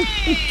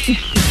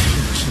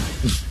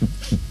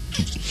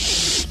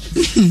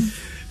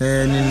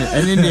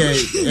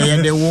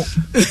 and they walk.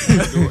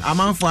 I'm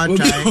on for a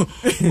try.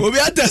 We'll be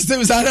at the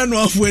same side no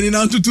afweni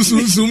na ntutu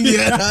sunsum de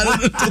na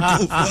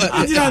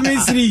Ntira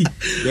mesri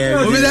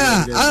obi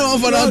da I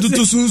want for na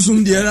ntutu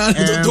sunsum de na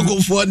to go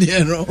for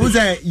de no who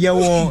say you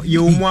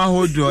mu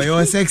ahodo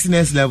your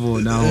sexiness level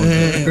now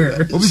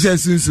obi say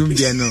sunsum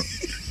de no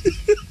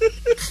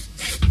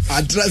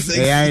address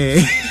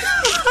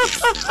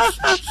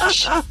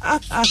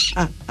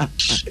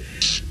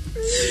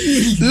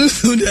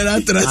Sunsum de na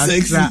atra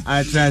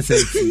sex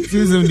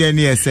sunsum de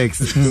near sex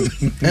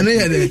and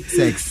yeah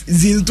sex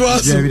zin to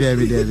aso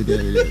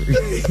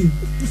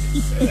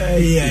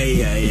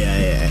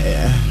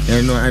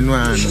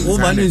o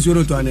ba ni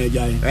nsoro to na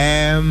ejai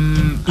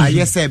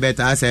I say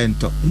better I say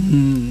ento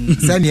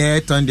send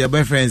your ton their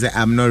boyfriends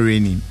I'm not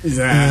raining is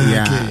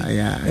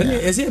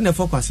it the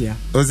focus here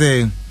o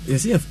say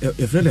is it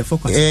if the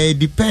focus it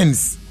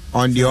depends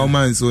on the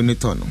woman so ne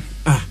ton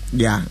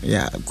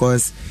yeah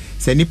because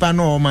se nipa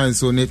no woman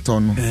so ne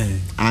ton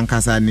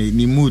ankasa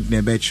ni mood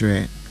ne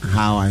betre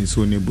how and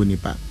so ne bu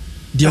nipa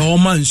the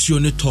woman so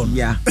ne ton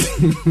yeah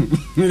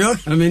you know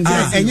I mean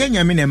enye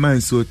nyame ne man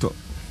so to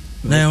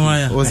na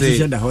why o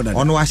say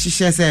ono wa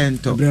hihye se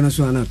ento bre no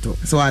so anato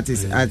so at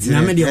say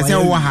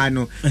wo ha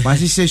no wa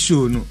hihye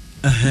show no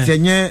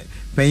tenye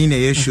payin na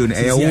ye show no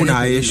e wo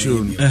na ye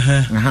show no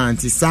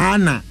anti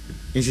sana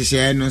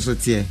hihye no so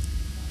tie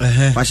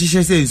wa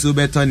hihye se so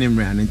beto ne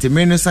mra no nti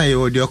me no san ye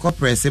o de okọ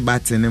press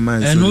button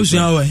man so no so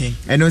awa he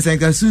eno sen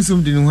ka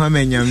sunsum di no ha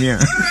manyame a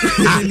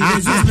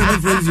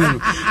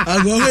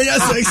ago me ya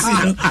sexy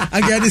no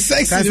I get the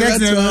sexy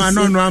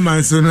no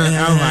man so no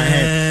awa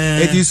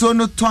he it is so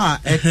no to a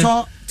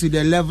to to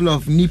the level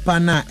of nipa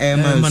na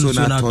man so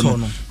na to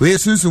no we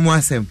sunsum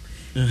asem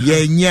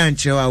ye nya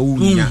nchewa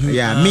wunya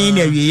ya me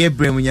na wie ye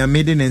brem nya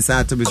me de nsa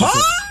ato be so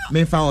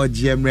me fa o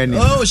gm rene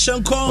oh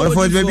shankon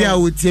for baby a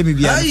wotie me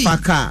bia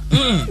faka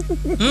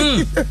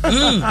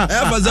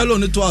bazalo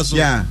ne to aso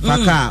yeah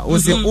faka o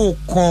se o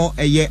ko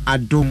eye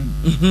adom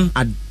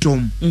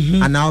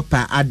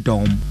anaupa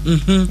adom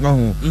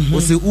o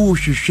se o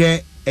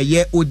hwehwe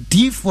eye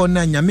odifo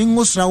na nyame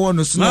ngosra wo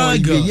no so na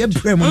ye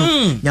brem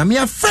no nyame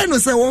afa no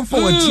se won for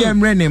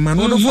gm rene man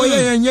no for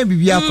ye nya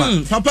bibia kwa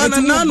papa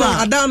na nano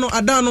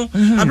adano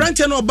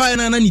abrante no obaye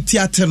na ni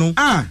tiate no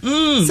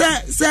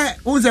se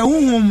o ze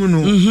huhum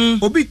no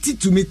obi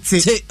titumi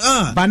te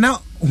bana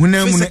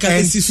hunam no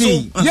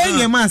ensi ye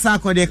nya ma sa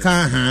akode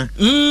ka ha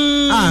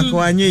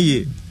ko anye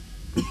ye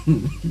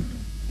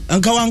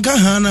anka wanka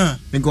ha na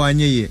ko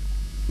anye ye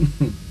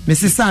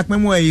Mrs. Sack, my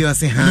way, you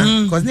say,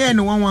 huh? Because they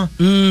no one.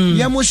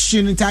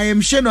 Yamushin, I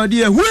am shin or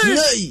dear.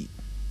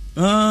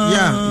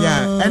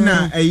 Yeah, and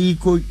now a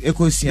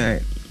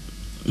ecosia.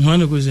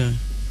 One goes on.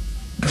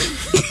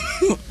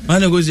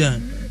 One goes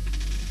on.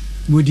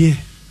 Would you?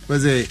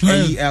 Was a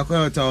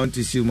quite on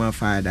to see my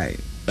father.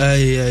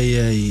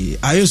 Aye.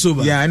 Are you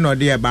sober? Yeah, I know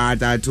dear about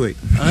that way.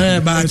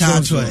 About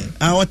that way.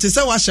 I want to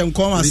say, wash and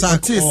come and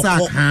sack.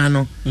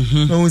 Hano.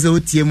 No one's a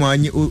team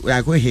on you.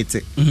 I could hit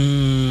it.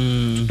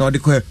 Not the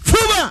queer.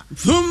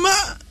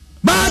 Fuma.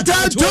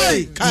 Bata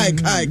toy.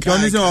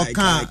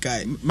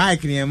 Kai.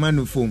 Mike near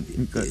Manu phone.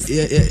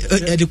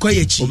 The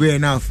quiet. Obey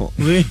enough for.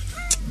 Hey.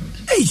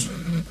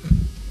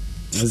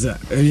 As a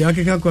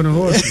yakaka on a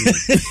horse.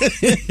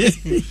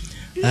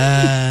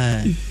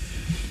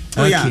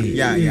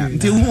 Yeah.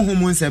 Until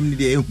whom 70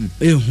 day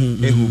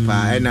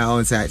pa and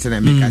on site and I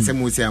make a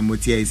some say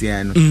motia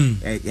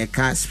a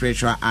cat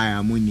spiritual eye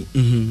amuni.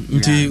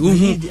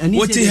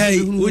 What hey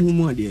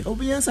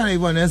Obian San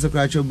Ivan as a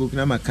cultural book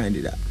na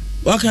candidate.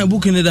 What kind of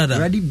book in the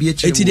data?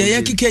 It's the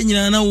Yaki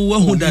Kenya now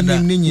who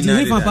dada.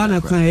 Papa na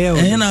kan e o.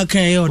 Na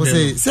kan e o.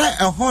 Say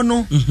a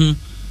hono.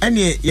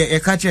 Any a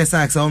catcher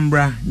sacks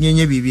ombra,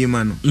 Nye Bibi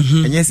Mano,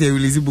 and yes, a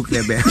release book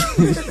lebe.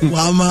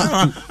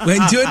 Wama,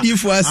 when Jody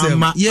for us,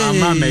 and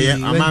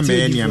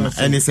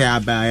say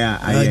Abaya,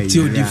 I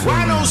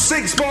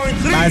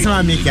 106.3. I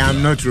saw me,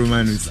 I'm not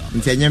Romanus.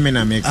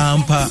 Yamina make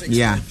Ampa,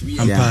 yeah.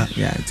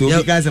 So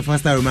you guys, the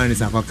first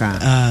Romanus of Coca.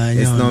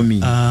 It's not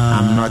me.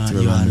 I'm not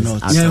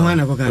Romanus.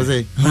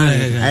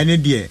 I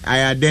need dear,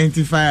 I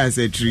identify as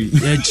a tree.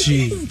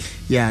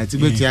 Yeah, to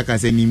be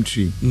as a neem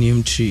tree.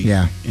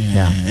 Yeah.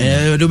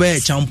 Do be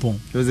a champon.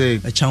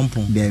 A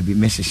champon. There be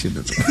message.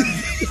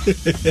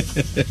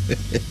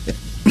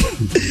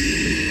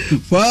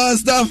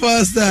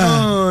 Faster.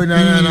 Oh, no,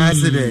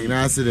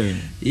 accident.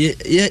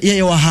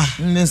 Yeah,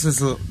 waha.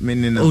 Necessary,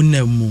 meaning, oh,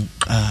 no.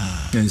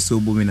 And so,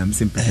 woman, I'm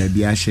simply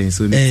be ashamed.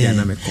 So, and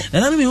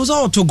I mean, it was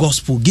all to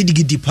gospel,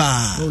 giddy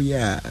pa. Oh,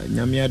 yeah,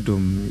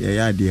 Yamiadum,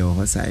 yeah, dear,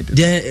 her side.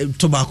 There,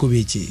 tobacco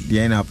beachy.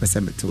 Yeah, now,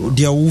 Pesamato.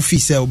 Dear Wolfie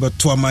sell, but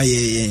to my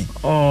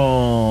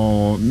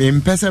oh, me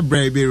pesa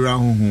baby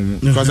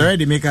round because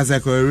already make us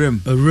like a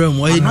room.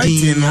 Why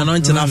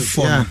anointing enough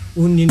for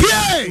only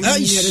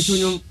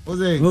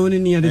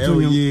near the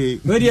Tony.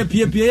 Where you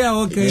appear,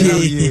 okay.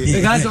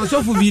 The guys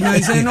also for be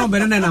nice, I know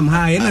better than I'm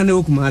high and I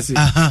know Kumasi.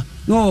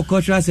 no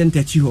cultural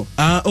center chiho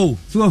oh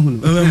so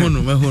hunu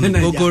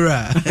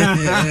kokora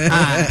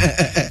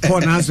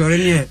for na so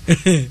re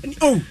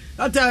oh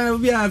ata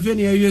we are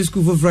feni a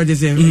school for Friday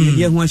say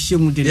ye ho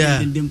ahyem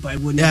de mpa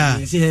bo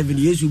ne say heaven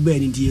yesu ba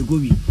ni tie go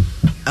bi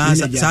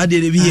sa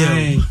de bi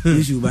here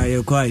yesu ba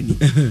ye ko ani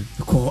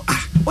ko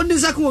on de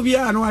zakon obi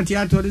a no ate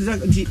ato de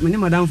zakon me ne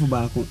madam fo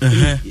ba ko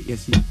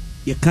yes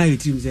ye kan you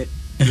trim say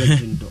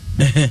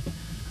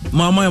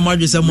mama ya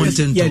madwe say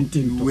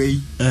montento we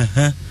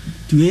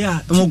to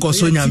ya mo ko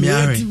so nya me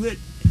are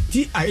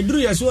ti I drew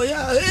ya so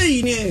ya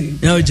ne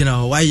na o jina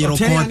ho why you ko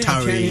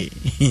tare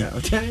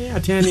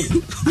atani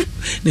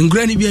the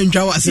granny be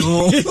ntwa wase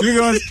ho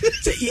because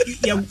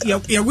ya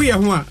we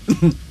ho a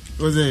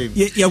oze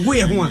ya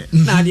we ho a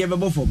na de be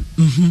bofom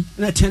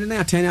na tene na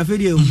atani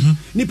afedi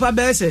nipa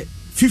be se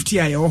 50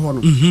 a ye ho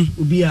no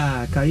obi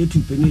a ka ye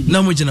 2 penny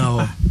na mo jina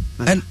ho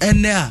en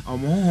na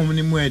omohom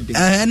ni mu ede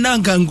na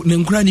nka ne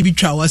nkura ni bi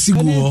twa wase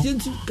gu ho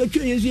ka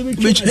twa yesu ye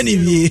be twa ni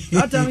bi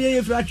atam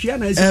ye fra twa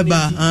na ese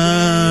eba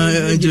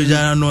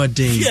jojara no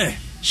den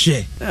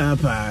she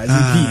apa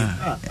zipi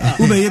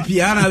ube ye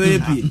pi ana be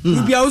pi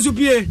ubi a usu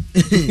pie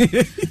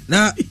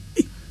na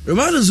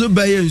Romano so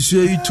ba ye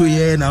nsuo yi to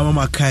ye na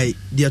mama kai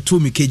dia to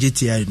mi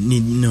KJT ni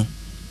no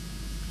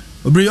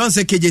obri yon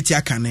se KJT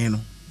akane no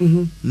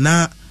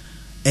na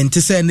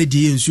ente se ne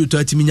die nsuo to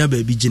atiminya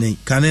ba bi ginan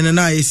kane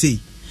na aye sei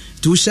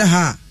to she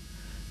ha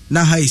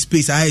na high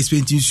space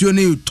nsuo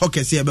ne talk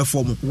ese e be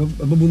form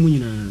ababu mu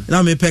nyina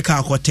na me peka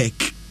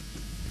akotech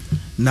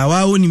na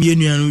wa woni me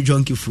nuanu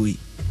jonki fui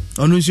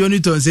onu nsuo ni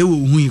to se wo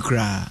hu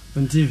ikra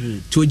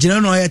to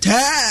gina no ya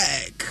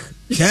tech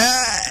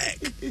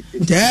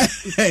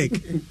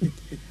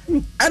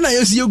ana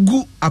yesi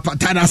gu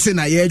apatana se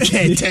na ye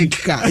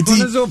tech ka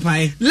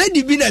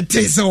lady bi na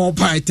tese o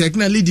pai tech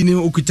na lady ni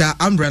okuta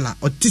umbrella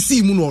o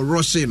tisi mu no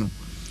rush no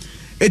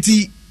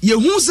eti ye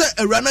hu se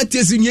awrana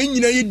tese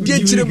nyina ye die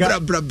kire bra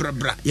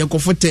ye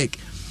kofo tech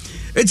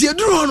eti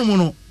eduru hono mu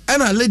no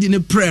ana lady ni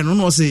pray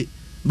no say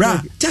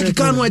bra tech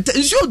ka no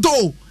nsuo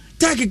do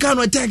tech ka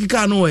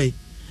no e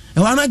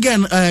wana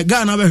again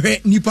Ghana be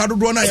hwe nipa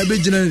dodo na ya be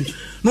gina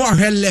no a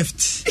hair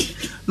left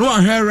no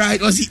a hair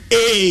right or see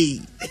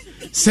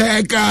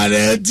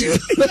second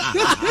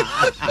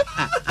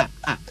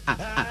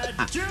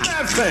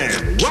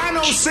FM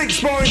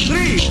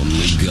 106.3.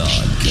 Only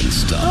God can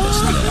stop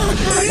us now.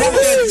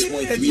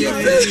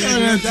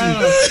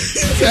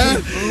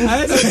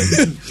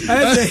 I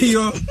say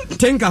yo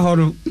tenka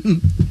hono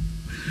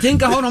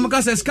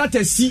maka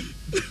scatter si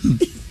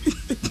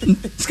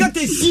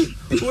skatesi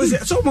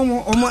so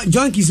mo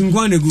junkies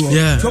ngwane go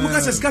so mo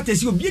ka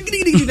skatesi o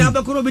bigirigiri na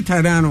ba ko bi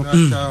tara no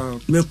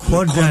me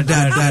koda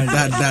da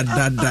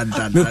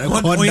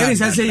o yeni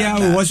sa se ya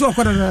o so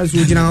koda da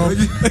so jina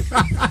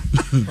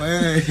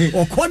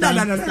o koda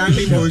da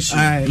me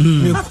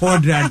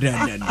koda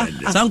da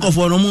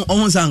sankofo no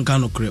mo sanka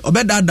no kre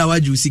obeda da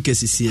waju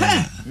sikesisi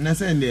na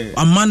sende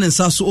amane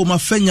nsa so o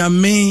mafanya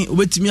me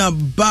obetimi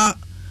aba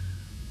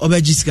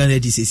obejisika na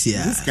disisi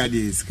ya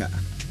diska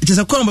it is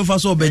a kwamba befa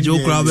so obeje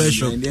okra be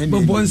shop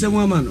bo nsem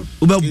ama no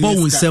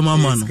obebo nsem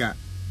ama no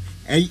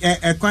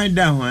kwan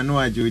da ho anu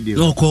ajo de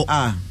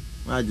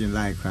imagine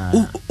like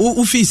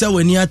u fi say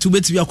wani atu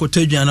beti bi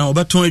akota aduana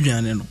obeton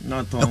aduane no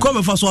e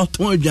kwamba befa so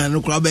aton aduane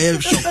no kra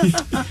be shop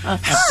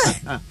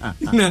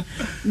na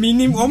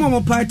minim o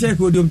mama party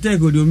ko dom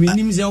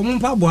minim se o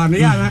mpa bo ano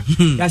ya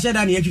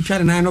sheda na yatwitwa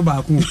na no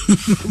ba ko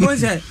mo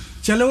se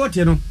chele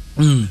wote no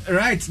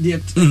right there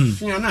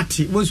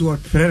fianati was what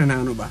friend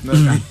na no ba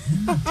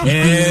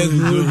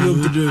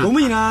o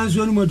mi na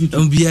so no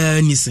matutu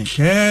bia ni sen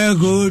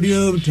good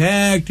you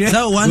take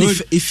that one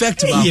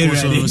effect ba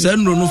ko so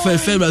no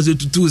fe ba so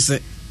tutu se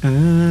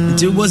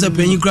nti wo se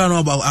penyi kra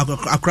no ba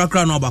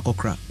akra no ba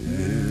kokra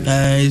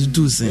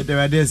tutu se there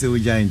are say we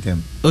giant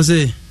them o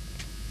say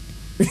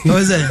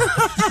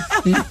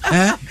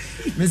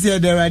me say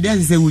there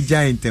are say we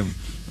giant them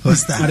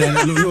hosta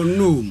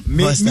no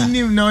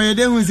minim na o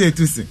dey say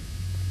to say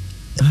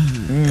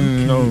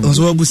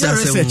so what busa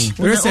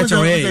research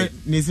away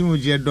nisimu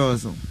je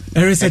dozo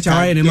research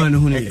away ne man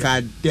hu ne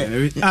ka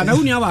na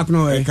uni aba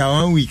kuno we ka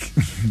 1 week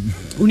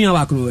uni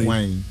aba kuno we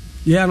why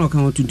yeah no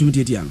kan tuntum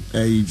tete an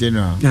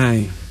general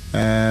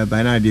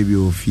by now dey be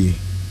ofie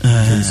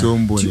so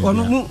mbo ne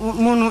ono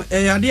no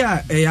ade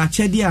a ya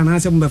chede a na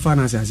se mbe fa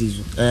na asase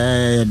so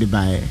de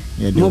bae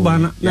mo ba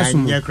na so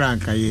ya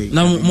kranka ye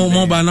na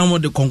mo ba na mo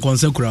de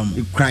konkonse kura mo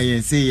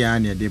krayen se ya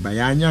ne de ba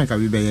ya nya ka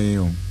bi be ye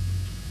yo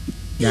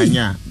ya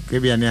nya ke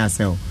bi na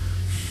asel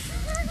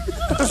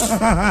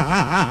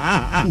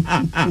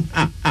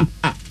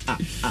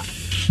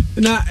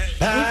na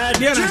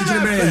dia na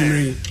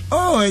chebe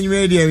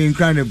anyway dia we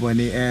crane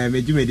boni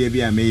me jume dia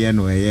bia me ye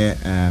no ye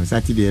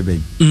Saturday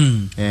be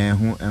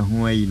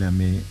ho ayi na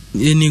me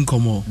ye ni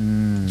nkomo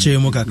che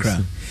mo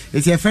kakra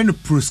it's a friend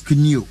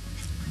proskinio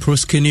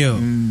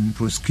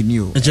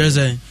a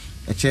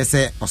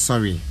chese oh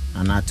sorry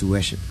and not to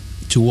worship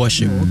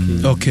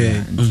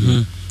okay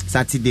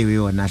Saturday we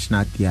were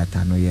National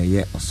Theatre no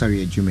yeah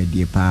sorry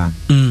adwumadie pa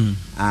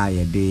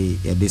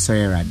ye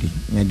sorry radi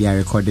ye dey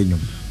recording you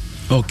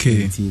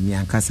okay ti mi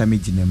ankasa me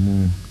gina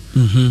mu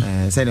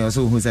say they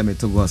also who say me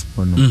to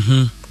gospel no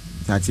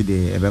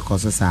Saturday ebe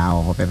koso sa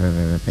o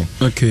pepe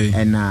okay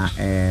and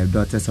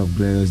Daughters of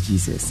Glorious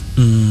Jesus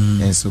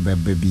and so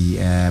baby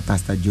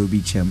Pastor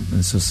Joby Chem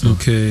and so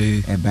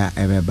okay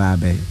ebe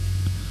babe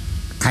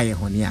Kaya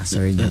honia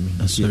sorry Jimmy.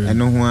 I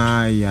know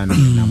why you are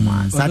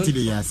not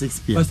Saturday ya 6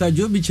 p.m. Pastor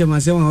Joby Chema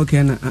say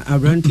okay na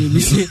abrante bi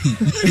say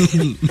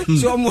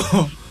so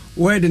mo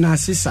where the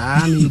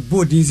nasisa and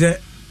body say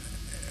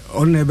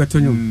on e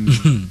betonyum.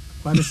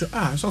 But say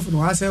so for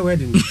no say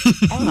wedding.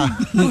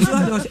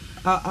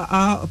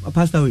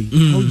 Pastor we.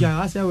 O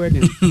ja say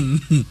wedding.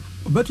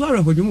 But what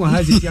are you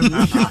has it.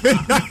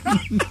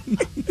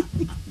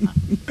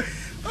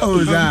 Oh,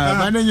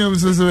 that man,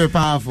 so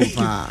powerful.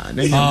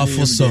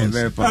 Powerful songs.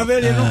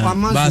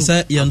 But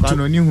say yantu.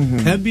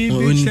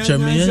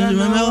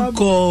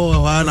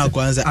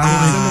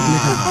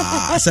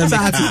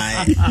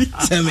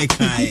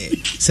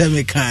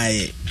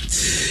 Semikai.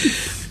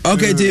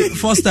 Okay, the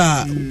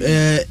Foster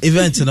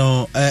event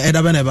no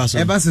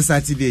Ebaso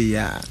Saturday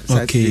yeah.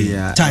 Okay,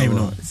 yeah. Time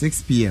no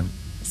 6 p.m.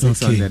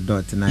 6 on the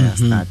dot now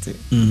started.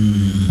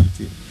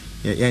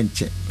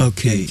 Yenche.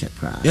 Okay.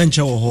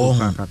 Yenche wo ho.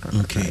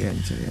 Okay.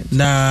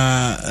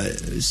 Na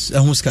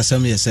ahuska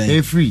sam ye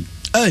say. Free.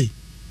 Hey.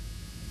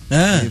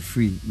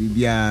 Free.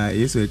 Bibia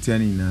yeso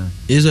etiani na.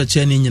 Yeso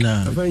etiani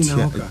nyina.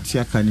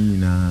 Tia kani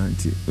nyina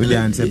nti. Odi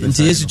anse be.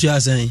 Nti yeso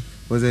tia say.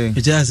 Oze.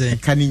 Tia say.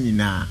 Kani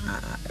nyina.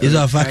 Yeso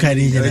afa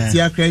kani nyina.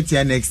 Tia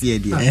create next year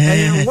dia.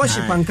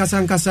 Worship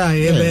ankasa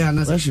ebe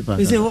anasa.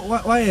 You say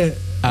why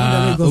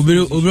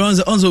Obiri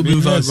onzo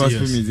obiri gospel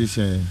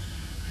musician.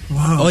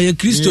 Wow. Oh, you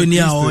Christian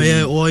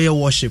or you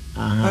worship.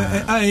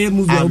 I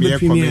movie over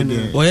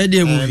premiere. Or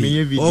you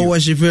movie or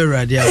worship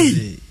radio.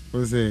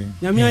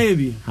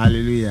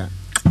 Hallelujah.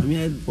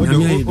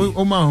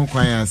 Oma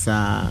kwaya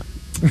sa.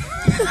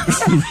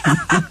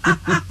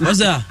 What's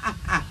that?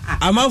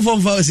 I'm out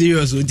for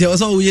serious. Tell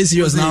us all we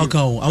serious now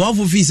come. I'm out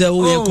for fees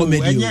or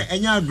comedy.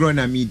 Enya grown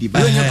a midi.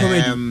 But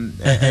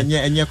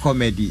enya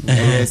comedy.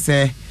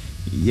 Say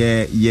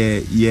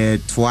ye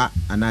twa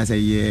and I say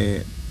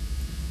ye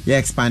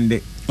expand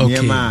it. Okay.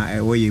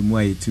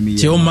 To me.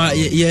 You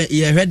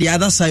heard the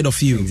other side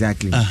of you.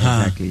 Exactly.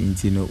 Exactly.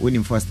 You know,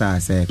 William Foster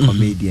as a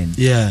comedian.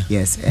 Yeah.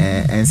 Yes.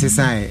 And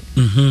say,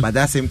 but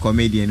that same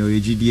comedian or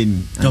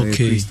Gideon and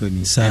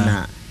Christoni.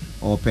 And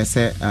or per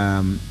se,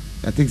 I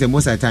think the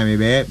most of the time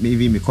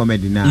maybe me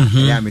comedy now.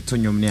 Yeah, me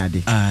tonyom near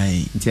day.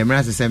 Aye.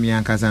 Intemra to send me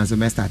and cousin so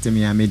me start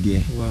me a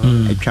media.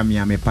 I try me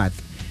a me part.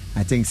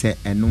 I think say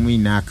and no me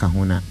na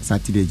kahuna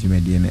Saturday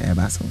Jumedian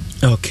Ebason.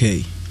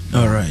 Okay.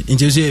 All right.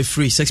 Until you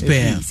free 6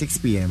 p.m. 6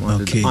 p.m.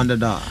 on the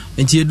dot.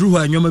 Until you drew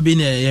a nyoma be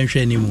near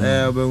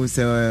anymore. But we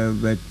say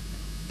but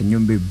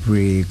nyombe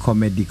brave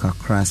comedy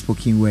kakra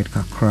spoken word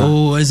kakra.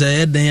 Oh, as I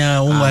had there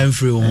on wine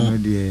free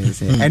home.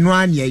 And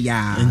one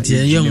yeah.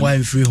 Until young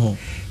wine free home.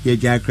 Yeah,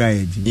 Jack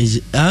cry.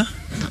 Is huh?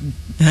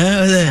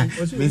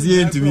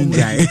 Busy to me.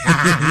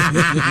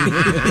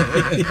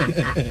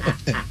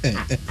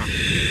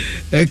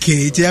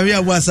 Okay, tell me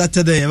about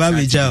Saturday,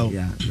 Baby Joe.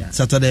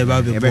 Saturday,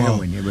 Baby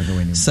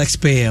 6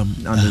 p.m.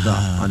 on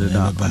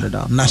the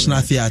dot.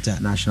 National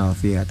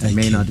Theatre.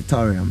 Main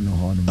auditorium.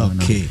 No.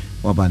 Okay.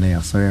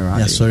 Obana, sorry,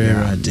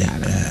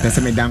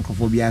 Pesame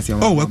Dankophobia.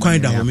 Oh, we're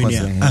quite down.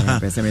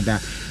 Pesame da.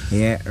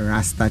 Yeah,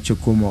 Rasta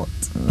Chokomot.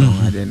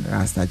 Then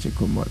Rasta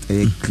Chokomot.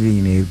 A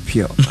clean, a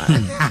pure.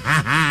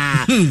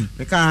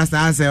 Because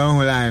I say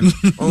on line.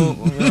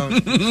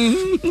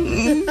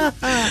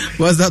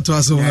 What's that to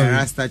us?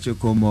 Rasta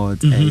Chokomot.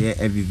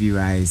 FVV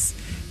Rice.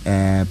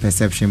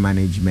 Perception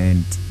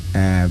Management.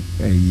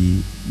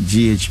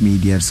 GH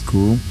Media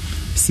School.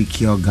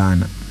 Secure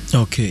Ghana.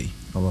 Okay.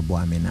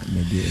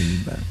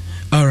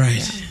 All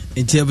right.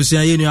 Nti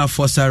abusia ye nua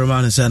Foster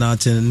Roman say na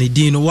ten ne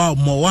din no wa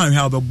mo wan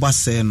hwa obeba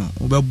say no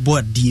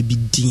obebo die bi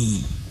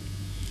din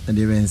and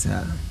the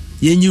answer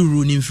ye nyi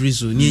ru ni free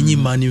so ni nyi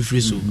man ni free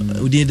so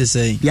udi dey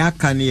say ya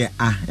kan ye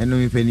eno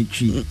me pani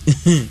twi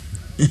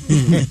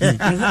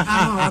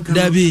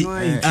Dabi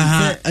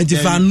anti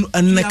fan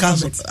an ka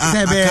so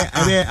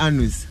abe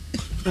anus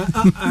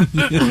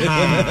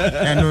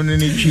eno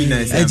ni twi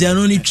na say e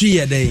no ni twi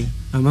ye dey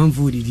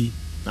amanfo didi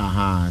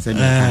said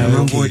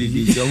I'm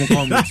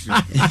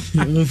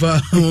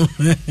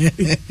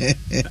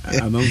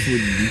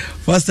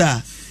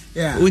Foster,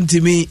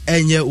 untimi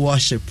enye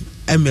worship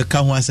emeka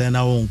ho asa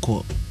na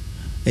wonko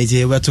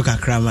eje we to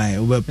kakra mai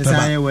we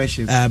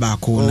worship ba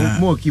ko na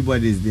more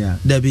keyboard is there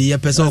there be your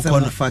person ko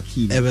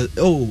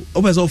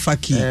o person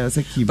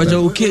faki but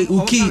okay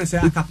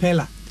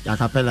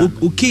acapella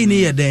okay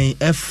ni ye den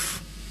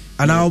f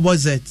ana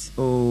opposite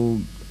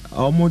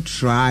almost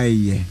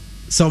try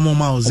some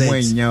mouse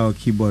nya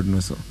keyboard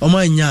no so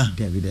nya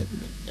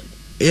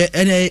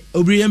ene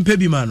obri yempe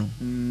bi ma no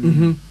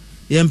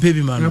yempe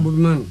bi ma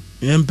no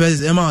yempe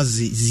ema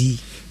z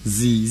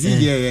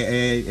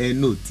there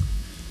note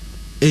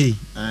me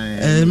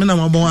na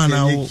mabon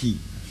ana wo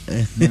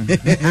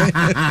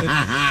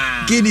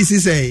Kini si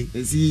say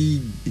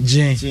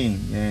Jane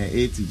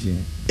A to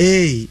Jane.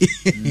 Hey.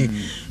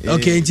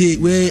 Okay, nti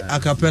we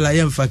acapella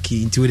yemfa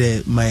ki into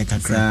the mic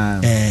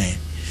kakra.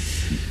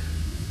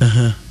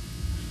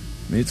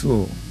 Me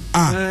too.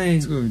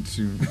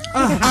 Too.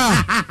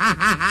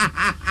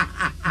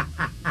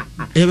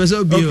 It was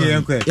so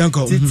beautiful.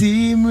 Yanko.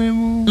 Titi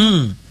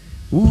mremu.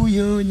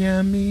 Uyo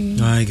nyami.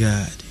 My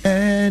God.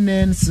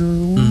 And so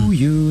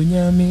uyo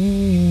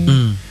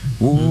nyami.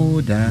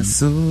 Oda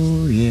so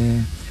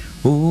yeah.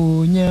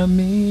 O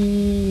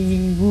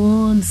nyami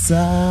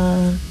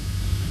wonsa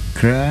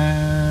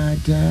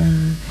krada.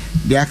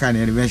 Dia kan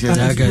elevation.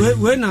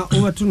 We na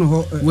over to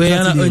no. We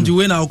na onju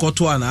we na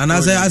okoto ana. And I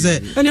say.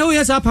 And you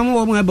yes apam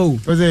wo mo eba o.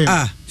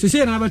 Ah. So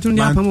say na abatun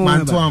dia apam wo eba.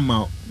 Man to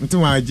ama. Ntu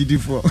wa gidi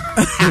for.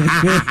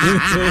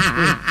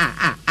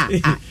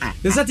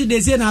 The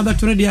Saturday say na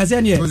abatun dia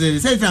say ne.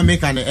 Say if I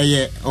make an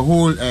a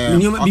whole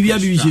bibia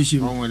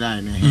bibisheshim. On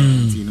line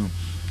you know.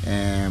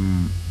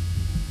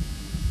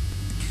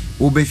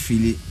 Ube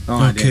fili.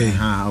 Okay.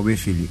 Ube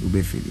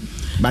fili.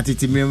 But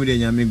it's remember the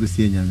nyame go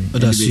see nyame.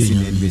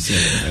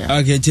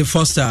 Okay, to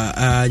foster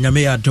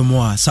nyame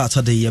adomo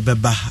Saturday ye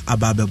beba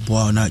ababe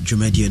boa na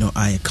dwumadi no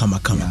aye kama.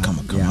 All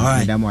right.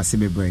 Madam was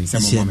celebrate.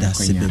 Some say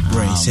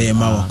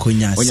ma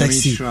wakonya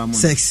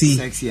sexy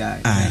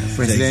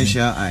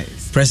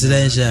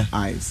presidential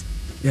eyes.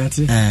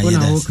 Yati.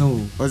 Wana woka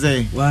wo.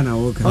 Ozai. Wana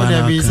woka.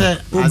 Oda bi say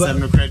asem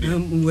no credit.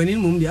 Wani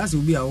mum di aso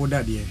bi a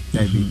woda de.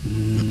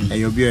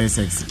 You be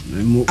sexy.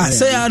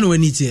 Say ya no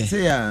wani tie.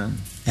 Say ya.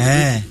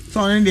 So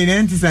on the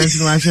 90 cents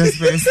no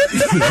space.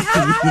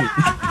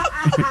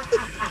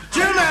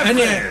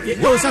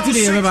 Oh,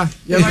 Saturday, Eba.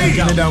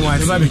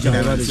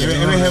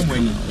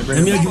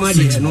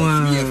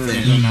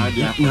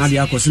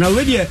 Now,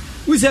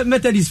 we said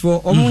Methodist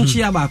for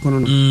Omunchia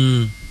Bacono.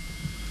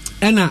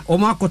 Ena,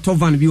 Omako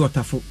van be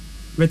waterful.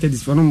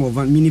 Methodist for no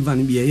van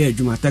minivan be a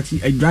Juma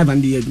taxi, I drive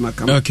and the Juma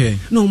come. Okay.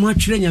 No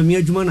much rain, a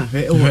mere Jumana,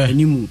 or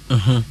any moon.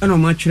 And no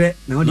much rain,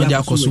 now the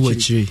Akos.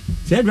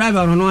 Say driver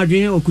on no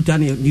dream or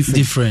Kutani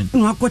different.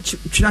 No, I coach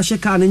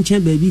Trashakan and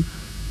Chen baby.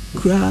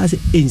 Cras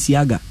in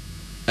Siaga.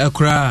 A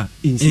cra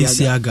in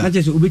Siaga. That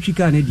is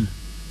Ubichika Neddy.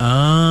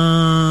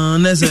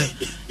 Nese.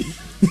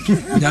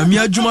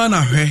 Yamia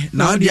Jumana,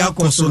 now the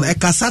Akoson, a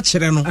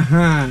Casachere.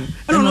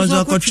 I don't know,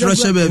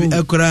 Trasha baby,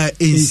 a cra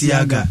in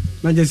Siaga.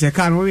 Not just a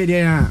car over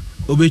there.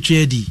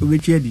 Obetredi.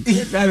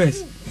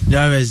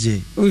 Drivers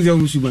J. Who's your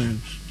Musuban?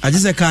 I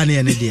just a can't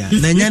idea.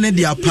 Nanyane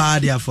dia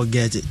party, I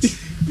forget it.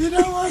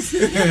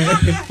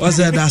 What's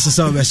that? That's a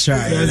service try.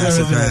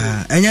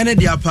 And Yana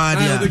dia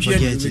party, I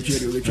forget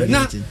it.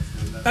 Now,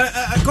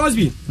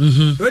 Cosby,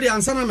 ready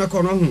answer my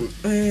corner.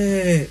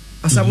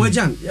 Asamoah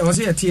Jan, I was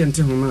here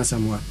TNT home,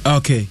 Asamoah.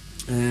 Okay.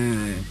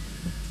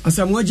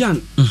 Asamoah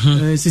Jan,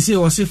 Sisi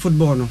was a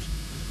football. No,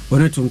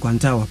 one to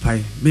Quanta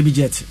Pai, baby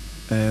jet.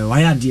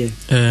 Why dear?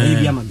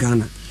 Maybe I'm a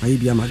Ghana.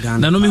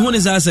 Now, no, me who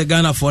is as a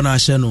Ghana for our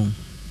channel.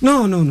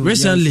 No.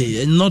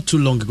 Recently, not too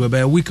long ago,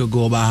 about a week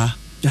ago,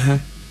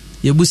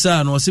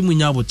 Yabusa no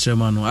Simunya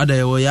Tremano,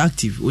 other way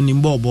active,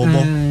 Unimbo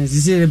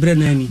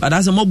Bobo. But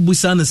as a mob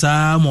Busan is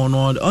a mono,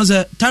 on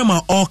the time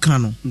of all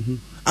cano.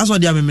 As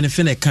what they have been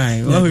a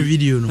kind of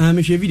video. I'm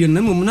a video,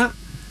 Namuna,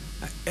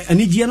 and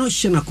Idiano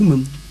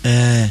Shenakumum.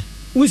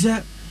 Who's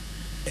that?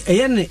 A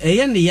yan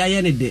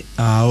de.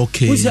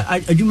 Okay. Who's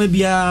that? You may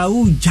be a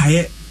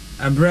giant,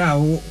 a brow,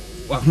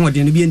 what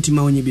didn't be into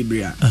Mount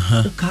Bibria.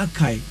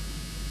 Kakai.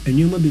 And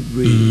you may be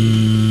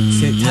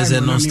brave. There's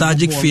a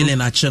nostalgic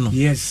feeling at channel.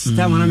 Yes,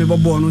 time when I'm a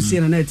born, no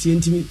saying and that's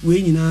intimate.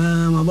 When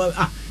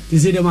they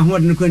say them are more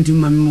than 20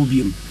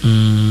 movie.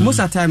 Most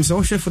of the times,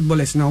 social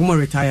footballers now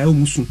retire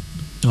almost.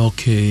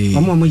 Okay.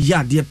 Mama,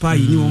 yeah, dear pie,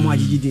 you know, my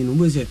didn't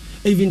was it?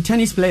 Even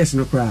tennis players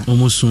no cry.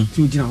 Almost soon.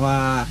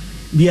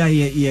 Be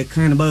a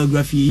kind of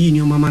biography in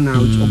your mama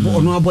now,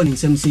 or no born in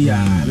some sea.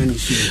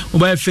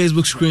 By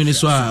Facebook screen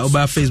is why,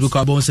 by Facebook,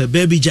 I won't say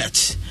baby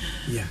jet.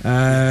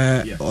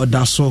 Or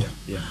that's so.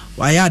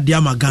 Why are dear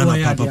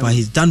Magana, Papa?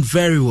 He's done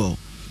very well.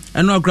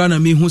 And no grandma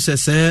me who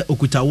says,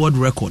 Okuta world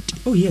record.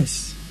 Oh,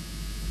 yes.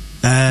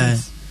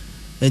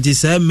 It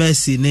is a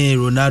Messi, ne,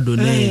 Ronaldo,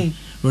 ne,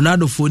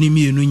 Ronaldo phone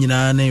me,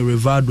 Nuna, ne,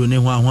 Rivaldo, ne,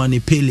 Juan,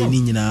 Pele,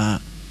 Nina.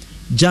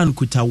 Jan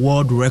Kuta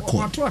world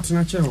record. On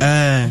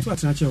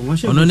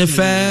the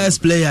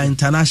first player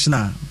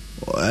international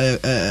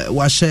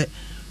was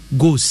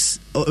goes.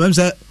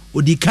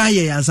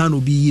 Odikaye and San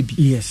Obi.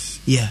 Yes.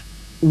 Yeah.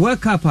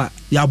 Work up.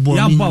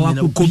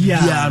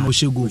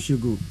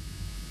 Shego.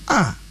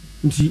 Ah.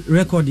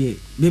 Record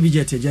baby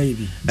jet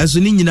jaibi. As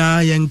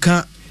Nina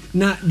Yanka.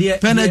 Na the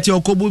penalty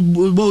or Kobo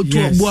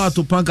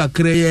to Panka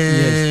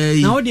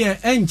Creye. Now, dear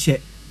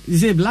Enche. You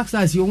say Black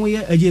Stars, you only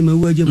a game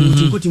away,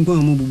 putting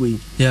Congo.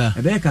 Yeah,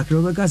 a Becca,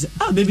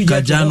 baby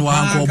Jan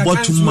Wanko,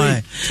 bought to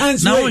my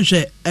now,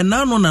 and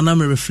now on an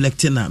army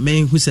reflecting at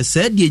me who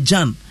said, Ye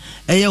Jan,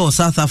 a year or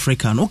South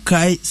African,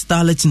 okay,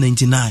 Starlet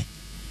 99.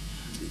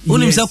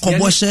 Only himself,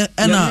 Koboshe,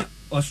 and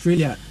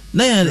Australia.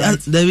 Na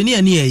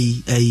the near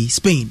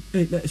Spain.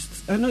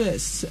 I know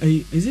is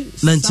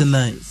it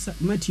 99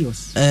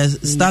 Matthias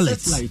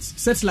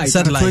Satellite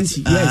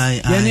 20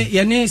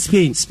 yes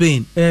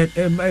Spain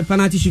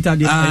penalty shooter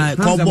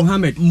Hamza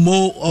Mohammed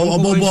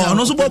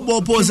no so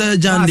bobo pose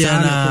Jan there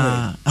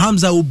na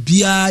Hamza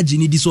obia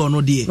gini di so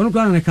no there ono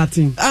kwa na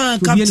captain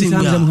captain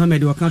Hamza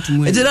Mohammed wa count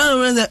mu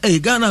e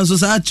Ghana so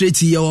sa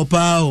treat ye wo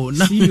pa o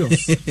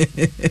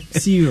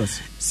serious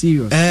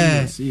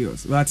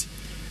but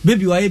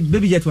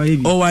baby jet wa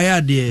yebi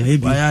why there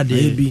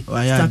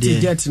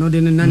started jet no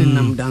de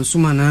nam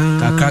dansuma na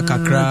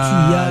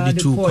kakra the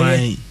two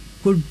kwan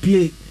could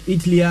play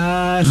Italy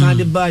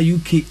Sadeba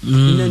UK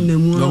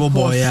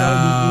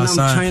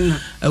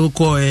China I will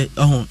call it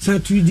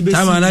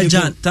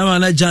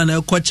Tamana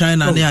Jan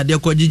China near the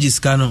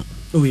Kojis Cano.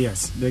 Oh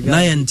yes,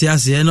 Nine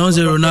Tiasi and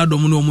also Ronaldo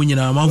Muno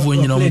Munina, Mamfo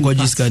in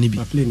Kojis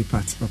Canibi. Playing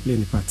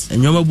the part.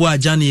 And your boy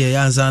Johnny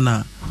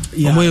Yanzana.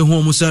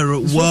 Home, sir.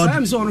 World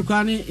on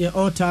Kwani,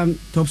 all-time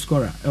top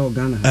scorer. Oh,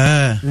 Ghana.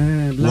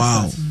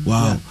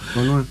 Wow.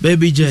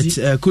 Baby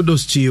Jet,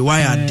 kudos to you.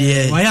 Why are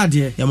dear?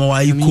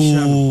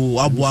 Yamawaiko,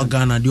 Abua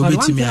Ghana, do you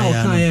bet me?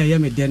 I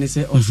am a Dennis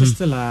or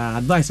still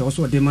advice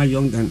also they my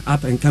young and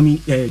up and coming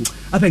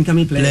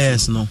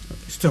players. No.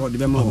 Still the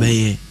memo.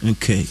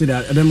 Okay. So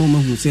that the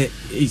moment who say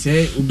he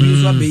say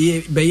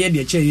Ubi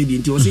the chair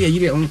into say a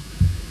year on.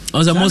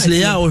 Also,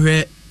 mostly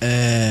our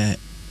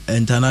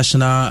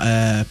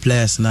international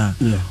players now.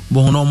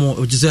 But no more,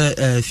 which is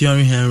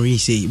Thierry Henry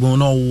say, but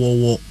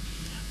no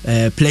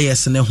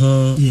players in the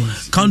home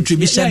country.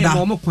 Be said that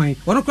one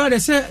of they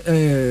say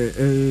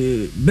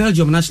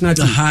Belgium national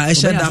team. I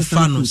said that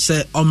fan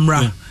say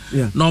Omra.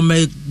 No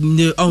make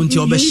on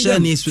your best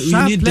is we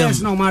need them.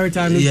 No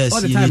maritime. Yes, all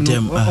the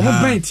time.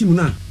 Omo team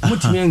now.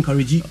 Much me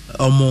encourage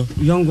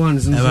young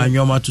ones.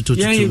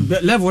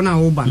 Level now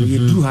oban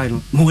you too high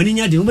no. Mo wani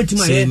nya de omo team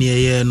aye.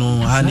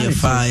 No, hani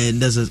fire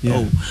there's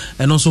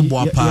and also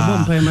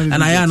boapa.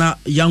 And I na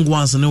young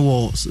ones no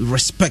was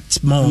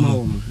respect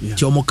more.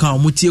 Ti omo kan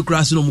omo tie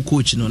kra no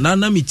coach no.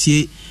 Na me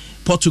tie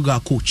Portugal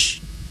coach.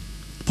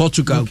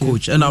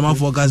 And I'm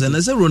for guys and I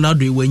say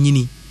Ronaldo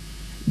wanyini.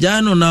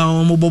 Jano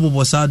na mo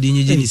bobo sadi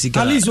nyi jini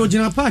sika. Ali so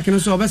jina park no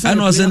so obesa. I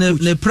know say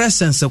the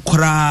presence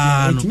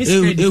kra no.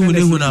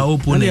 Ehu na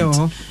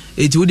opponent.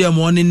 It would am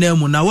one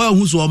name na wa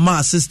hu so ma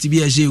assist bi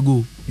a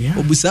shego.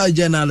 Obusa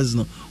journalist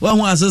no. Wa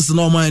hu assist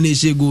no ma na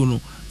shego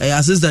no.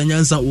 Assist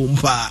nyansa o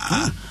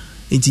mpa.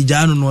 Enti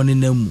jano no ne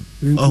name.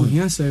 Oh,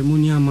 here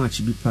ceremonial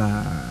match bi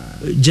pa.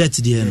 Jet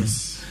there no.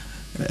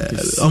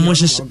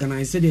 Almost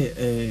organize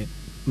the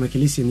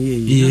Makelisi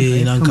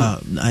nanka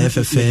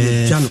IFF.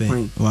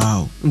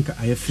 Wow.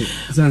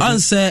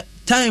 Answer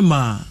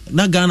timer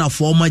na Ghana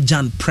former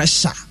Jan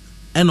pressure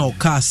and o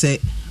car say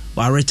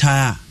wa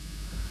retire.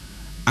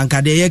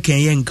 Anka de ye ken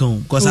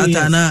yenkan cause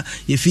atana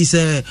if he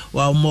say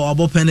wa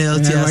mo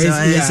penalty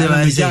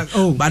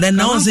say but then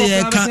now say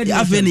you can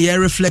have any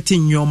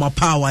reflecting your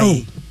power.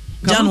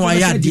 Jan wa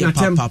ya dia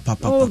papa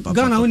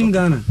Ghana winning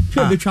Ghana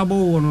sure be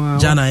trouble no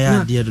Ghana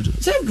ya dia do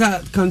say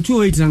can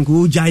 28 and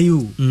go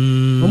jayu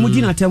omo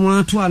gina temo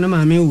ato na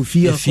ma me o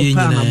fie ko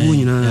pa na bo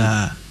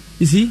nyina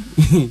you see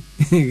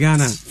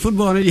Ghana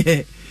football no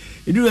dey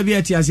e do be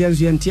atiase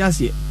anso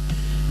entiase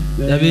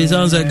there be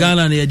sounds like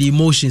Ghana the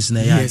emotions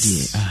na ya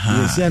dia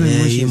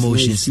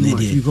emotions na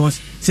dia because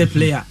say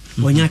player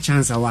when your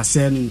chance our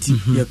sell nti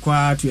ye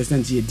kwa to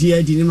extent ye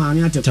dia di ni ma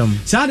anya tem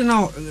say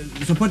now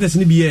supporters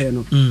ni biye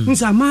no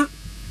nsa ma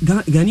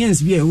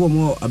Ghanaians biye wo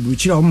mo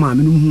abuchira o ma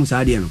me no hu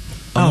sa de no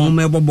a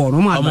mo ebobo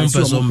no ma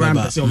advice o mo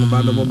prime say o mo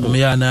ba do me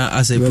ya na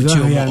as a put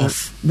you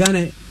off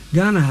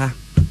Ghana ha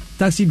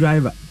taxi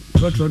driver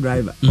truck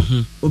driver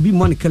obi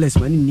money careless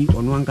man ni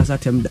ono ankasa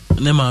tem da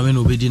ne ma me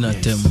no obedi na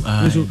tem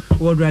so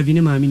o drive ni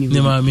ma me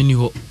ni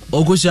ho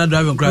o go share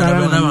driving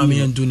crack na ma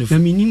me ntu ni na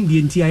minim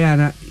die nti aya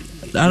na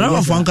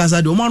ara for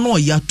ankasa de o ma no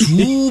ya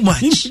too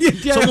much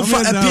so mo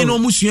fa e no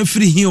musua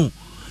free him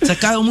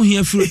saka mo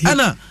hia free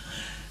ana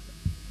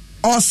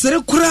osere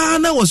kura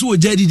na wo so o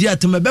jadidi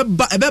atem be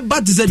ba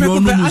te se de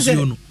onu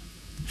musuo no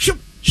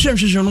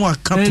hwem no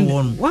aka to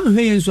won wan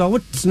hwe yen so a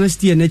what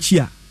next year na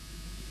chia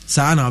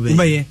sa na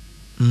be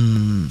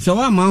so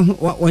wa ma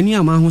wani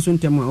ama ho so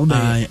ntem a o be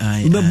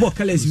bo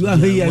kales wi a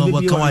hwe ya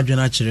be ka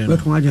wadwena kire no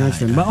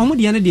ba omo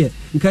de na de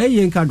nka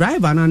ye nka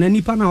driver na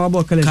nipa na wa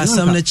bo kales ka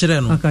sam na kire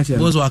no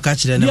bo so aka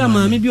kire na ya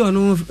ma mi bi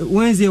ono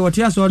Wednesday what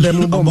ya so de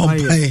mo bo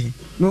pai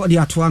no de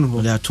atoa no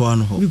ho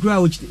bi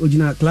kura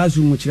ogina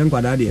classroom kire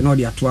nkwada de no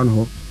de atoa no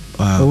ho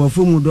wa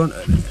fumu don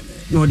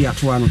no de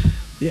atoa no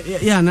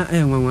ya na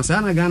nwanwa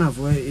sa na Ghana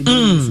fo e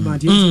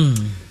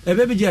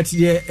baby jet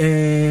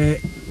de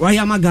wa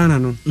ya ma Ghana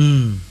no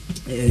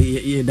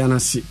ye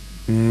danasi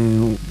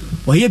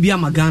wa ye bia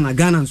ma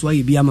Ghana so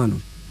ye bia ma no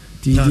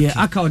ti ye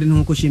aka ode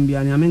no ko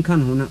shimbia ni amenka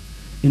no na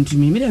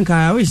ntumi mi den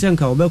ka we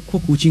senka obe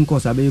coaching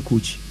course abe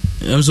coach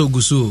am so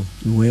guso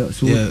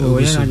oguso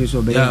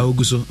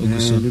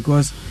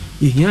because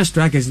if you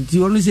strikers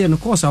you only say no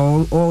course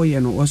all you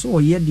know also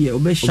ye there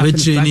obe sharp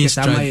strikers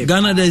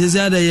Ghana there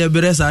say there ye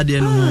beresa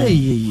there no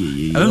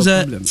am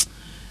say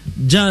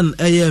Jan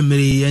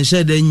Ayemri and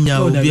said then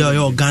you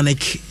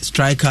organic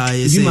striker.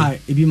 Since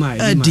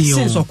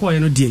Okoye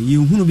no dey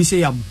you who be say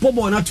ya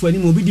bobo na to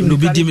anim obi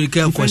dim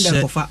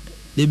ka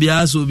they be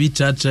also be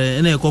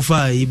tratre na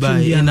ekofa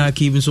iba ina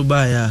ki so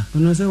ba ya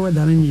no say we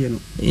dare nyi no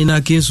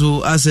ina ki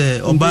so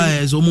ase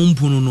oba so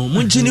mumpunu no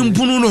munchini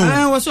mpunu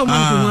no wo so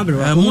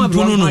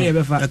mumpunu no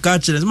ka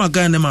kire ma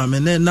ka ne ma me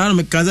na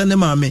me kaza ne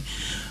ma me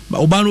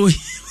oba no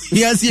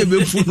yes ye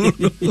be punu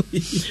no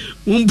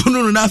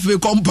mumpunu no na fe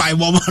kompai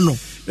bo ma no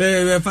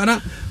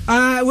fana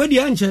we di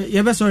anche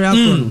ye be sorry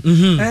afro no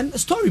and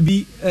story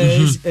be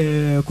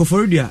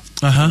Koforidua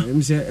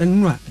me say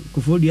enwa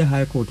Koforidua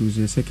High Court is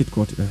a circuit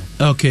court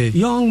okay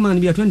young man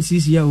be a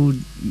 26-year-old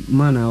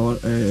man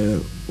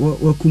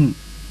wakum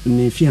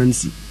ne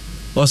fiancé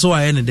also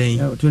I any day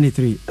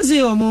 23 say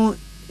omo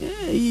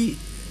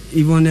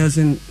Yvonne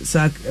Nelson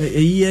sak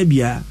year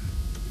bia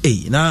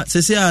na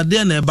say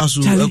ade na eba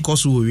so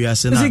ekoso wi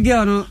ase na say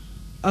girl no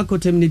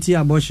akotemnity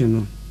abortion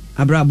no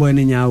abra boy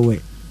ne nya awe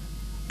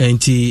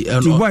enti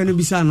boy no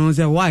bisa no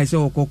say why say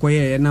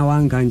okokoye na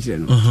wan kan kire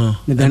no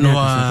ne dan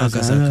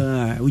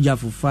na uja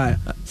for fire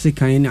say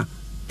kan na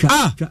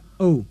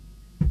oh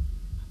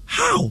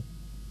how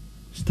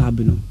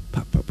stabbing no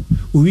papa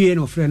we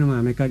no friend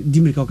ma me ka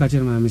dimirika ka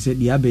kire ma me say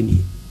dia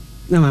beni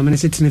na ma me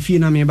say tenafie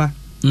na me ba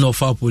no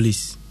for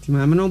police ti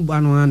ma me no ba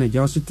no na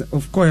just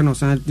of course no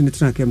san ne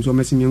tena kem so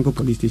me si me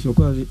police station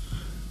ko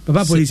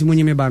papa police mo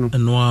nyime ba no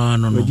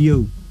no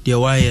dia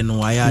why no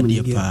why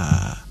dia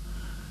pa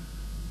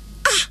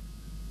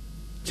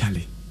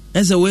Charlie.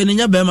 As a way in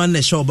your Berman,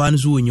 the show ban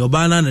soon, your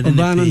banana,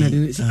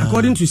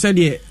 according to said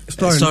the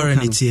story,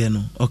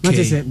 no.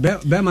 Okay,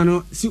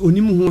 Bermano, see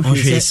Unimu,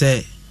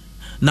 say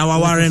now I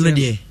warren a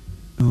day.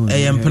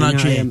 I am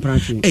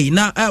penetrating. Hey,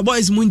 now,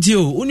 boys,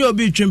 Muntio, Unio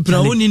be trimping,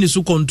 only in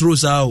the control.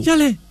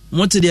 Charlie,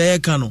 what did the air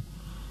cano?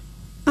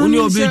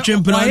 Unio be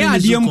trimping, I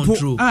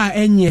control.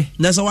 And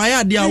that's why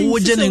I dear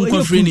Wojan and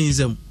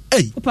Confrinism.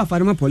 Hey,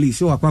 Papa, police,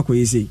 so I quack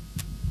easy.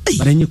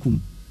 But then you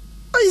come.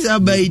 Isa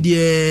bai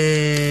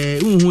die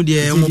unhu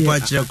die mo pa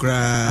kire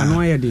kra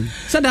anoye de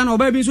sada na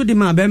oba bi so de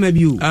ma ba ma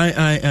bi o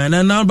ai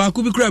na ba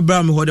ku bi kra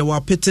bra me ho de wa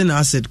pitting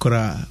acid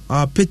kra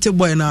pity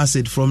boy na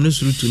acid from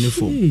this route to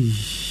nifo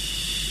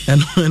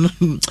and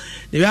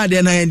the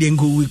idea na de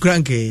nko we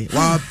crank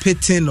wa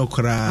pitting no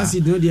kra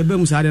acid no de ba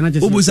mu sa de na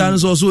just obusa no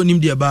so onim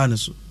de ba no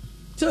so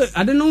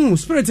I don't know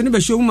spirit ne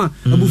be show ma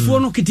abufuo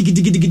no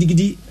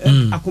kitigidi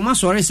akoma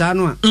sore sa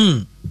no a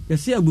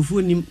yesi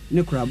abufuo nim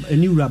ne kra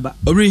ani uraba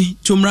ori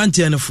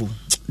tumrante anefo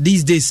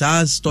these days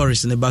our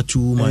stories in about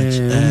too much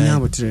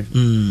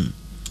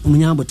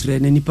munya botre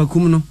na nipa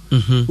kum no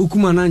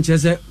ukuma na nche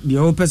se de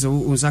o pese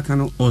unsaka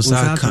no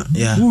unsaka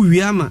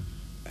uwia ma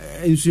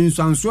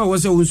nsunsanso a wo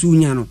se unsu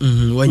nya no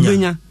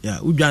wanya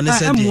udwane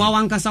se de amwa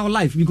wankasa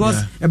life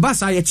because e ba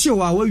sa ye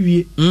chewa wa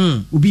wie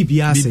obi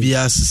bia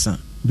se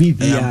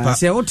Bibia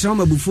say what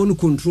trauma before no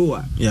control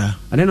at the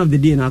end of the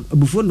day now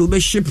before no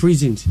be ship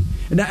prisons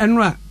that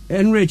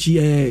enrich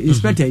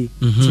inspector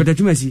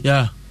tumasi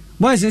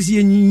boy say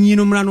yin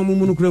no mra no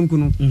mu no kram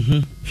kunu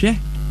hwe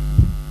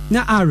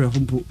na are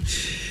humpo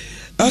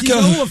okay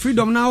no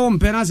freedom now on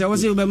pen say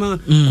say be ma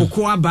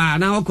kokoa ba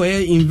na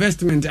okoye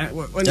investment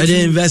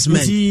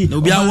no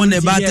bia won e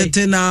ba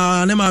tete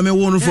na na ma me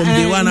won from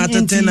day one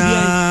atete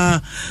na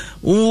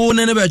wo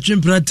ne be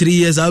twimpra 3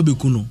 years a be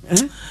kuno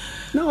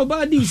na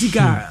oba di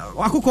usika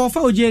akoko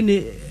fa oje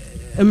ne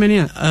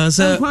emenia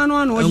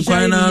kwano no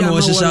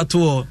wo shisha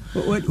to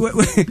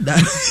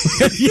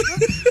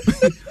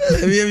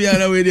we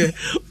are we there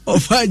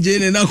ofa je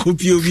ne na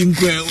kopi obi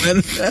nkwa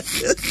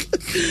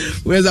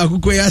where's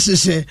akoko ya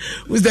shishe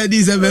who's that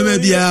this bema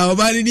bia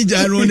oba ni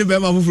jaro ne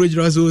bema fufuro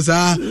jiro so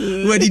sa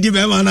we di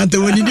bema na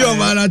temu ni di o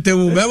ma na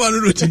temu bema no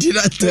ro tidi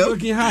na temu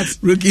rookie hat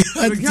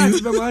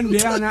bema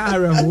ndia na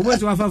ara ho bo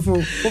so afa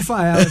fo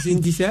ofa ya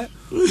sinti se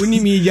uni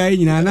mi jai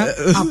nyina na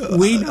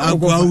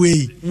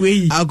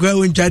akwa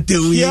unchate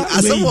we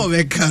asomo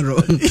be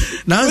karo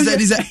na say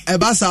this e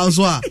ba sound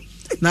so a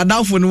na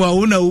dafo no a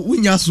una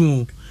unya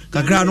so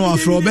kakra no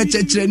afro be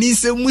chechire ni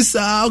se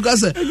musa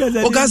okase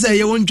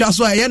ye wontwa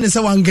so a ye ne se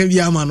wanka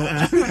bia ma no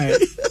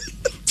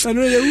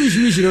anu ye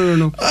wish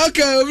no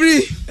okay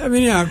obri I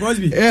mean ya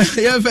Cosby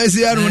yeah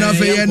face ya no na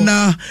fe ye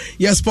na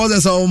your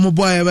sponsors are mo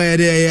boy by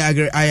the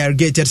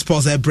aggregated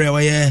sponsor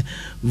brewer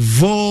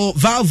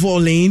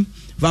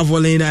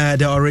Valvoline,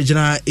 the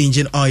original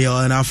engine oil,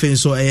 and I think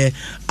so.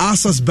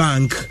 Access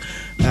Bank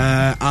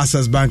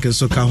and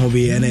so can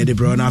be and the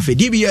bro. Now for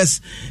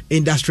DBS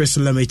Industries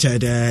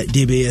Limited,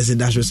 DBS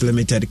Industries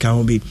Limited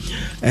can be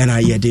and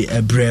I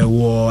the brew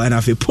war and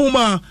I for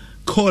Puma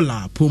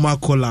Cola,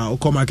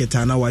 Oko market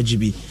na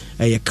wajibi.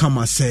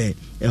 Kama say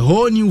a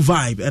whole new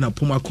vibe and a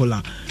Puma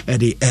Cola at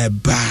the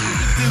bar.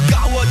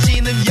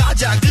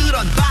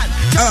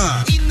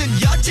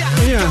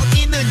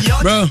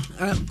 Bro,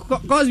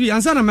 Cosby,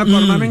 answer na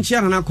mekoro ma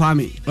menchia na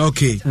kwame.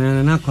 Okay.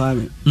 Na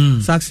kwame.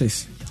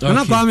 Success.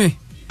 Na kwame.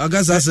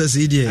 Aga success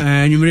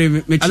idea. Nyumre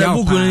mechia. Ala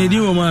buku ni di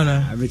wo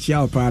mana.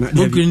 Mechia opa na.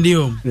 Buku ndi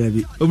wo.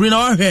 Obri na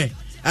wa hwe.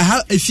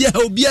 aha efia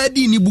obi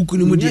adi ni buku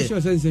ni mu de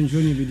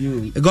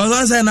because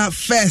once na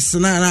first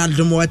na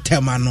adom wa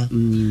tema no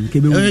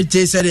e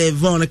te say the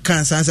von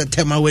cancer say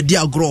tema we di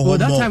agro ho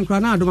that time kra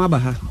na adom aba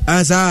ha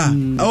asa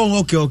oh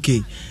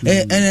okay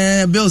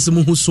bills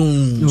mu hu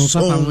son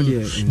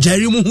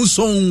Jerry mu hu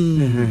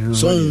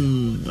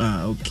son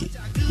okay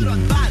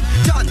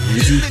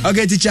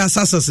okay teacher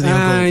assassins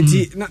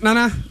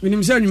nana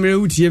minim say nyumere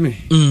wutie me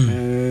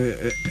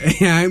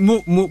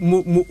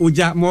mo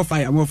oja mo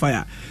fire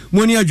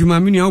mo ni adwuma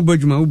me nua wo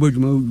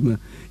badwuma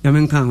ya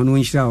men kan ho no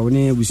nhira wo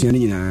ne abusua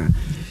nyina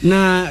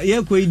na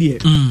ye koi die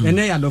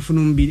ene ya dofo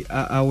no bi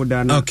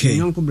awoda na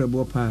nyonko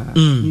brebo pa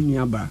ni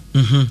nua ba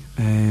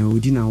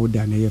odi na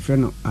awoda na ye frɛ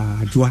no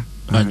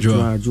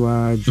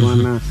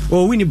Joanna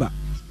Winiba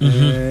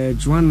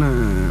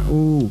Joanna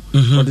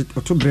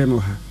oto bremo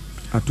ha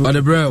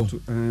Ade bro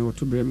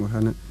oto bremo ha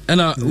na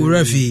ena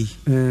urafi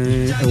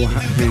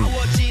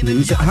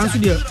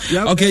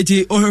okay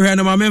ti ohwe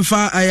na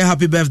mamemfa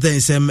happy birthday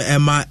sem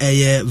Emma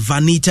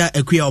Vanita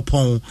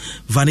Equiopon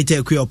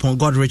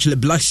God richly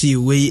bless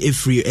you we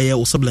free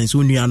siblings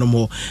who knew no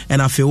more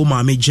and I feel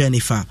mama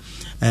Jennifer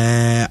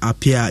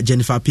Apia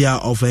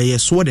of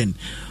Sweden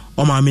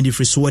my mini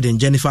free Sweden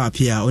Jennifer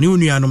Apia oni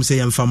unuanom say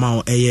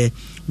yemfama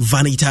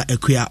Vanita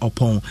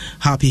Equiopon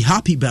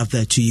happy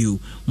birthday to you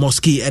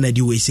Moski and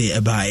we say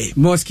bye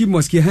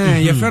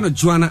Moski your friend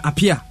Joanna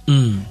Apia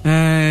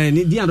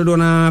the other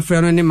na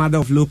friend and mother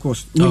of low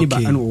cost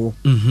Winiba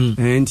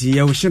and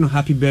you wish no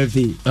happy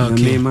birthday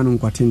me manu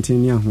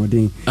kwatenten ya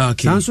hoden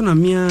sanso na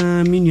me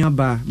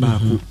nuaba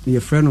ba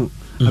your friend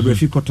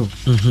Abrafi Koto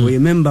we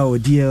member of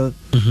DL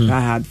I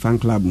had fan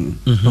club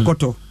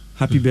Koto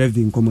happy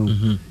birthday nkoma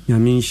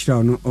nyame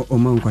nhira no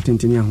oma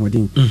nkwatenteni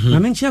ahoden na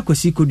menchi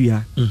akwasi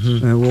kodua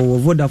wo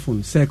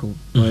Vodafone circle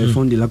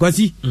phone de la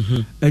kwasi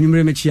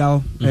anumre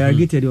mechiao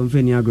get on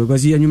feni agro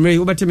kwasi anumre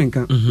wo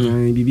betemenka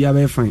bibia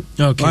be fine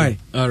okay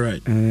all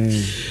right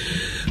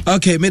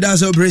okay me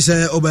that's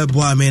obrese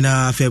obeboa me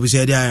na fe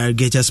busia dia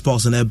get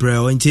sports na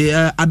ebro nti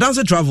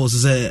Adanse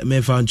Travels say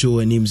me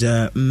fancho anim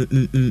say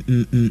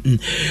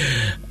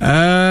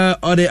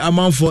or the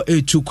amount for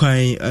a two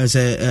kwan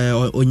say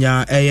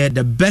onya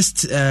the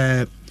best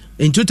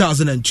in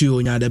 2002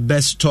 onya the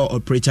best tour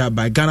operator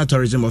by Ghana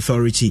Tourism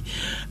Authority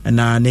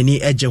na nani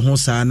eje ho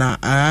sa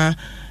na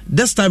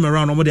this time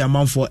around omo the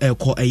amount for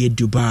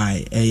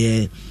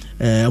Dubai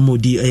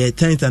modi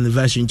 10th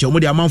anniversary nti omo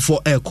the amount for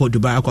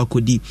Dubai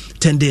akodi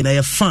 10 day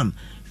na fun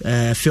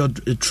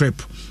field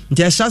trip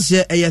nti asas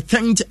ye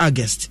 10th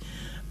August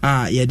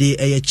ye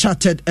dey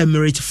chartered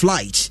Emirates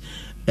flight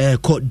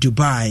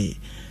Dubai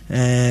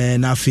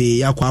na fe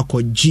yakwa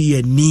akọ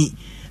ni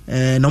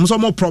na mo so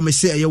mo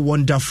promise a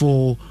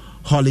wonderful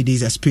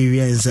holidays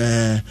experience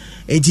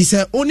it is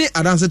only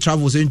Adanse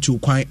Travels into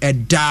kwan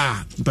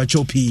eda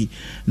pachopi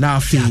na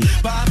fe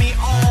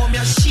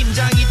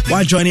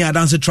why joining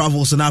Adanse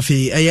Travels na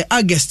fe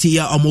August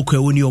here omokwe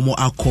woni omo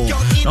akọ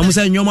na mo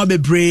say nyoma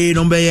bebre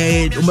no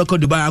be omeko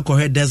Dubai akọ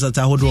head desert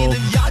ahodo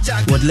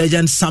with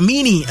legend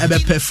Samini ebe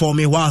perform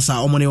wasa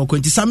omo ne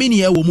okwenti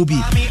Samini e wo mu bi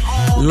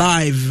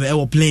live e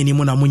wo plane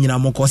mu na munyina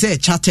moko say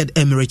chartered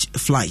Emirates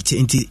flight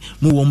into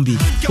mu wo bi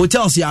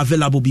hotels are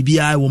available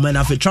bibia woman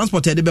afi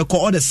transported be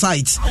all the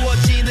sites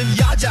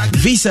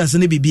visas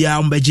ne bibia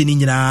umbeji ni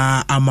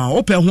nyina ama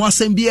open ho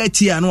asem bia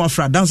tia no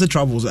afra Adanse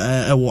Travels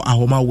ewo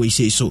ahoma we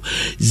say so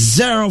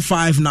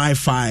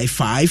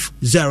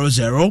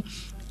 0595500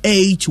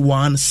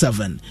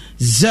 817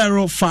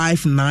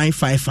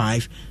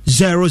 05955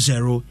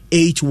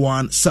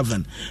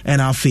 00817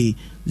 and our fee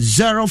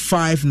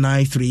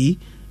 0593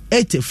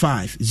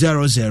 85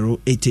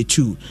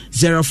 0082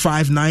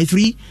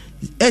 0593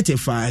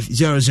 85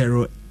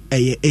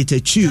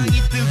 0082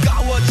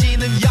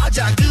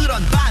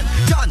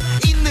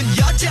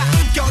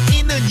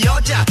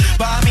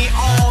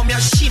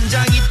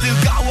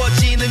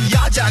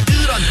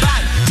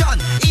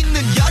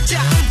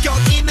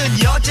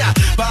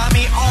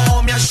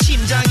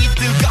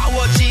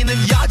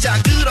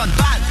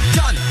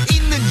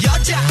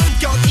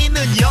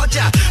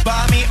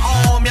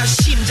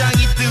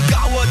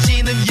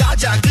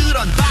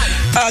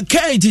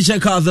 Okay, to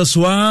check out this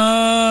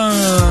one.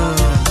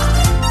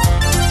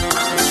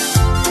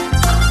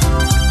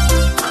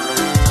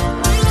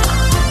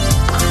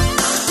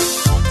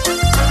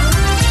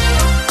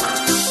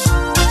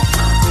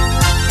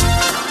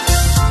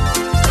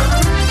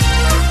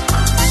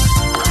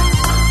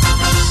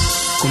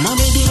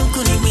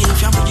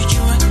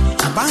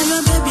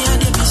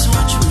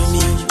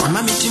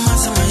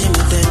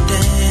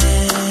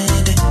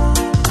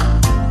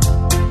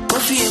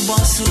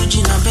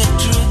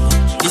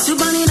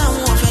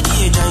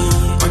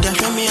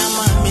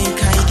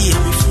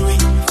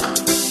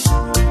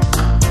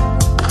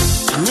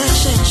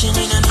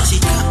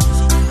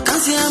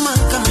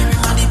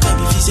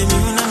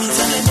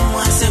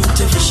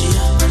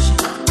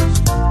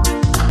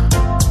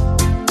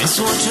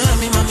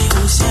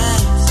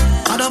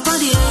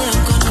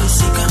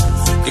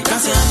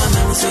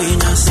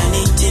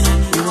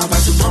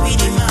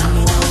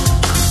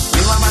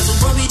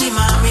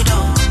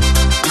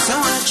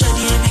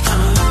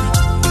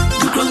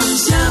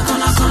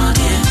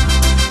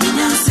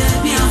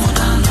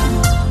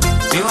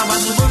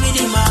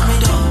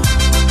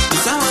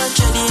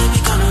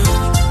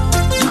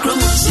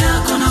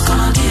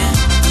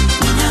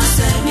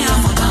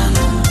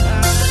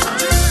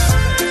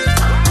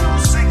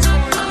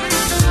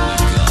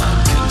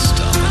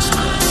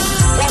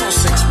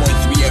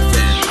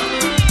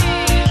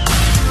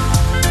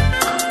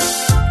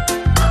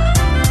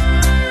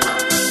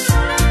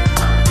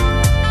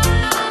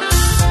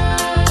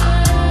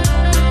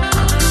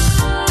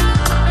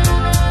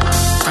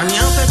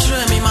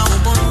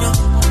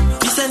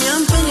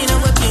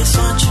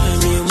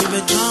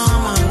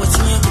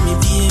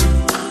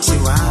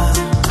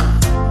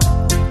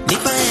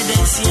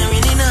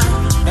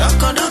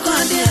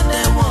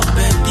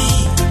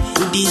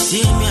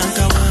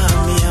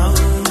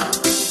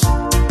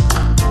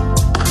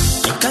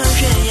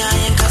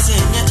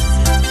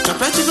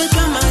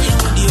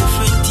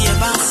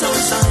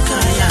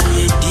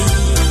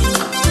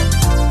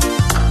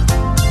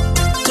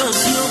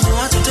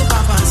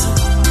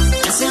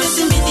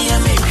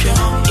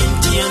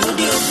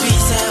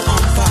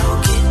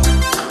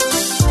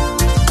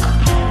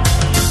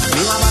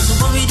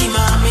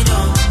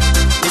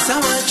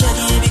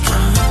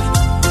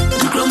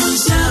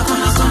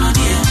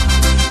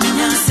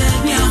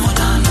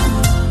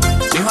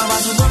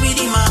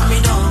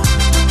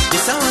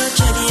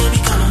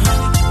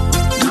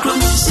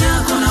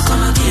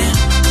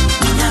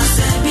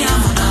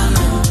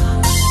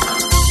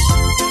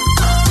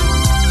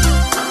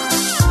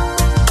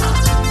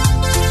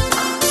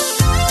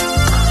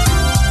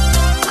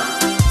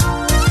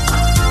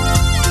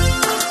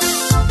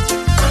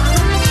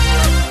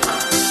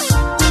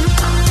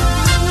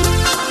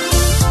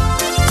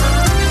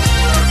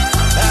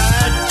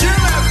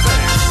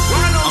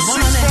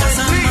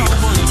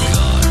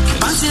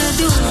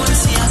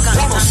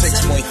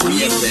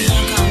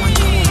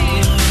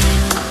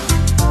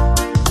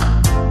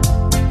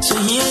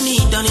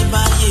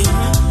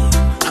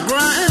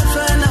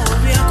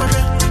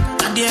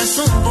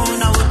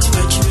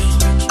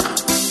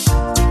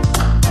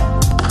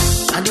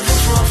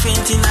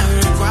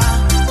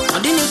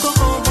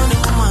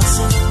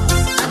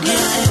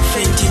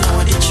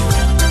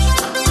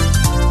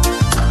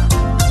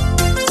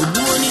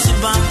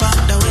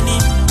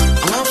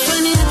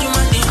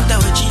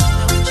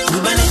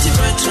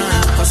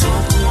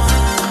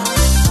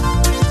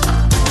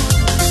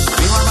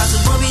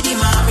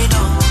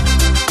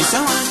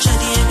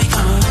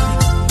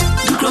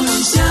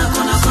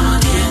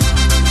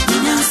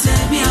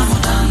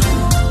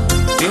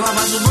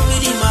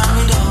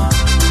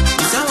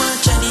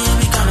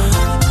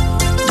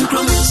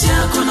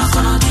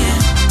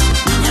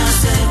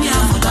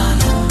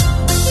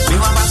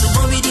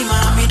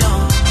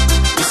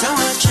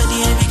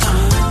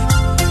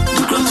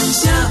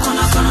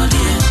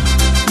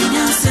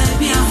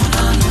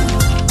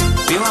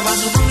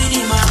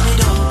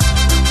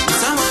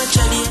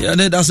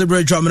 That's a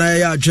break drum.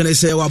 I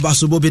just say what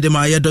Basubo be the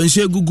Maya. Don't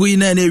say Gugu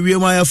in any real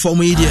Maya for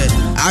me.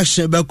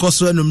 Action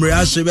because when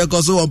action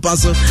because one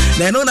person.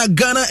 Then on a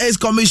Ghana Ace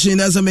Commission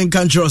as a main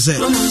country say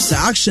the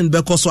action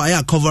because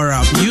I cover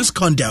up. Use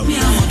condom.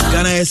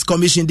 Ghana Ace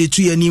Commission the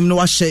 2 year name no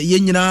wash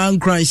yenina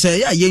and cry say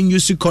yeah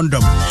use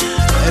condom.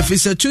 If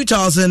it's a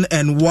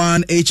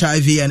 2001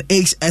 HIV and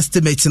AIDS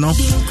estimate no.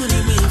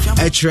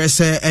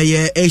 HRS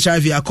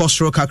HIV across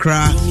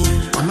Kakra.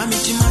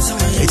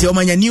 It's your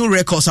new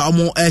records are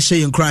more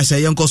ashay in Christ. A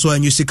young coso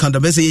and you see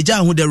condom. Say,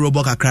 Jan who the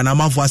robot can a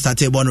month was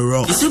started on a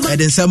row. And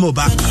then some more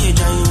back.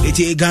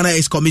 It's Ghana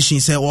Ace Commission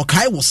say, or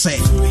Kai will say.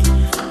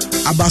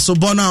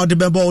 Abasobona or the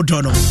Bebo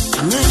Dono.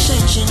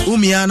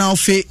 Umia now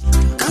fe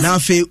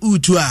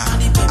Utua.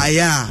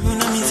 Aya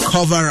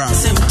cover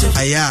up.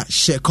 Aya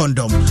share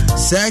condom.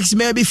 Sex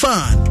may be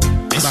fun.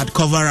 But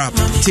cover up.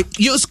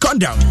 Use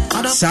condom.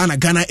 Sana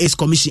Ghana Ace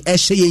Commission.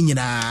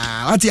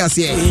 What you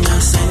say?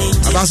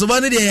 About so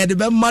one day, the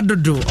bem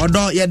madodo, or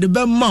don't yet the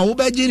bem ma,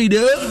 Jenny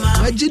de,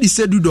 Jenny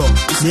said, do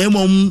name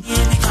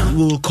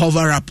will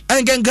cover up.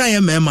 And can guy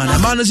a man, a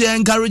man is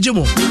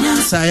encouraging.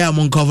 Say, I'm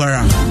on cover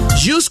up.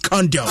 Use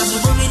condom.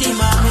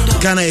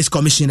 Ghana Ace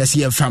Commission as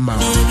here from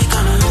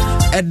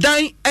a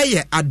dine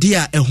a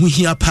dear and who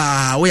here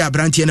pa, we are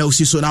branching no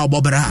season now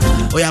bobra,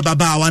 we are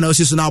baba one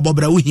season now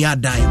bobra, we here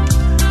dine.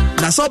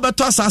 Na so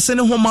beto asase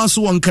ne homa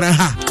so wonkra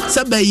ha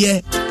se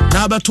beye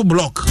na beto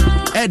block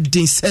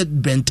edin said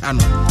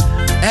bentano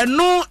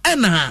eno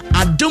ena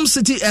Adom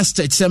City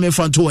Estate se me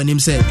fanto anim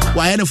se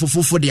why na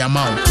fofofo de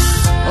amount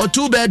or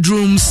 2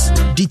 bedrooms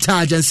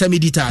detached and semi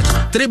detached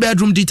 3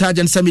 bedroom detached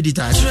and semi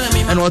detached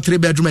and or 3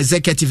 bedroom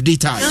executive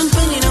detached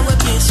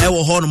e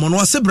wo ho no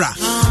no se bra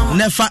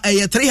nefa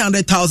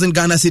 300,000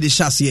 Ghana cedi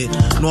chassis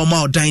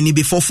normal dining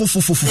before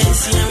fufu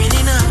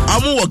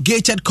amu wo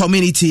gated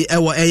community e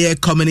wo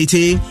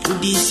community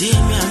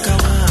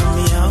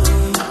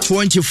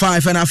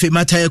 25 and afi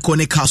Mataye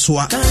Kone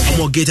Kaswa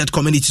more gated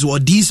communities or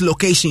these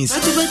locations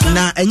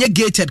na enye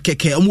gated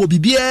keke omo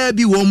bibia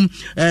bi wom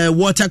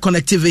water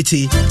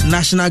connectivity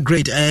national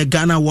grid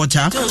Ghana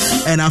water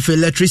and afi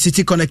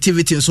electricity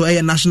connectivity so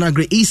national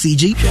grid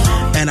ECG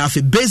and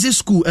afi basic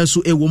school and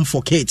so wom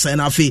for kids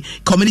and afi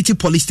community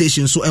police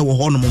station so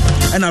honomo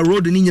and a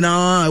road ni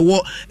nyina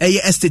wo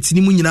estate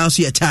ni mu nyina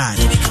so ye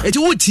charge eti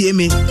wo tie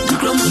me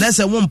na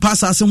se won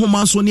pass ase ho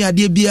man so ni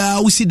ade bia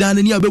wo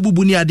sidan ni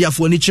abebubu ni ade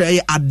afo ni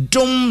kire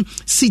Adom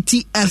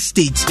City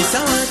Estate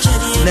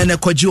nene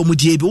kwaji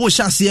omudie bi wo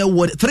hyase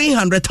wo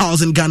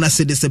 300,000 Ghana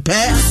cedis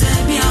per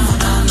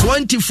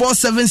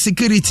 24/7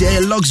 security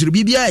luxury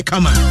bibia e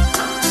kama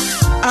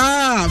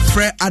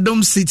Fred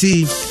Adom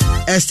City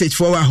Estate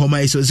for our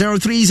home so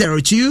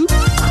 0302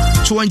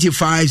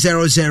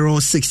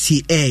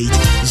 250068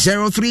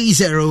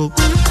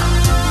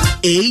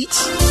 0308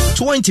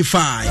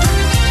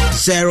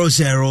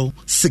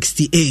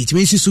 250068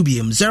 Missy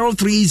Subium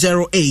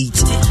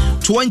 0308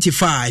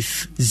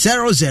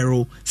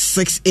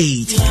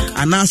 250068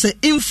 and answer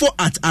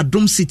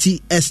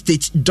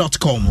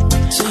info@adomcityestate.com.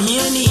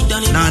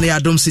 Now the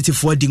Adom City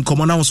for the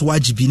common house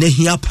wajibi ne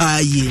hia pa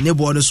ye ne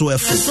bo no so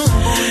efo.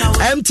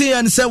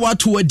 MTN say what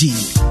to di.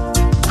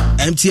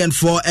 MTN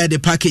for the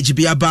package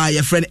be buy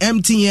your friend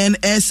MTN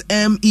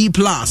SME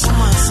Plus.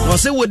 Or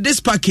say with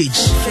this package,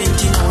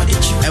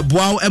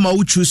 wow, Emma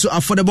would choose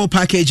affordable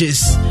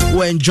packages.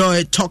 We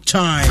enjoy talk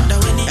time,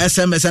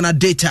 SMS and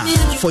data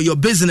for your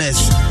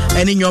business.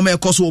 And in your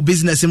cost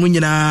business and when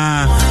you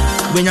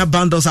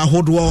bundles are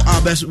hold wall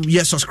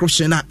yes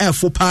subscription at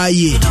for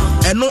pay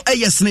and no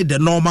yes need the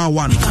normal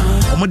one.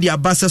 Omodia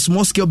basa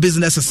small scale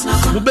businesses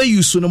will be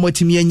used no more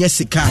timi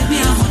nyesika.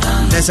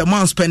 There's a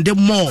man spending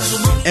more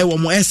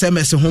more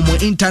SMS and more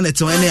internet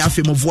or any of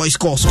him voice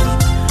calls.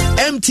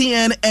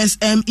 MTN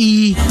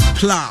SME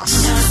Plus.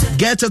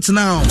 Get it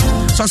now.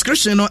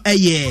 Subscription on a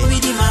year.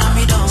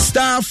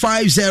 Star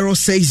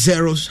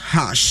 5060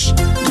 hash.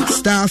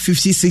 Star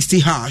 5060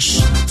 hash.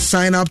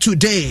 Sign up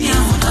today.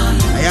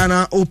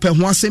 Ayana open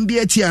once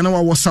MBT and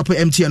our WhatsApp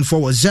MTN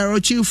forward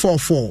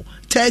 0244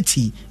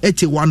 30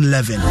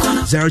 8111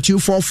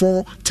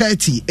 0244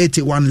 30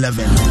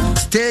 8111.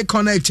 Stay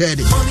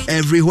connected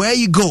everywhere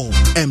you go.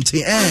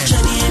 MTN.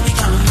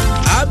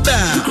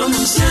 Abba.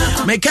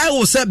 Mekai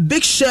will say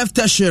Big Chef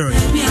Tertiary.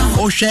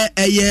 Oshe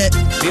Eye.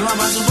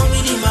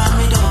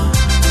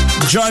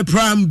 Joy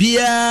Prime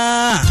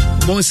Beer.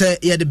 Bon say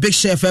yeah the Big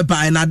Chef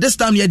by and at this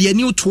time yeah the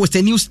new twist,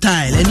 a new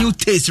style, a new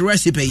taste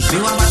recipe.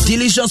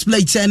 Delicious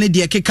plates and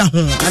the keka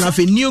home and have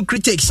a new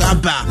critics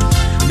Abba.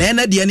 Then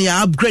the any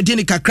upgrading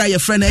the kakra your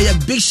friend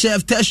Big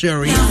Chef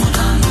Tertiary.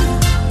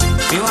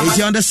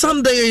 It's on the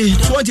Sunday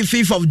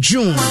 25th of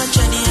June.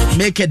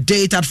 Make a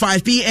date at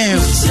 5 p.m.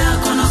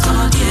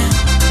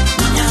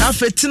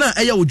 Afetina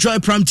ayo Joy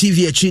Prime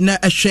TV achi na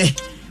ehwe.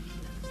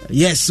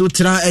 Yes, so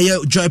tena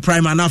ayo Joy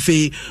Prime and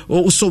afi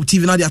also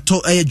TV na dia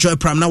to ayo Joy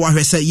Prime na wa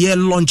hwe say year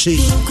launch and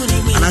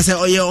I say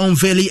oh yeah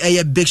unveil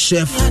ayo Big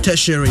Chef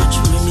Tertiary.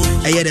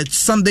 Ayo the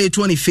Sunday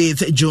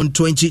 25th June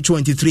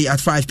 2023 at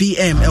 5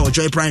 p.m. ayo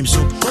Joy Prime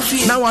so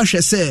now wa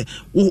hwe say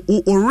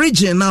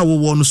origin na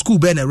wo no school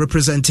be na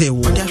represent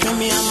wo.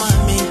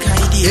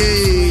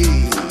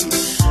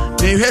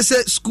 They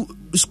say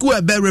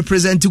school be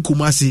represent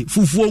Kumasi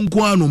fufuo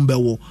nko anu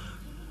mbewo.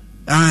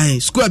 Ai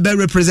school be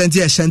represent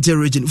Ashanti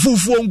region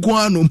fufuo nko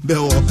anu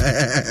mbewo.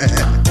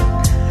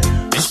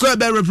 School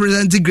be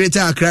represent Greater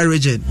Accra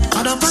region.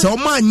 So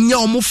man nya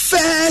omo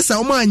first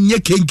so man nya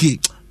kenke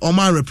o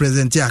man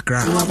represent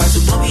Accra.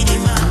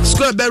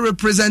 School be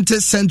represent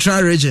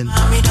Central region.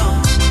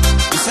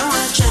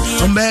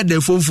 Ombe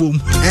de fufu.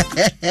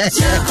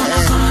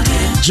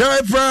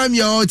 Joy Prime,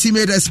 your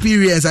ultimate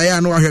experience. I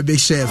know her Big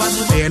Chef.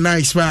 Hey,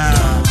 nice man.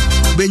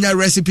 Benya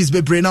recipes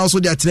be brain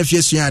also their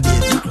tenefius yadi.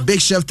 Big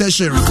Chef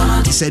Tertiary.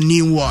 It's a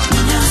new one.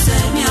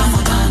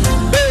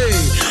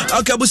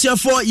 Okay, busia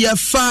for ye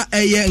fa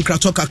eye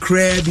nkratoka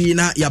crabby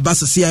na ya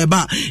basa sia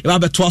ba ya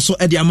beto so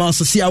e dia ma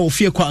so sia wo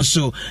fie kwa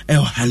so e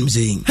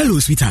hanmzing. Hello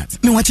sweetheart,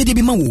 me wache de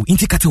bi ma wo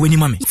inti kata wani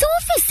mame. So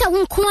office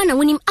won ko na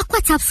wonim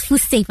Aquataps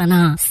food safe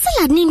ana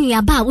salad ni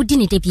nua ba wo di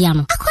ne de bia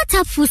no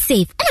Aquataps food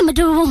safe ana me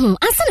do ho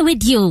ansa na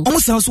wedi o omo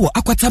san so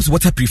Aquataps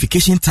water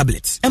purification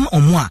tablets em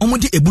omo a omo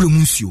de ebulo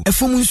mu nsuo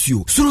efom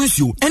nsuo suru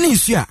nsuo ene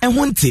nsuo a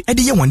ehwo nte e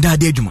de ye wonda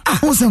da adwuma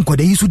won san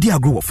koda yi so di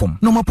agro wo fom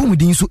no mapomu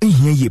din so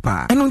ehia ye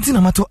pa eno nti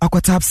na mato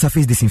Aquataps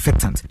surface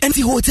disinfectant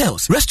anti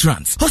hotels,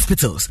 restaurants,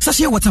 hospitals,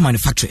 sachet water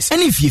manufacturers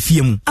and if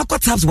you mu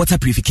Aquataps water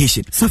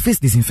purification surface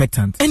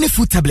disinfectant any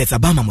food tablets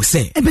abama mo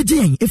say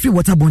ebeje every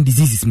waterborne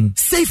diseases mu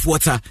safe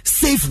water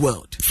safe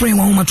world free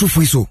one woman true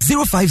so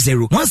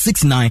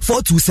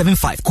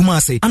 050-169-4275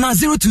 Kumasi and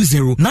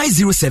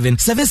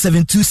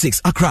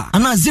 020-907-7726 Accra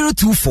and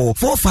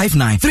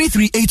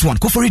 024-459-3381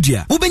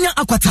 Koforidia Ubenya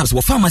Aquataps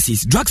wa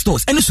pharmacies,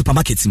 drugstores and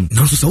supermarkets mu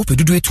nanso sa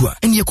opedudu etua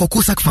and ye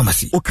Kokosak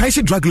pharmacy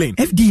Okaisi drug lane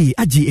FDA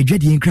agi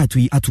edwadi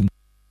nkratui atum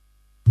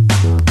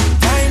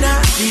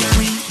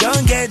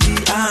don't get the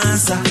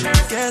answer.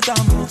 Get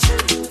them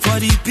for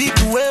the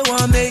people who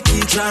want make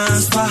it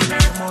transfer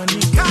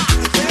money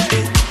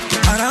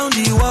around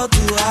the world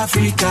to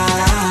Africa.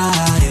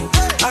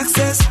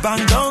 Access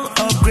Bank don't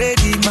upgrade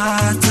the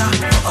matter.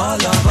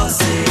 All of us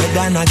say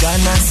Ghana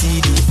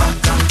city,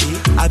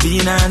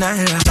 Abina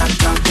naira,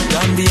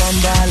 Gambian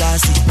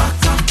dollars,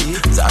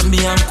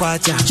 Zambian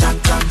kwacha.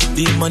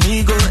 The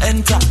money go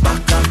enter,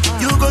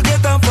 you go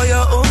get them for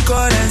your own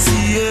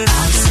currency.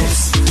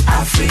 Access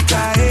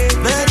Africa,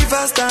 very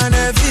fast and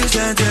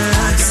efficient.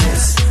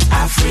 Access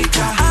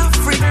Africa,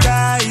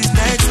 Africa is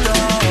next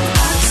door.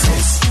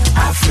 Access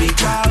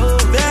Africa,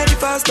 very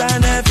fast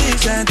and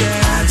efficient.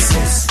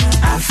 Access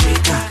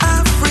Africa,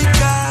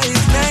 Africa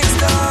is next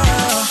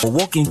door. Or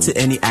walk into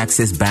any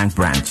Access Bank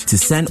branch to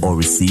send or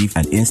receive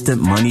an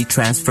instant money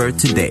transfer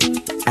today.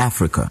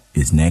 Africa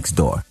is next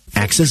door.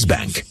 Access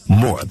Bank,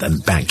 more than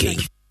banking.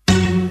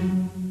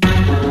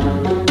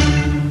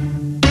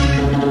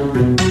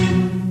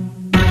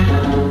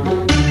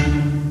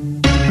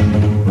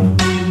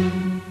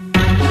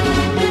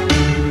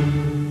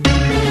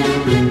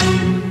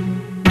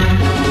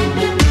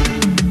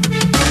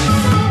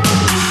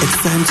 It's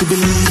time to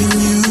believe in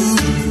you.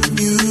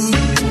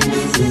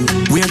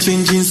 We are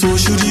changing, so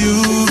should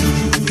you.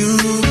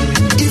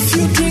 If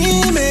you're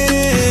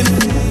dreaming,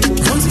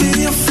 don't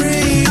be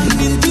afraid.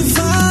 In the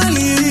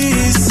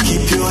valleys,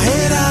 keep your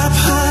head up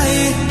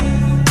high.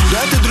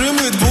 Got to dream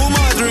with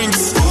Puma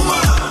drinks. Puma,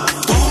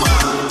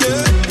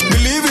 yeah.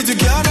 Believe it, you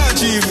can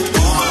achieve.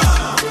 Puma,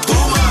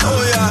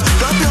 oh yeah.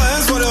 Clap your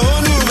hands for the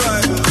whole new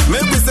vibe.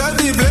 Make me start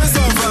the place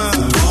on fire.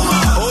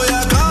 Oh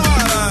yeah, come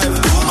alive.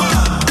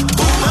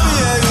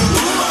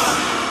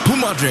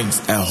 Puma drinks,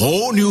 a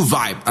whole new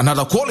vibe.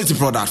 Another quality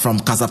product from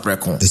Casa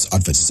Precon. This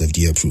advert is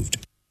FDA approved.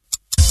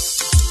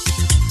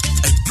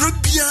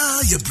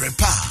 Ye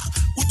brepa,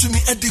 utumi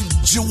edi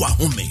jiwa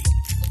home.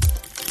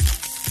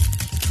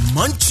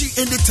 Munchie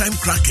anytime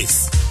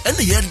crackers, and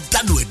the yen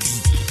dadu edi.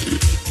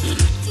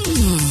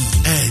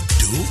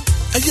 Edo,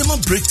 ayama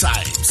break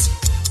times,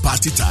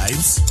 party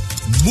times,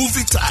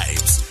 movie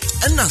times,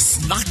 and a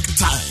snack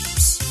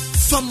times.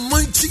 For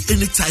Munchie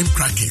anytime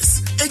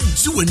crackers,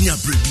 ejuweni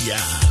abrebia.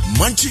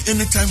 Munchie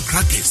anytime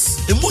crackers,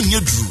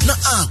 emonye drew na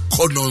a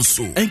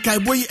kononso. And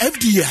kaiboy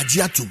FDA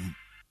ajiatum.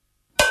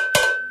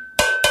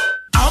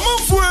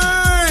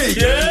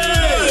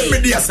 Yeah.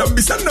 Media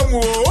sambisana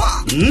mo.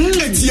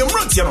 Eti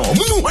amratia no.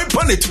 Mu hwan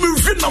pa na timi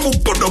hwe na mo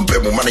bodom pe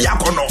mo man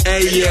yakono.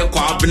 Eye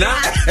kwabna.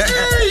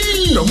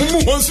 No mu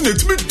hwan na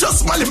timi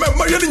just mali me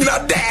ma yeni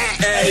nyina de.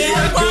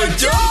 Eye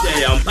gojo.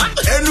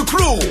 En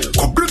crew.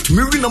 Complete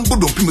me hwe na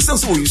bodom pe mo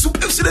sense o yusu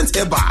president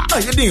eba.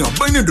 Aye den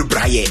aban ne do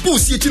braye. Bu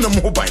si eti na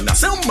mo ban na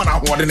sem ma na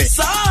hoode ne.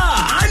 Sa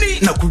ani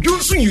na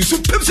kudwonso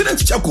yusu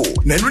president chako.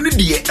 Na no ne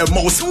de e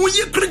ma wo se wo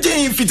ye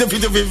krejen fita.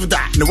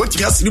 Na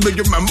wati asini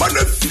bedwo ma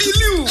na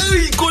feel you.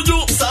 Hey,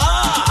 Kojo, sir.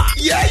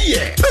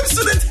 Yeah.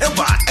 Pepsodent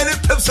Heba and a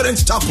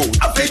Pepsodent Chapo.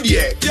 A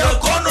fedie. You're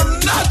gonna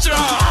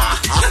natural.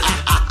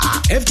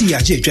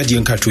 FDIJ Jadi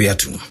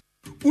Nkatoyatu.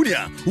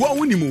 Unia, wa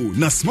unimu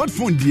na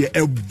smartphone die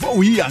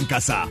ebo yi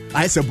ankasa.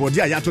 Aise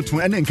body aya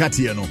toton ene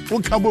nkatie no.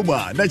 Woka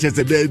boba na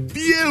chese be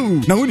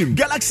bieu. Na unim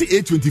Galaxy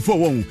A24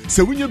 won.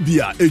 Se wunye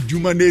bia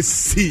edwuma na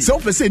si. Se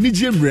opese ni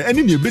jemre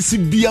ene ne besi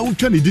bia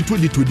wotwa ne di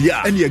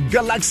dia. Ene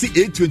Galaxy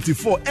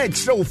A24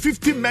 extra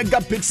 50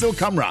 megapixel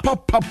camera.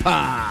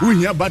 Papa.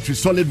 Unia battery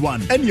solid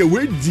one. Ene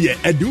we die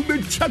ede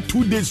ube chat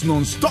 2 days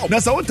non-stop. Na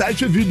sa wota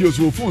ache videos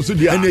wo phone so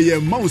dia. Ene ye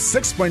mouse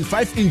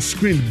 6.5 inch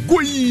screen.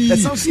 Goyi.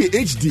 Essentially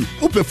HD.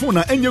 Ope phone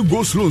na enye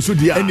go slow so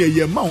dia ene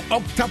ye mount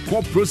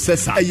octa-core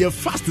processor eye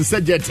fast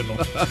jet no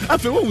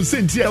afi wo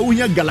senti e wo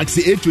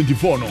Galaxy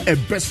A24 no e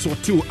best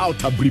sort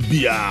out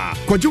abribia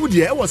kwaje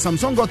dia e wo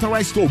Samsung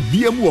authorized store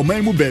bia mu o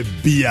man mu be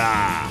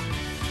bia.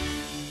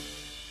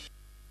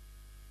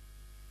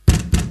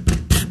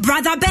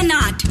 Brother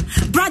Bernard.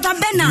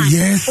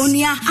 Yes.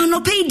 Onia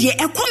anope die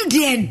ekom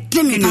die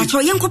demi na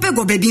cho yenkope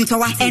go baby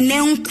ntowa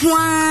ene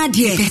nkoa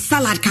die the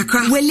salad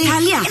kakra wele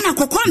talia na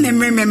kokwa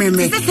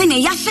memre se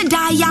ne ya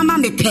sheda ya ma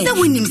mepe se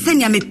wonim se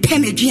ne mepe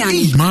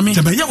meduane mami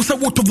te be ya wo se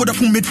wo to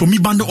Vodafone made for me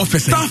bundle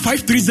officer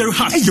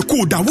 *530# e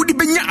code a wo de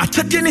benya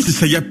atade ne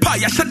se ye pa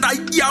ya sheda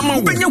ya ma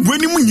wo benya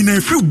wani mu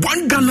nyina free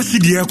 1 Ghana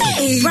cedi e ko.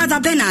 Brother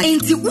Bernard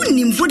enti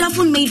wonim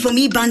Vodafone made for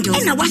me bundle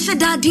na wa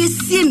sheda de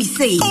sie mi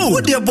say oh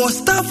the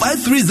boss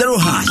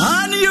 *530#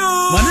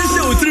 anio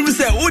Manisha utrim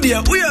say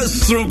odia we are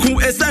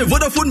stroku esa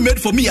Vodafone made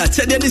for me a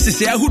chede ne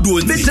sise ahudo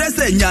me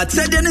trese nya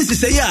chede ne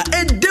sise ya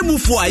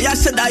edemufo a ya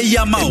sheda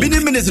ya ma bi ni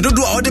minutes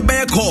dodo a ode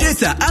be call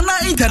data ana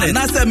internet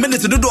na say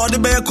minutes dodo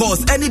ode be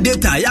calls any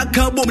data ya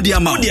kan bom dia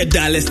ma odia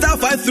dial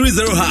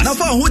 *530# na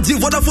fa ho ji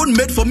Vodafone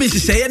made for me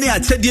sise ya ne a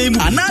chede mu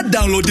ana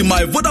download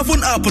my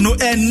Vodafone app no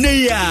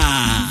ene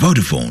ya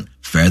Vodafone,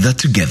 further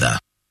together.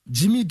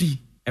 Jimmy D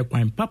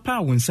ekwan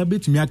papa wonsa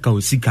betumi aka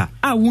osika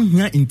a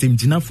wohia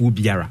intemginafo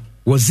biara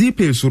wo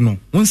ZPay so no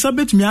wonsa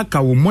betumi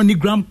aka wo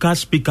MoneyGram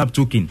cash pickup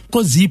token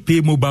ko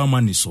ZPay mobile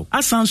money so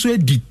asanso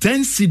edi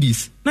 10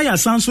 cedis na ya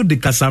sanso de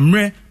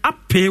kasamre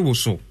apay wo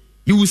so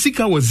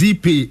Yusika was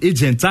ZPay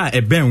agent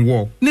a ben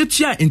war.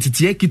 Nature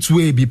entity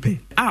kitwe bipe.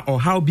 Or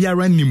how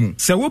biara nimu.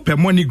 Se wo per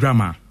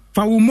MoneyGram.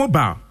 Fa wo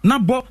mobile na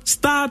bo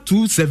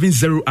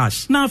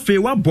 *270 # na fe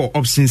wa bo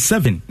option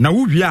 7 na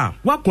wo wia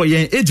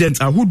wakoyen agent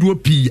ahoduo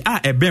pi a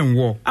eben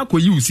wo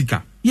akoyi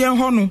usika ye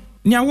ho no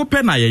nya wo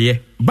pe na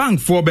yeye bank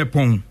for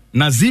bepon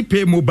na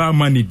ZPay mobile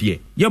money de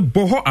ye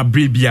bo ho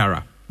abre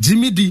biara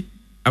jimidi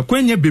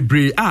akwanya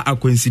bebre a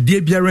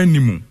akwansidie biara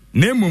nimu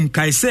na emum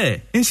kai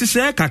se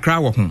nsise kakra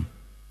wo ho.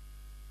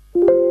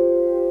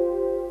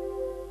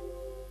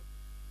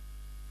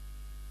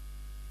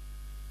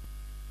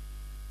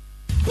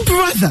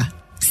 Brother,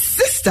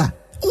 sister,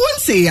 one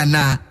say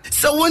yana,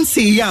 so one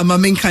say ya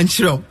mamen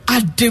kanchiro.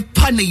 Ade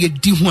pane ye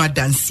di ho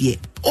adanse.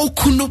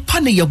 Okuno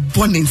pane ye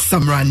born in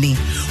Samrani.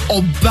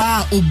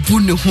 Oba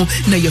obune ho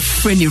na ye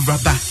friendly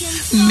raba.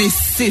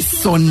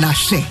 Mrs.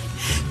 Sonashe.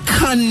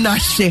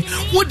 Kanashe.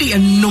 What the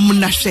nom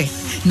nashe.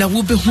 Na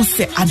wo be hu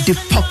se ade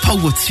papa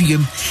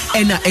wotuyem.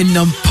 Ena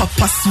enam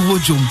papa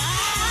suwojum.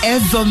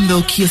 Ever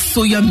milk ye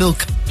soya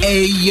milk.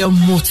 Eye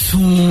motu.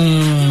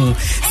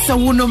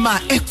 Sawunoma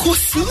eco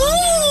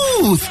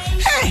smooth.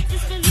 Hey,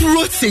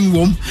 protein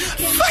wom,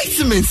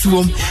 vitamins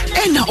wom,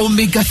 and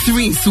omega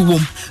 3s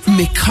wom.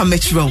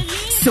 Mekametro.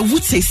 So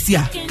what taste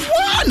ya?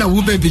 Wana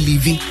wube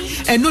believing.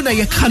 And no na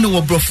ye kano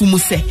wa brofumu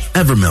se.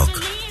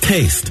 Evermilk.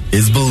 Taste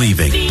is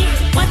believing.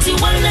 What you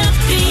wanna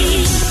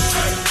be?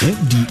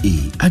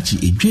 FDA achi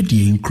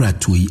ejwedie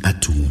nkratoi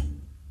ato.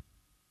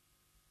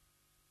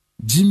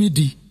 Jimmy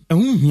D.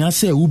 Ehunhia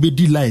se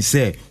ubedi line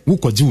se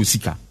wukoje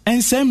usika.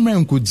 Ensemre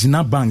nko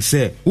jina bank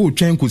se wo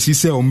twen kosi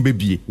se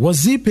ombebie. Wo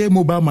ZPay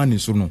mobile money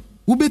so no.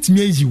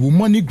 Ubetimi eyi wo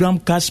MoneyGram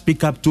cash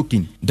pickup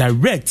token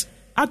direct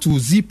at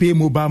ZPay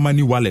mobile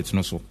money wallet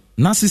no so.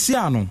 Na sisi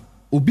ano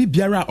obi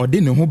biara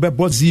ode ne ho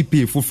bebo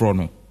ZPay foforo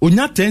no.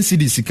 Onya 10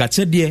 cedi sika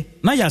chede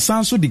na ya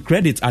sanso the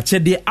credit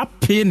achede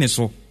apay ne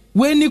so.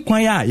 We ni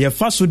kwan ya ye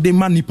fa so de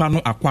manipa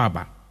no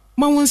akwaba.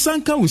 Ma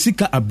wonsanka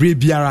usika abre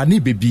biara ni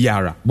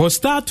bebiara. But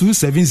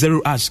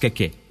 *270 #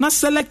 keke. Na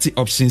select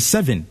option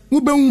 7.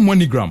 Ube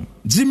MoneyGram.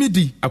 Jimmy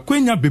D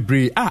akwenya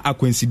bebre a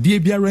akwansidie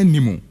biara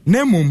nimu.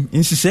 Nemum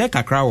insise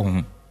kakra wo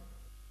ho.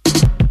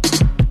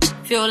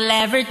 Feel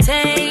every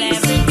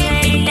taste,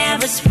 it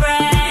never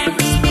spread.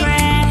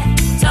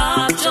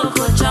 Top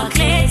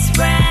chocolate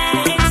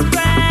spread.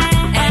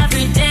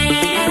 Every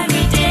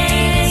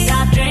day,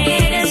 soft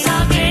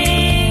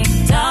drink.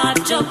 Top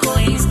choco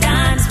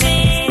instant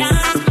mix.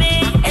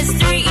 It's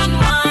 3 in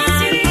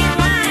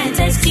 1,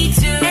 tasty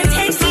too.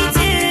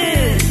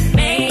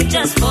 Made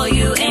just for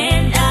you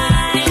and I.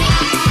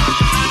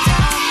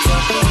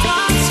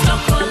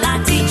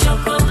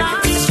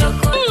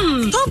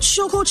 Top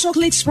Choco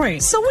chocolate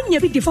spread. So when you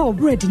be for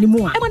bread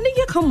anymore, I'm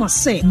gonna come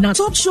say now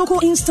Top Choco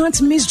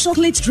instant mixed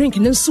chocolate drink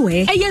in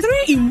swear. A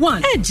 3 in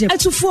 1. Edge at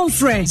 2 phone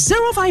friend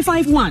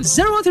 0551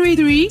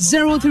 033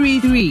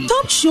 033.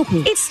 Top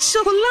Choco. It's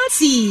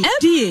chocolatey.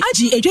 FDA.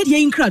 Aji ejedi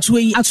yin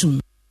kratwe atum.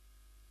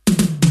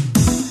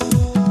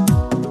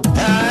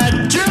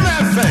 Jim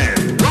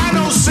FM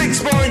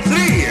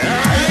 106.3.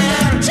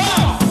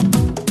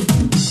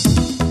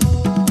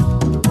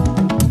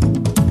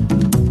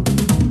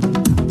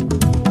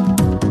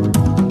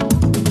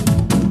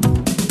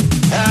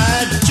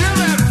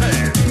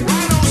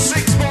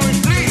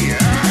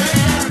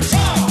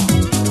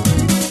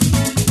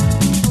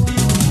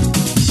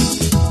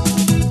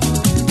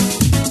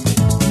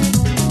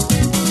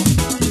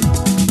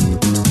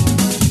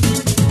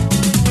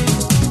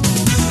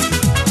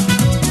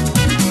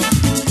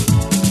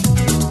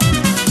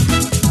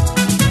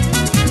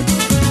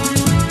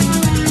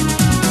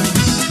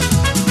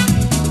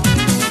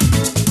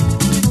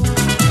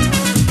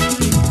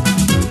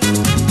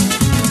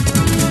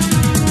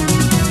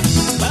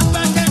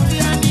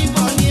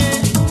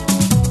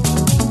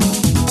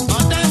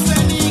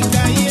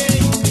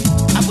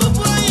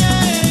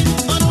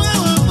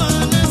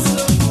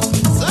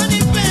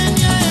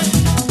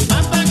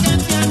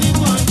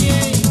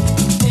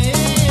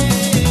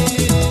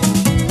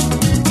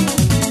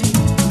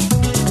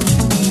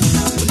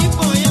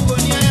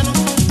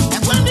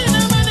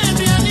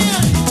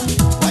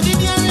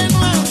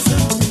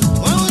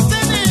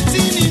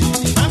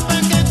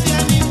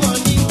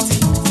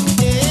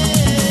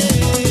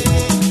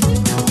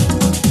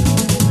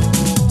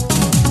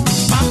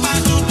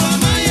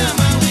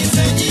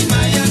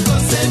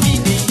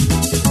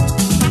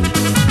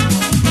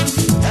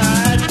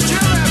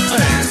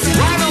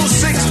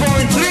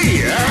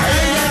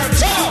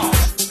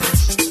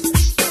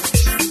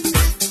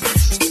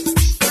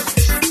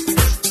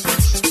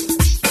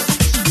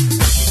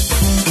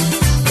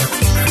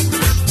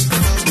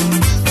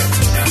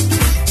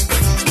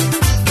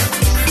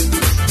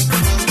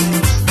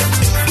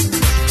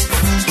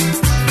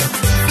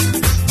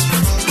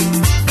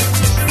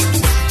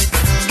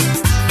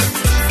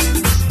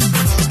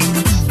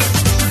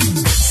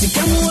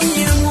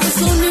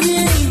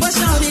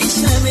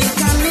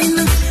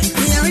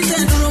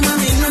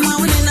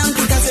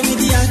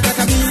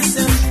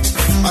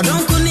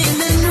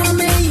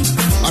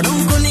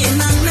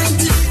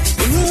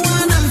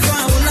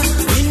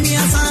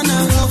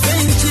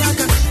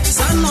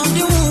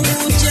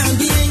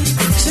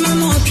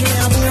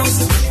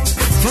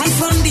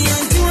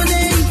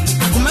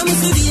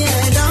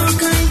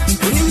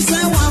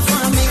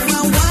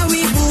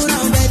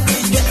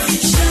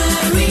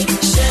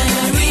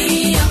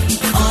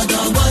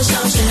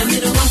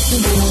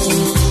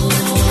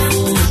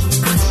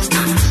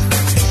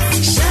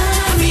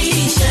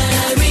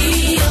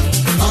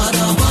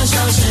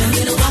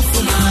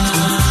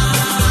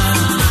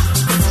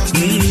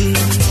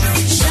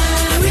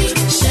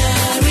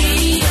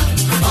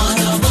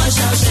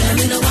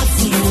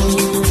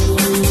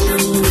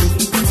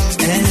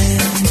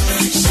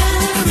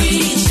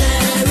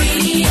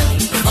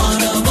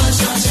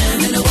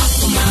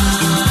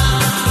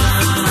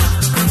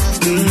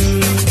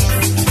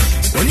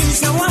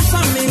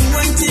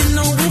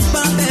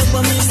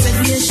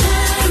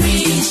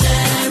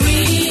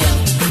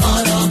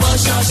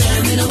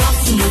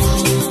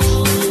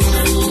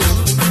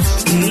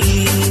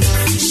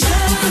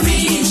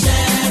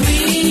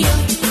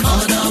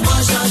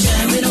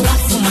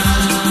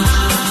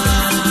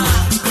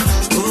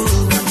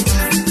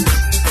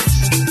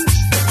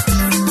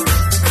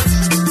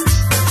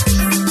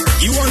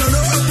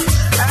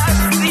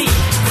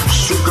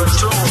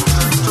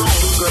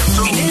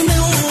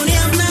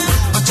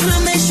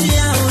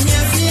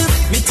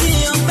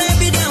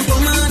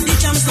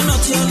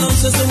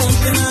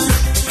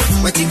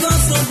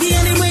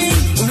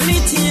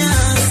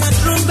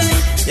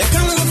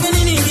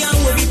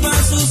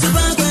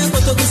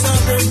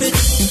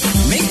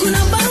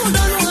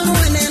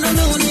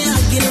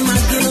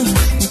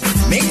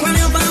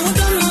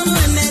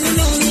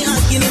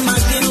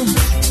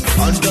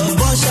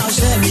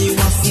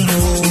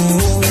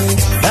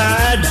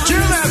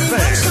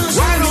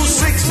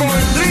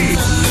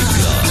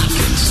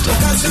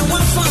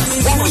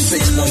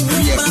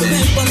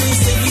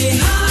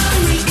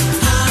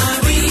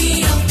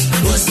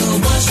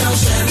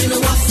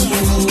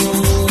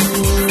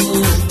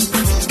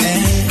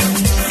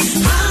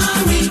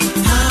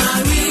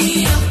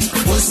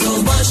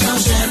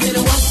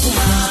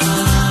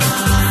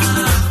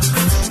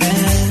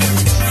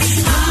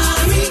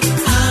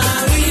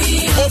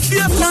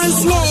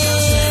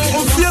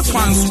 Fie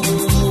Kwanso.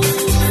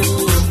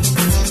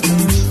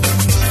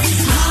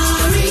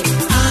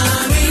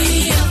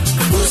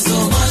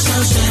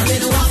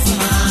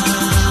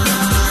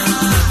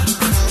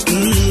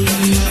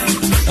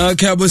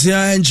 Okay,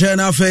 Abusia and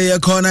Jenna Fay,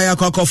 Kona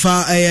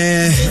Yakofa,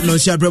 no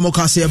Shabremo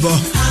Casebo.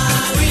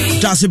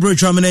 Tassi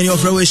Bridge, I'm in your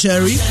friend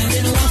Sherry.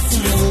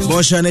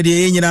 Boshan,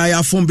 the Indian, I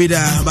have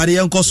Fumbida, but the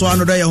Uncle Swan,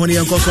 the Honey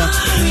Uncle Swan.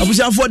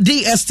 Abusia for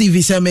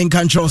DSTV, Samin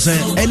Controls,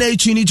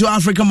 and you to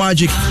Africa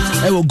Magic,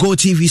 I will go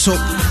TV. So,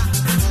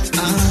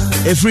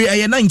 a free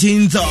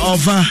 19th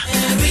of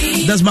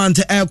this month,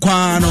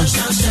 Equano,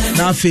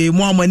 Nafi,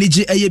 Mama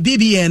Niji, a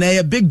BBN,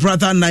 a Big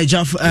Brother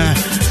Niger,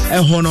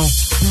 Hono.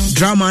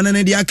 Drama and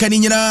the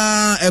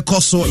Akanina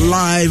Ekoso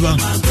live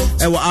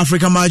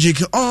Africa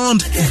Magic on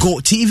Go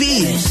TV.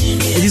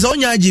 It is on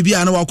your GB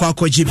and Wako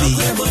GB.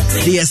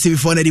 DSTV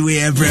for anyway,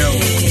 every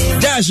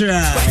that's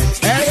right.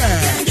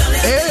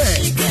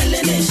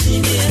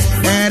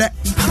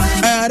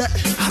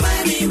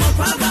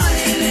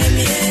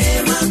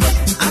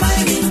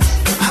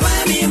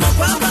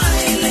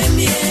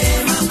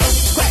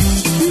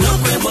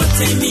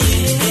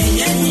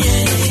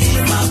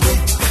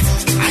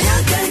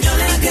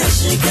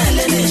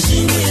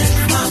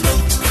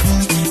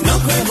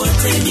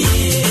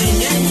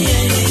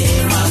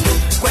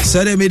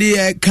 Sade medi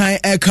kan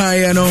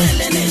you know.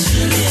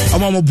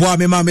 Amamo boa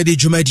me ma medi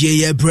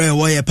dwumadi ye bre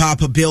wo ye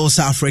Papa Bills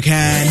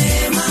African.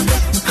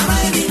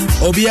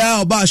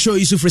 Obia oba show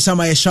Yusuf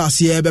Resama ye shas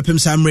ye bepem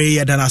samre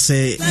ye dana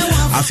se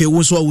afi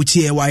wo so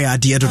wutie wa ya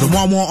de do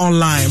mo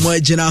online mo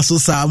agina so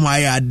sa mo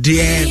ya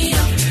de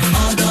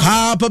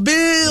Papa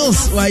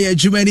Bills wa ye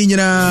dwumadi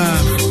nyina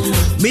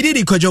medi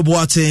di kojo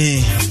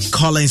boate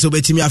Collins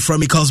obetimi afro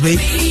me Cosby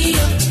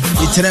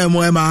itere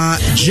mo ema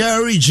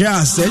Jerry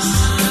Justice.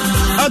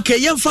 Okay,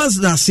 young fans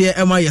that's here,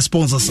 am I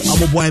sponsors?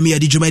 I'm a boy, me, a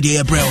Dijumedi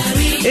April.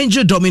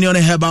 Angel Dominion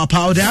Herbal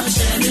Powder.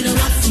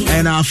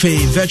 And our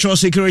Virtual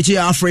Security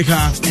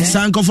Africa.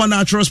 Sanko for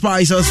Natural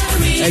Spices.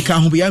 I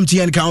can't be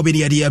empty and can't be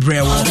the idea,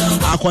 April.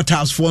 Aqua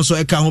Taps Phone, so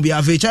I can't be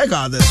a check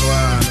out this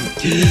one.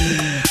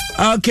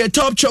 Okay,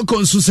 Top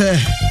Choco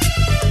Suse.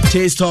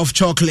 Taste of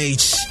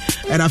chocolate.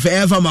 And I've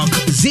Evermark.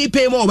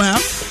 ZPay Mobile.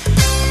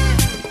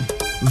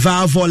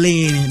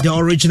 Valvoline, the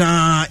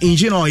original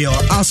engine oil.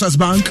 Access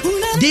Bank.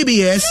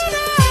 DBS.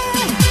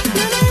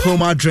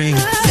 Puma drink.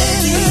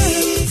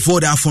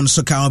 Vodafone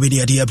so can be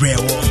the idea brew.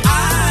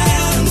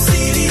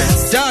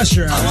 That's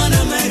right.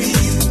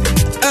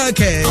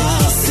 Okay.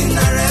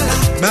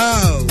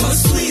 Wow.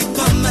 Sweet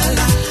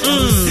Pamela.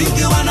 Think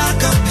you want a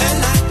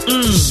cappella.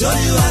 Show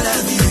you I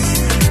love you.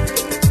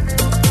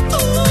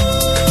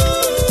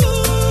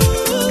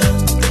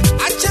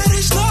 I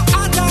cherish no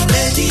other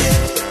lady.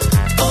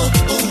 Oh,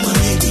 my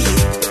lady.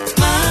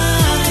 My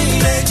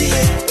lady.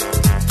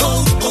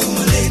 Oh,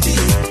 my lady.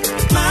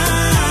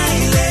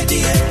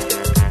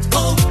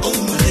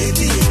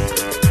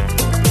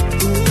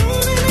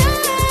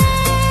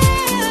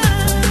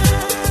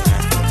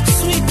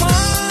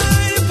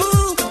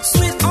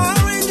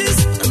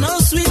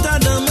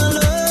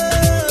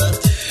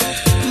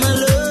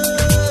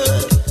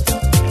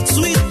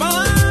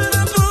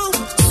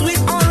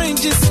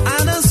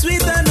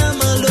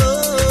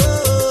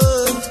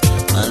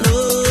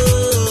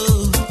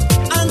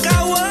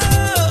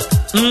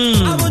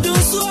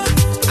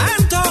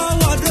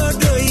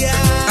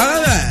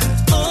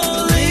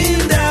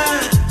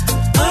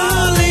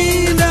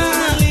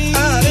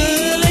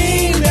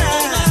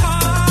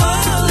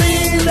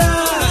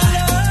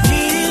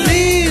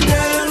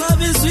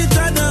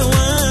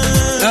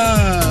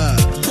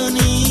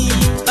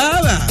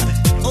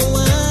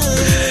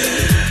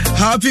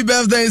 Happy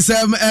birthday,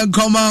 Sam, and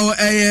come out,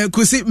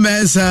 Kusi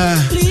Mesa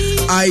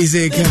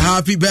Isaac.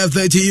 Happy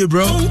birthday to you,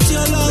 bro.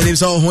 The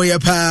name's all Hoya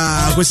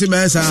Pa, Kusi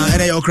Mesa,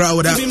 and your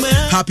crowd.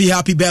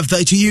 Happy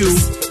birthday to you.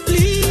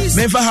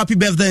 Memfa happy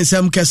birthday,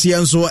 Sam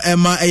Cassianso,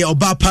 Emma,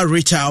 Obapa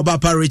Richa.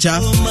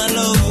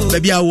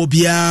 Baby, I will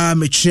be a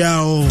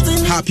Michelle.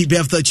 Happy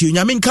birthday to you.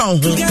 Yamin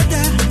Count,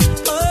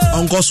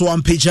 Uncle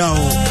Swan Pijao,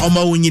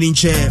 Oma Winning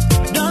Chair.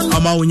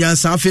 Ama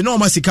unyansa afi no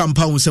masika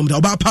mpa unsem da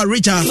oba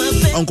parija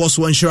onko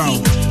so nhira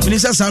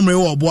minister Samre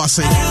wo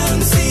boase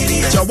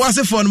ti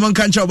oboase for no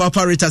kan cha oba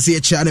parija se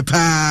echi ane pa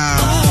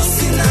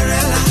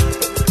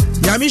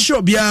nyame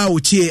sho bia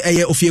otie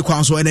eye ofie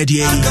kwanso ene de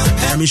yi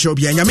nyame sho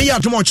bia nyame ya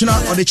tomo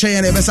china ode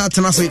cheye na ebesa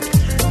tena se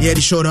ye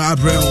di show no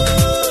abrel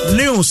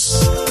news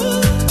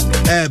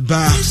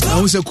eba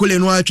na se kule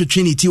no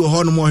atwetwe ti wo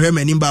ho no mo hwe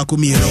mani ba ko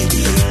mi no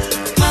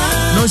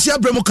si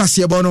abremo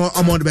kase ebo no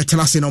amod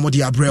betena se no mo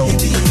di abrel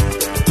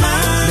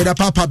the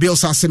Papa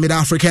Bills are semi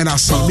African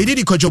as me did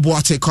Kojo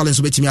Boate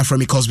Collins with me from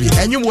me Cosby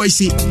and you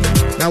see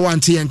now one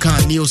T and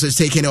can news is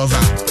taking over.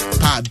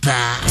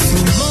 Papa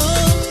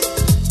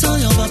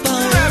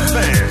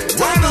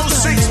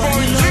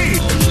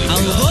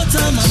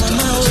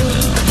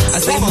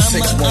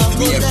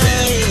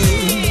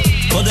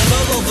 106.3 for the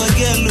love of a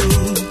girl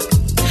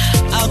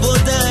I go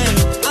there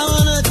I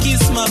wanna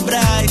kiss my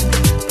bride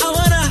I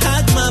wanna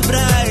hug my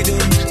bride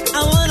I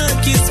wanna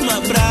kiss my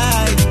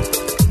bride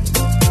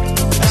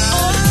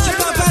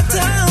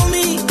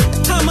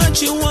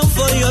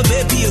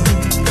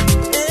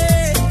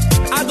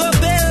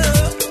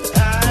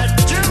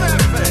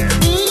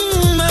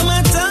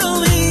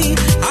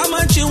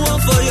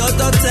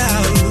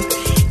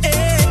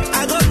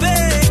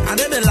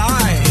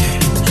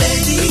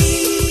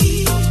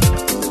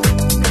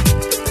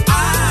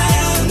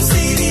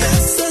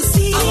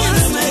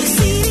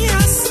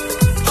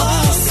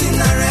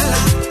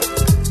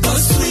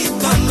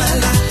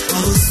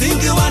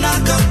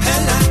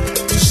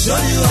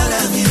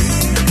love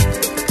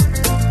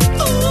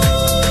you.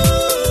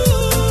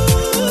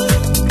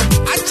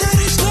 I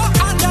cherish no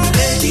other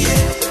lady.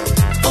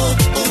 Oh,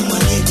 oh, my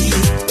lady.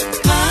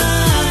 My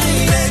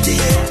lady.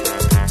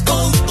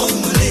 Oh, oh,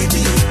 my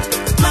lady.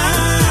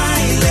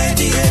 My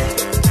lady.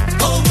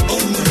 Oh,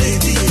 oh, my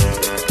lady.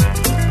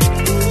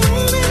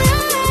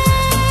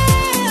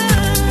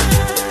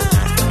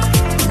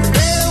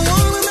 They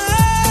wanna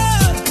know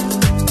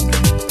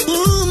who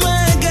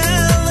my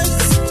girl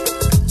is.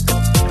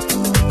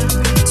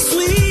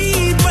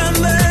 Sweet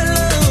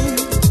Pamela.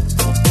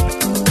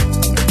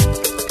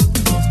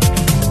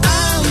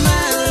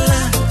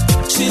 Amala,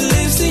 she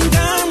lives in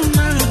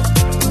Ghana.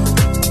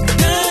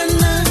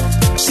 Ghana,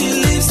 she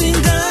lives in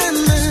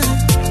Ghana.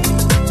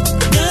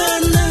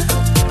 Ghana,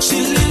 she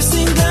lives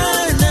in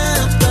Ghana.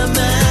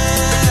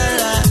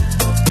 Pamela.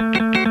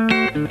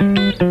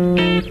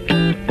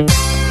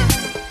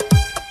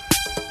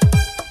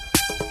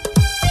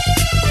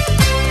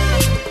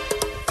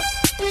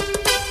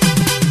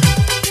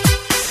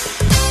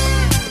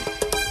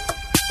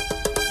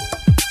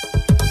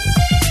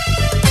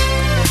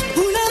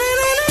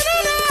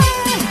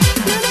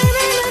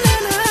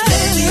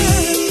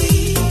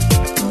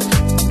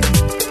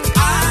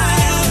 I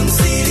am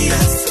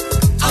serious.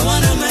 I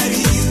wanna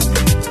marry you.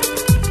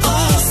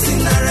 Oh,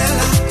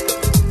 Cinderella.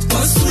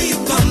 Oh, sweet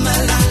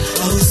Pamela.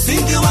 I will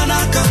sing you an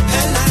a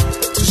cappella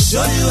to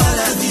show you I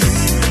love you.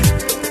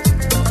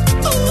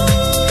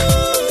 Ooh,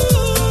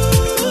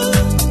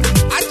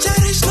 I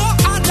cherish no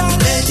other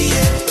lady.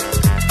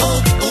 Oh,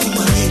 oh,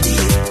 my lady.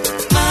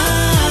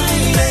 My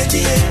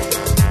lady.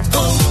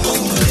 Oh, oh,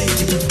 my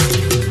lady.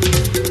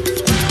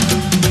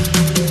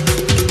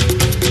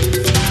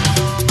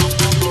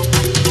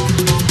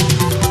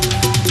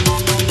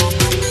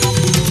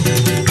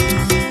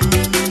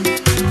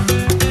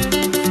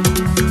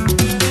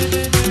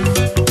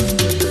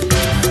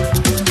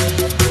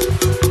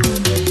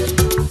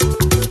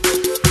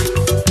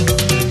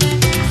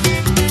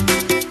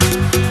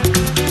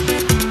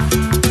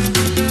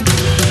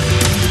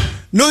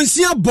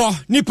 Nonsia bo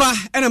nipa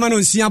enema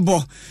nonsia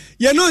bo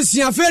ye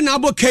nonsia fe na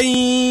abo kan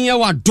ya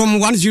wadom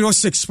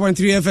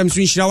 106.3 FM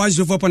Swinshira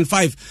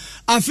 104.5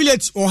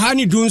 affiliate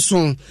ohani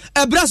dunson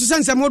ebra so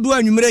sense modo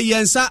anwumre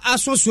yensa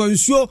asoso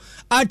nsuo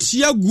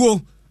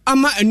atiaguo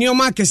ama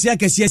enioma akese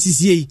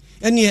asisie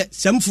ene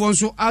semfo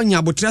nso anya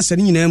abotra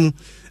sane nyina mu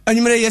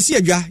anwumre yesi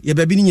adwa ye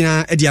babi ni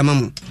nyina edi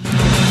amamu.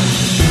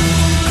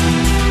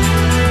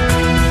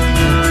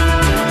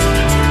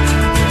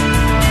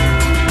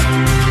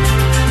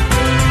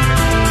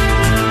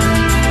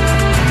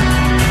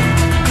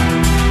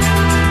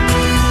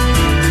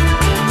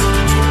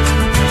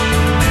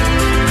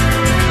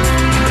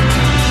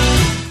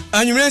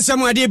 Anwumre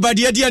nsɛm ade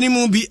badeɛ di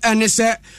animu bi ɛne sɛ